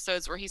 minute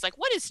episodes where he's like,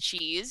 what is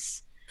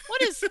cheese?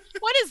 What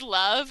is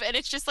love? And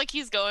it's just like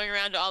he's going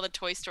around to all the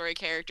Toy Story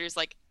characters,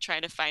 like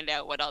trying to find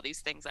out what all these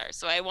things are.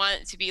 So I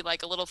want it to be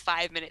like a little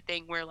 5-minute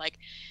thing where like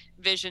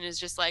Vision is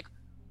just like,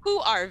 who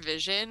are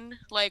Vision?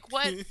 Like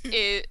what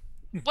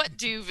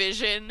do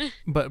Vision?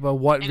 But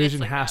what And it's Vision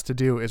like has that. to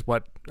do is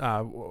what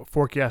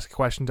Forky Ask a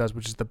Question does,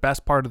 which is the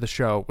best part of the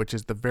show, which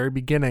is the very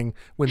beginning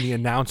when the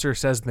announcer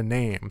says the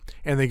name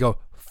and they go,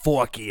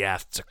 Forky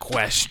asks a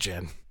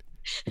question.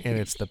 And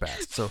it's the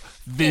best. So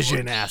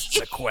Vision asks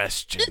a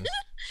question.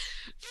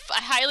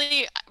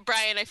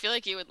 Brian, I feel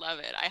like you would love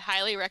it. I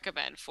highly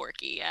recommend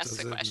Forky asks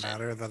Does a it question.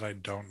 matter that I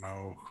don't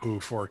know who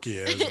Forky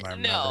is?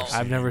 And No.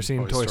 I've never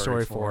seen Toy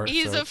Story 4.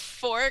 He's so- a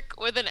fork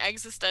with an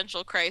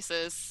existential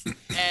crisis,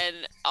 and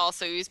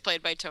also he's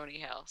played by Tony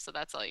Hale. So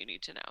that's all you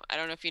need to know. I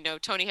don't know if you know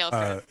Tony Hale. From,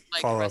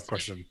 like, Follow-up Arrested-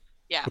 question.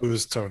 Yeah.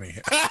 Who's Tony?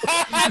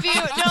 Have you?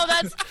 No,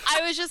 that's.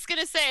 I was just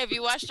gonna say. Have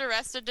you watched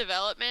Arrested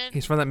Development?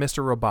 He's from that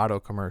Mr.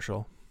 Roboto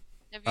commercial.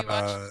 Have you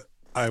watched?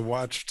 I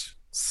watched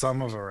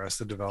some of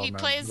Arrested Development.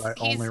 plays- but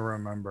I he's- only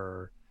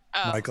remember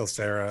Oh, Michael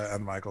Cera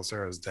and Michael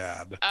Cera's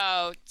dad.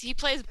 oh, he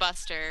plays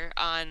Buster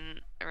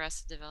on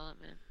Arrested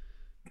Development.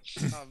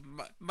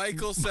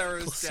 Michael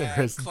Cera's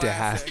Cera's dad.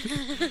 dad.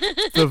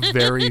 Classic. The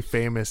very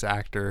famous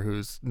actor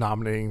who's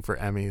nominating for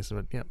Emmys.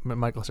 But yeah,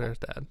 Michael Cera's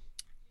dad.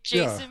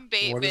 Jason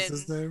Bateman. What is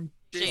his name?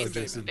 Jason,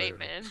 Jason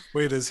Bateman.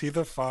 Wait, is he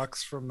the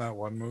fox from that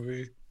one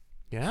movie?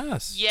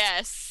 Yes.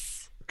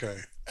 Yes. Okay.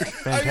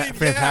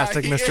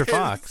 Fantastic he Mr. is.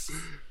 Fox.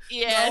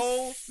 Yes.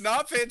 No,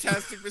 not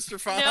Fantastic Mr.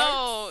 Fox.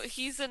 No,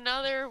 he's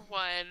another one,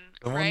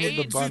 The one right? with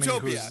the bunny Zootopia.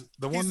 who's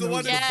the He's one the who's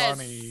one the Yes.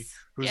 bunny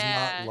who's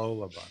Yeah. not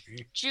Lola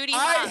Bunny. Judy I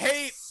Hopps.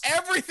 hate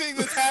everything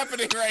that's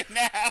happening right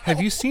now. Have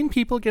you seen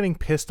people getting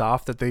pissed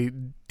off that they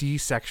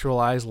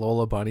desexualize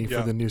Lola Bunny for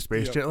Yeah. the new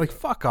Space Yeah. Jam? Like,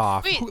 fuck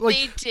off. Wait, Who- like,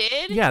 they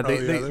did? yeah,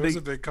 There they was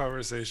a big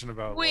conversation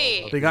about Wait.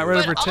 Lola. They got rid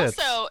of But her tits.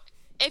 also,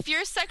 if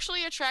you're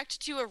sexually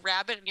attracted to a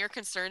rabbit and you're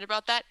concerned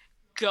about that,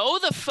 go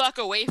the fuck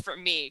away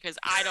from me because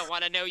I don't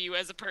want to know you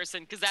as a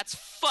person because that's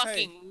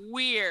fucking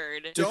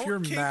weird. Don't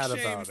you're kink mad shame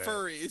about it.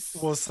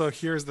 furries. Well, so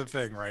here's the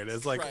thing, right?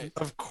 It's like, Right.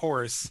 of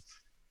course,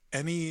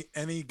 any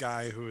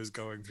guy who is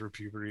going through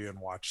puberty and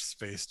watched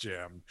Space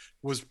Jam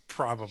was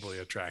probably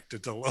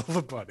attracted to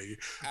Lola Bunny.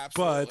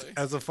 Absolutely.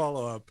 But as a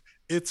follow-up,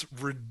 it's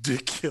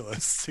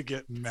ridiculous to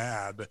get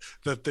mad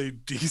that they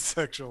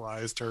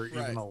desexualized her even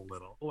Right. a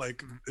little.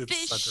 Like,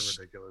 it's such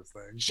a ridiculous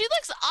thing. She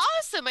looks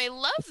awesome. I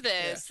love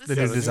this. the This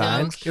new is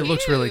design. so It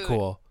looks really cute.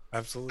 cool.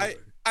 Absolutely.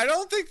 I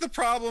don't think the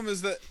problem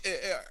is that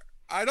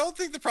I don't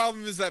think the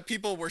problem is that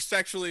people were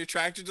sexually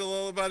attracted to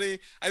Lola Bunny.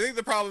 I think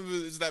the problem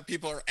is that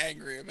people are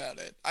angry about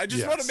it. I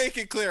just want to Yes. make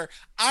it clear.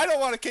 I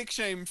don't want to kick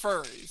shame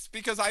furries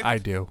because I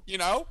do. you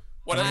know,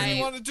 whatever I- you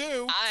want to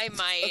do, I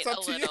might that's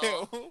up a to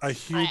little. you. A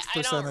huge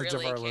I don't percentage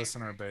really of our care.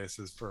 listener base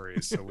is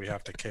furries, so we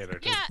have to cater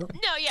to Yeah, them.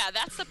 no, yeah,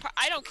 that's the part.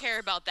 I don't care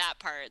about that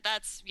part.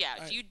 That's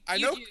I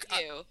you know- do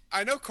you.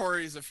 I know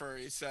Corey's a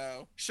furry,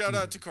 so shout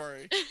out to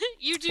Corey.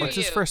 You do What's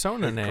you. his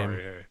persona Hey, name?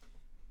 Corey, hey.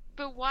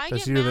 But why Does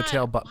get he do the mad?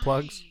 tail butt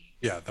plugs? Why?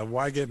 Yeah, the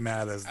why get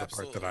mad is the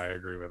Absolutely. part that I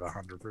agree with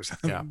 100%.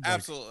 Yeah. Like,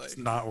 Absolutely. It's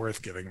not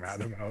worth getting mad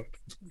about.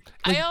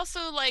 I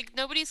also like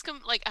nobody's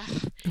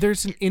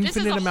There's an this is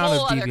infinite a amount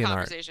whole of other DeviantArt.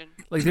 conversation.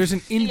 Like, there's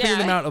an infinite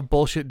Yeah. amount of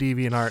bullshit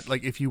DeviantArt.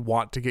 Like, if you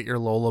want to get your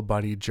Lola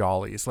Bunny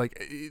jollies,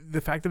 like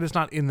the fact that it's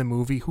not in the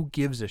movie, who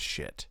gives a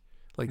shit?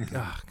 Like,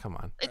 come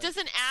on. It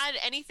doesn't add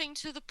anything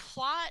to the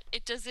plot.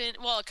 It doesn't.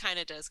 Well, it kind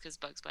of does because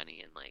Bugs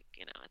Bunny and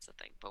it's a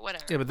thing. But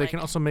whatever. Yeah, but they like, can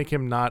also make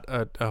him not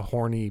a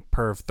horny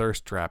perv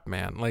thirst trap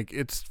man. Like,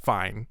 it's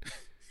fine.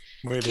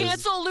 Wait,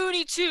 cancel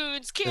Looney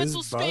Tunes.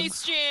 Cancel Space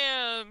Bugs-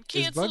 Jam. is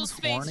Cancel Bugs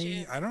Space horny?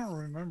 Jam. I don't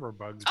remember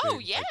Bugs Oh,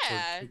 being like,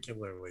 yeah.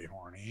 particularly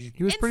horny.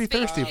 He was In pretty Space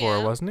thirsty for her,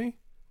 Jam. wasn't he?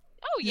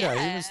 Oh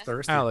yeah. he was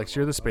thirsty. Alex, for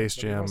you're the Lola, Space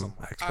but he Jam wasn't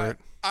like- expert.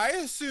 I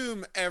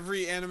assume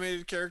every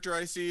animated character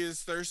I see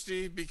is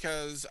thirsty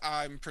because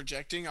I'm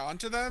projecting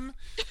onto them.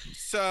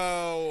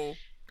 So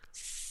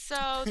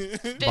So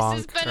this has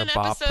Bonk been or an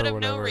bop episode or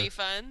of No whatever.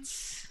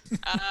 Refunds.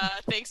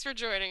 Thanks for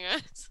joining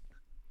us.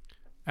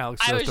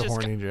 Alex I goes was to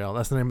just horny jail.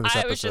 That's the name of this I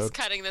was episode. just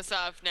cutting this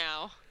off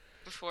now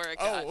before it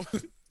got. oh,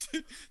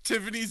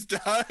 Tiffany's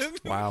done.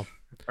 Wow.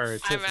 All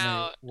right, I'm Tiffany,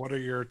 out. what are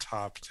your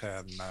top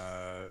 10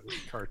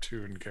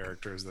 cartoon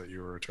characters that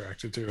you were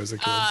attracted to as a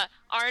kid?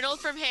 Arnold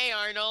from Hey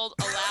Arnold,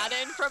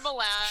 Aladdin from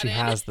Aladdin. She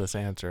has this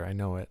answer. I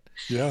know it.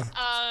 Yeah.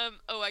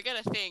 Oh, I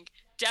gotta think.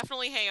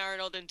 Definitely Hey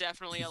Arnold and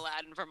definitely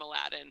Aladdin from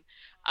Aladdin.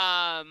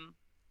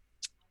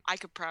 I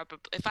could probably,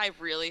 if I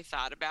really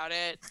thought about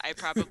it, I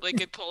probably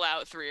could pull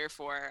out 3 or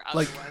 4 other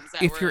Like, ones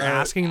that if were. you're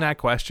asking that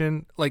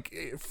question, like,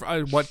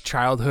 what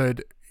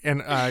childhood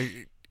and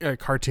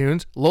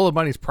cartoons, Lola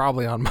Bunny's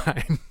probably on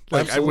mine.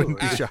 Like, I wouldn't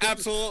be shocked.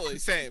 Absolutely,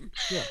 same.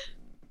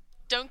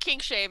 Don't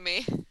kink shame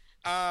me.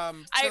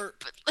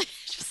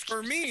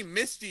 For me,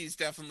 Misty's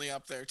definitely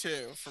up there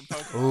too from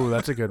Pokemon. Oh,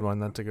 that's a good one.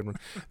 That's a good one.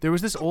 There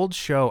was this old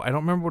show. I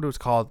don't remember what it was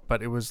called,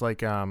 but it was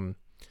like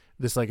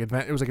this like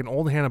event. It was like an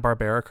old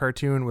Hanna-Barbera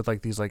cartoon with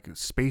like these like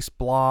space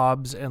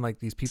blobs and like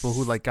these people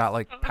who like got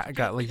like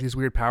got like these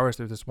weird powers.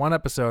 There's this one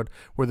episode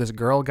where this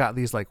girl got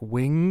these like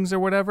wings or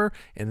whatever.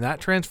 In that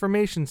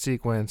transformation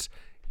sequence,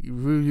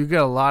 you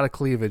get a lot of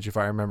cleavage if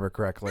I remember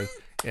correctly.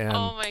 And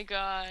Oh my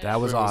god. that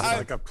was Wait, was it awesome.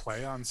 like a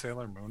play on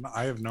Sailor Moon?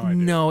 I have no idea.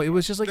 No, it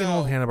was just like an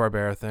old No.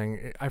 Hanna-Barbera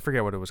thing. I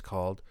forget what it was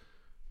called.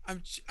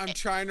 I'm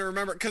trying to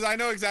remember because I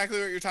know exactly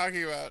what you're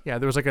talking about. Yeah,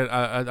 there was like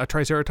a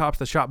Triceratops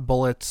that shot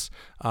bullets.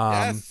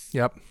 Yes.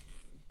 Yep.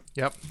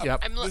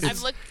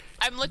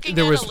 I'm looking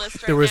There at was a list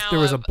right there was now there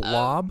was a of-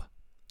 blob,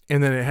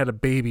 and then it had a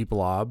baby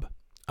blob,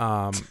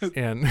 and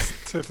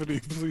Tiffany,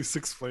 please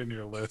explain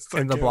your list.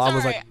 and the I can't- blob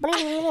was Sorry,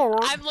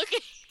 like.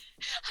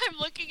 I'm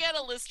looking at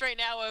a list right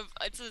now of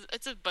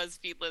it's a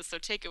BuzzFeed list, so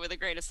take it with a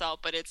grain of salt.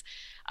 But it's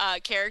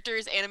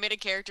animated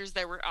characters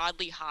that were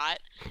oddly hot.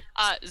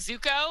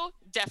 Zuko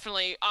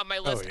definitely on my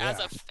list yeah. as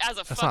a That's not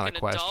a fucking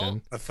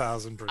question. adult.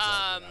 1,000%.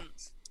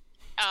 yes.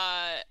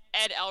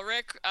 Ed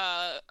Elric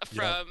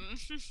from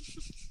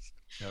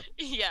Yep.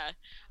 yeah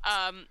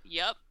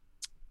yep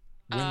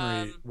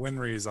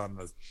Winry's on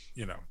the,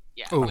 yeah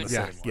Oh, Winry's-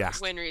 yeah, yeah.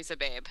 Winry's a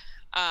babe.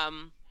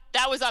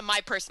 That was on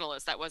my personal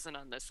list. That wasn't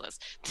on this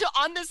list. So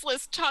on this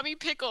list, Tommy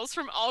Pickles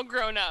from All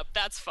Grown Up.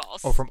 That's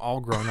false. Oh, from All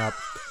Grown Up.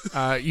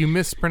 You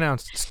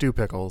mispronounced Stu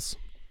Pickles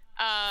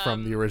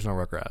from the original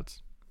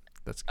Rugrats.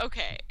 That's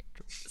Okay.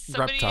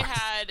 Reptar.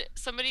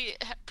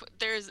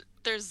 There's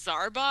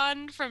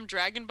Zarbon from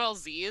Dragon Ball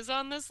Z is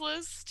on this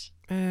list.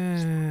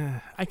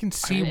 I can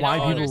see I why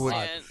don't people would.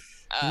 understand.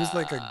 he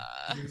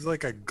was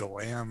like a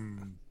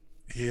glam.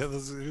 He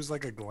was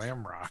like a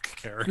glam rock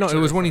character. No, it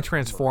was when he if I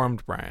remember.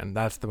 transformed, Brian.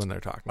 That's the one they're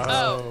talking about.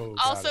 Oh,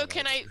 got Also, it,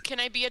 can got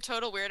I be a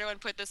total weirdo and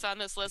put this on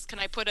this list? Can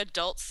I put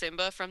adult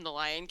Simba from The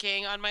Lion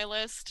King on my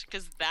list?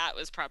 Because that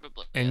was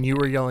probably. And you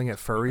were yelling at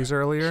furries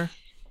earlier.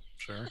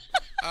 Sure.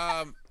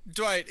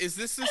 Dwight, is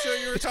this the show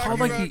you were It's talking called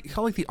like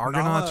about? the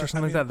Argonauts Nala, or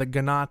something I like that.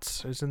 The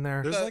Gnots is in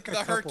there. There's The- like a the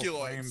couple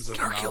Herculoids. frames of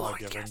Herculoids, Nala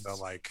giving yes. the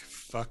like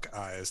fuck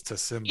eyes to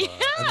Simba, Yeah.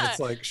 and it's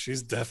like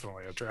she's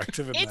definitely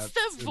attractive. In It's that, the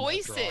in that drawing.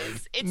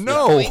 voices. It's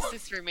No. the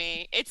voices for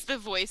me. It's the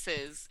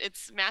voices.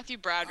 It's Matthew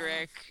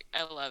Broderick.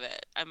 I love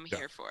it. I'm Yeah.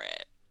 here for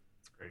it.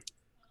 It's great.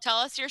 Tell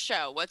us your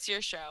show. What's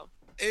your show?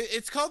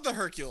 It's called the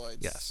Herculoids.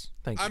 Yes,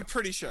 thank you. I'm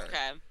pretty sure.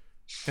 Okay.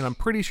 And I'm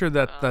pretty sure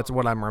that that's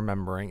what I'm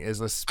remembering is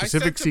a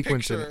specific sent a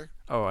sequence in it. picture.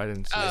 Oh, I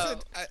didn't see Oh.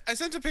 it. I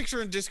sent a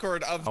picture in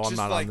Discord of Oh, I'm just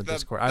not on like the the,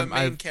 Discord. the main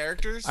I've-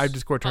 characters. I have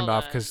Discord turned Hold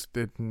off on. because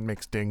it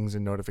makes dings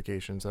and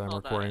notifications that I'm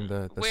Hold recording on.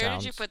 the Where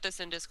sounds. did you put this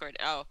in Discord?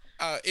 Oh.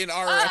 In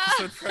our Ah!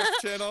 episode prep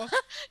channel.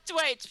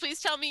 Dwight, please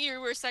tell me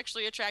you were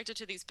sexually attracted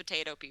to these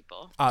potato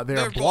people. They're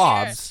They're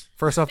blobs.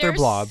 First off, they're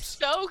blobs.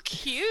 So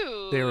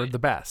cute. They were the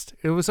best.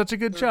 It was such a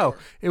good They're show.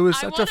 adorable. It was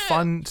I such a wanna-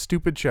 fun,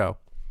 stupid show.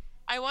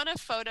 I want to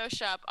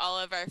Photoshop all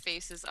of our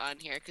faces on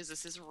here because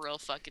this is real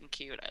fucking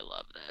cute. I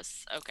love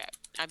this. Okay,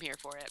 I'm here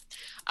for it.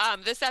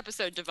 This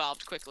episode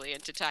devolved quickly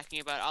into talking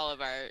about all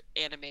of our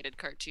animated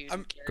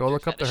cartoon. Go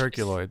look up the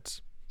fetishes.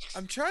 Herculoids.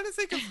 I'm trying to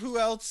think of who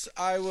else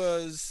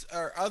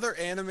or other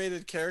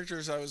animated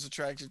characters I was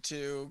attracted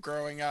to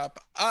growing up.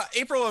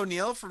 April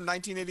O'Neil from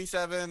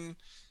 1987.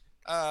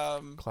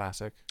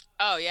 Classic.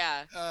 Oh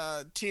yeah.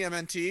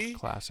 TMNT.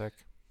 Classic.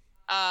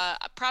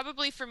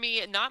 Probably for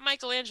me, not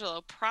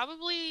Michelangelo.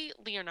 Probably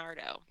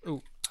Leonardo.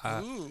 Ooh.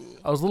 Ooh,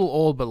 I was a little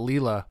old, but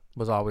Leela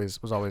was always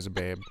a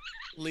babe.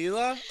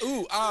 Leela.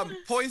 Ooh,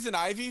 Poison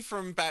Ivy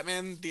from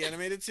Batman the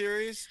Animated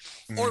Series,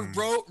 or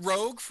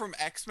Rogue from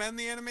X-Men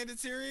the Animated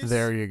Series.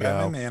 There you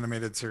Batman go. the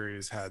animated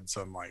series had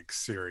some like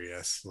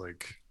serious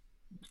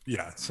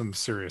some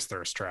serious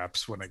thirst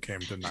traps when it came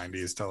to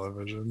 90s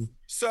television.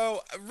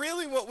 So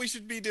really, what we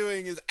should be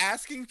doing is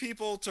asking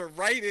people to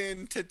write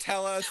in to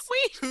tell us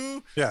Wait.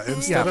 who. Yeah,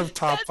 instead Yeah. of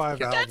top 5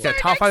 That's albums. Yeah, our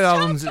top next 5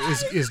 albums top five.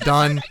 is That's our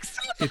done. next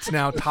top five. It's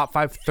now top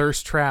 5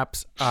 thirst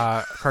traps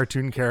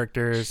cartoon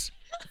characters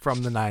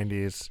from the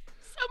 90s.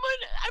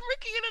 I'm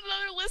looking at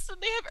another list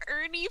and they have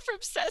Ernie from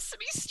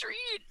Sesame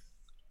Street.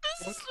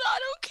 This is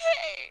not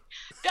okay.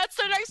 That's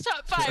their next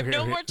top 5. Okay,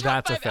 No okay, more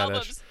top that's a 5 fetish.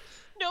 albums.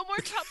 No more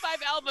top 5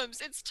 albums.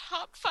 It's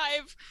top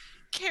 5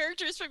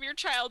 characters from your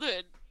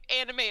childhood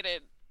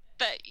animated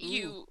that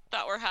you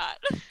thought were hot.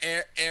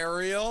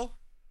 Ariel.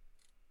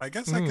 I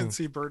guess I can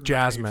see Bert and Ernie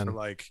Jasmine. for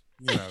like,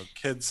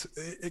 kids,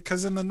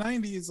 because in the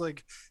 90s,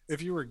 like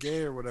if you were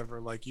gay or whatever,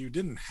 like you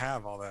didn't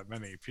have all that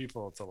many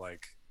people to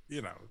like,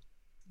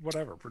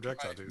 whatever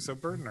project Right. to. So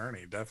Bert and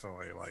Ernie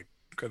definitely like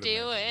could have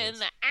Doing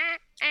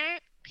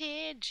the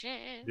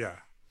pigeon. Yeah.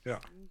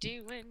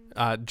 Doing.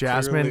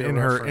 Jasmine Clearly a in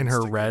her reference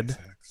to gay red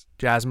sex.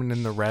 Jasmine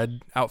in the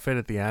red outfit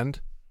at the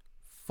end.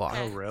 fuck.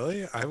 Oh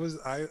really? I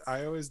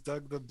always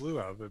dug the blue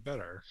outfit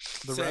better.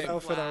 The red Same.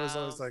 outfit I was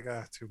Wow. always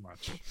like, too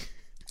much.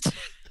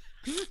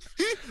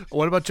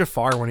 What about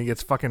Jafar when he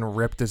gets fucking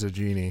ripped as a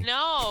genie?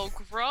 No,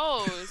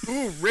 gross.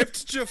 Ooh,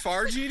 ripped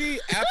Jafar GD?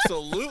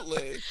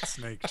 Absolutely.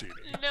 Snake genie.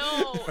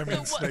 No. I the mean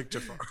one- snake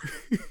Jafar.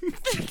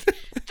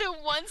 The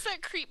ones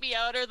that creep me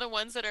out are the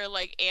ones that are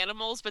like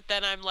animals, but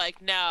then I'm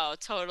like, no,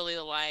 totally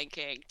the Lion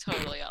King.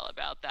 Totally all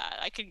about that.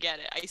 I can get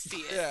it. I see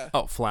it. Yeah.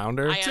 Oh,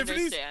 Flounder. I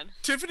Tiffany's- understand.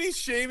 Tiffany's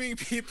shaming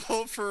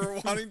people for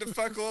wanting to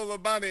fuck Lola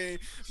Bunny,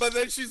 but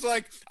then she's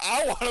like,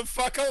 I want to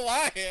fuck a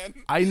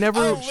lion. I never.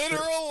 A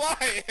literal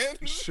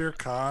lion. Shere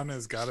Khan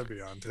has got to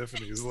be on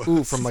Tiffany's list.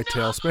 Ooh, from like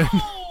Tailspin.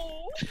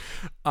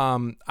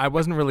 No! I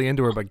wasn't really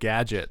into her, but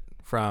Gadget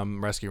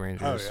from Rescue Oh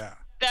Rangers. yeah.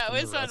 That From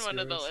was the on one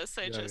of the Rescuers? lists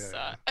I Yeah, just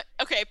yeah, saw.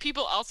 Okay,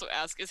 people also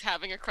ask, is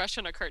having a crush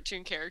on a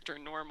cartoon character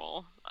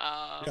normal?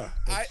 Yeah.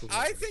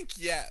 I think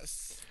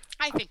yes.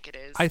 I think it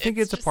is. I think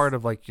it's a just- part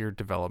of like your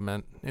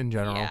development in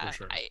general. Yeah,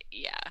 sure.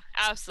 yeah,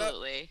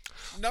 absolutely.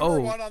 Number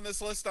Oh. one on this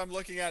list I'm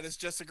looking at is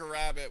Jessica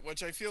Rabbit,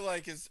 which I feel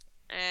like is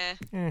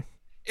Eh.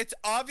 it's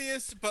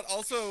obvious, but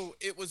also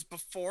it was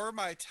before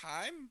my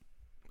time.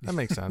 That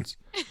makes sense.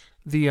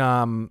 The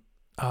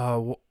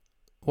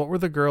what were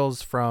the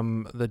girls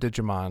from the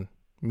Digimon?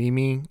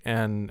 Mimi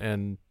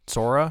and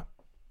Sora.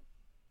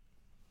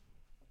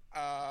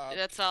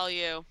 That's all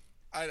you.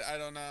 I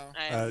don't know.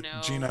 I have no.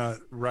 Gina,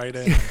 write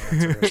in and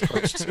answer this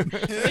question.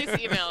 Please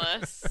email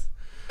us.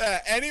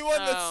 Anyone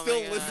that's Oh still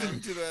my God. listening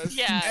to this,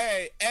 Yeah.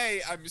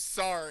 A, I'm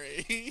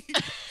sorry.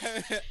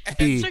 And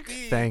B,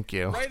 B, thank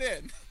you. Right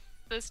in.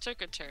 This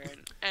took a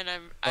turn, and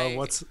I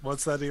What's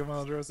that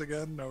email address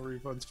again? No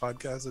refunds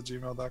podcast at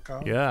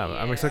gmail.com. Yeah,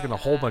 I'm expecting a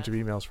whole bunch of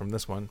Yeah. emails from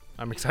this one.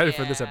 I'm excited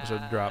for this episode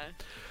to drop.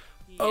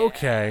 Yeah.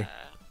 Okay.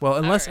 Well,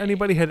 unless Alright.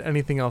 anybody had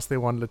anything else they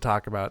wanted to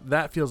talk about,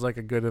 that feels like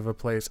a good of a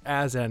place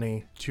as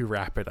any to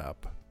wrap it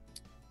up.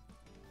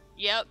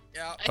 Yep.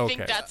 Yeah. I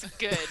think Okay. that's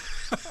good.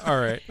 All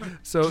right.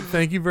 So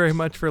thank you very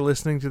much for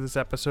listening to this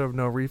episode of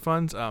No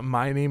Refunds.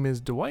 My name is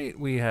Dwight.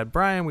 We had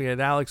Brian, we had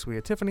Alex, we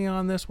had Tiffany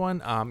on this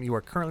one. You are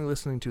currently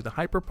listening to the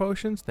Hyper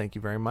Potions. Thank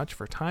you very much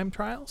for time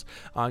trials.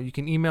 You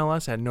can email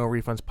us at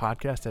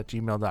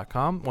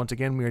norefundspodcast@gmail.com. Once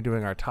again, we are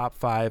doing our top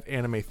 5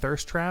 anime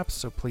thirst traps,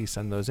 so please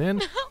send those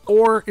in.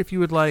 Or if you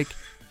would like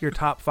your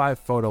top 5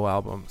 photo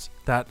albums,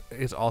 that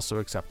is also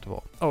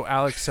acceptable. Oh,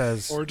 Alex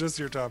says Or just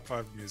your top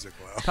 5 music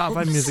albums. Top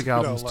 5 music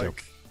albums, too.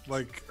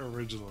 Like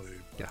originally.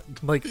 yeah,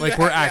 like Yeah,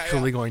 we're yeah,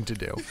 actually going to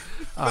do.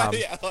 But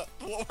yeah, what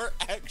we're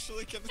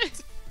actually gonna do.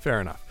 Fair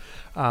enough.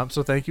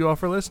 So thank you all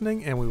for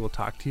listening, and we will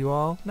talk to you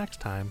all next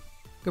time.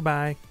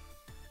 Goodbye.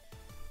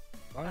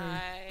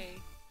 Bye.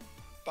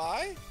 Bye.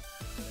 Bye.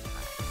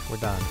 We're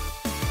done.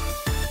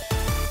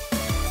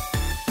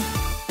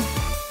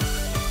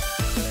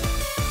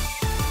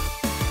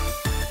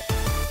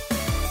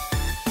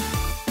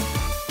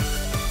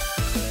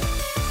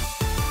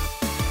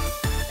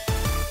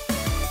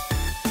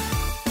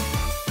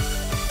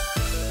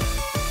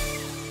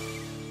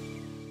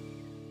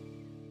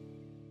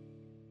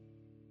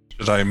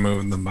 Should I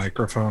move the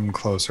microphone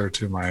closer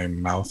to my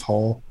mouth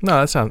hole?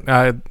 No, that sounds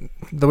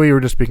the way you were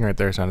just speaking right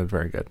there sounded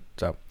very good.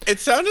 So It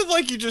sounded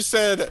like you just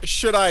said,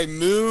 "Should I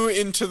moo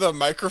into the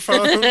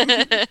microphone?"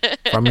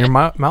 from your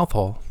mouth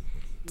hole,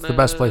 it's the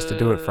best place to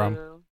do it from.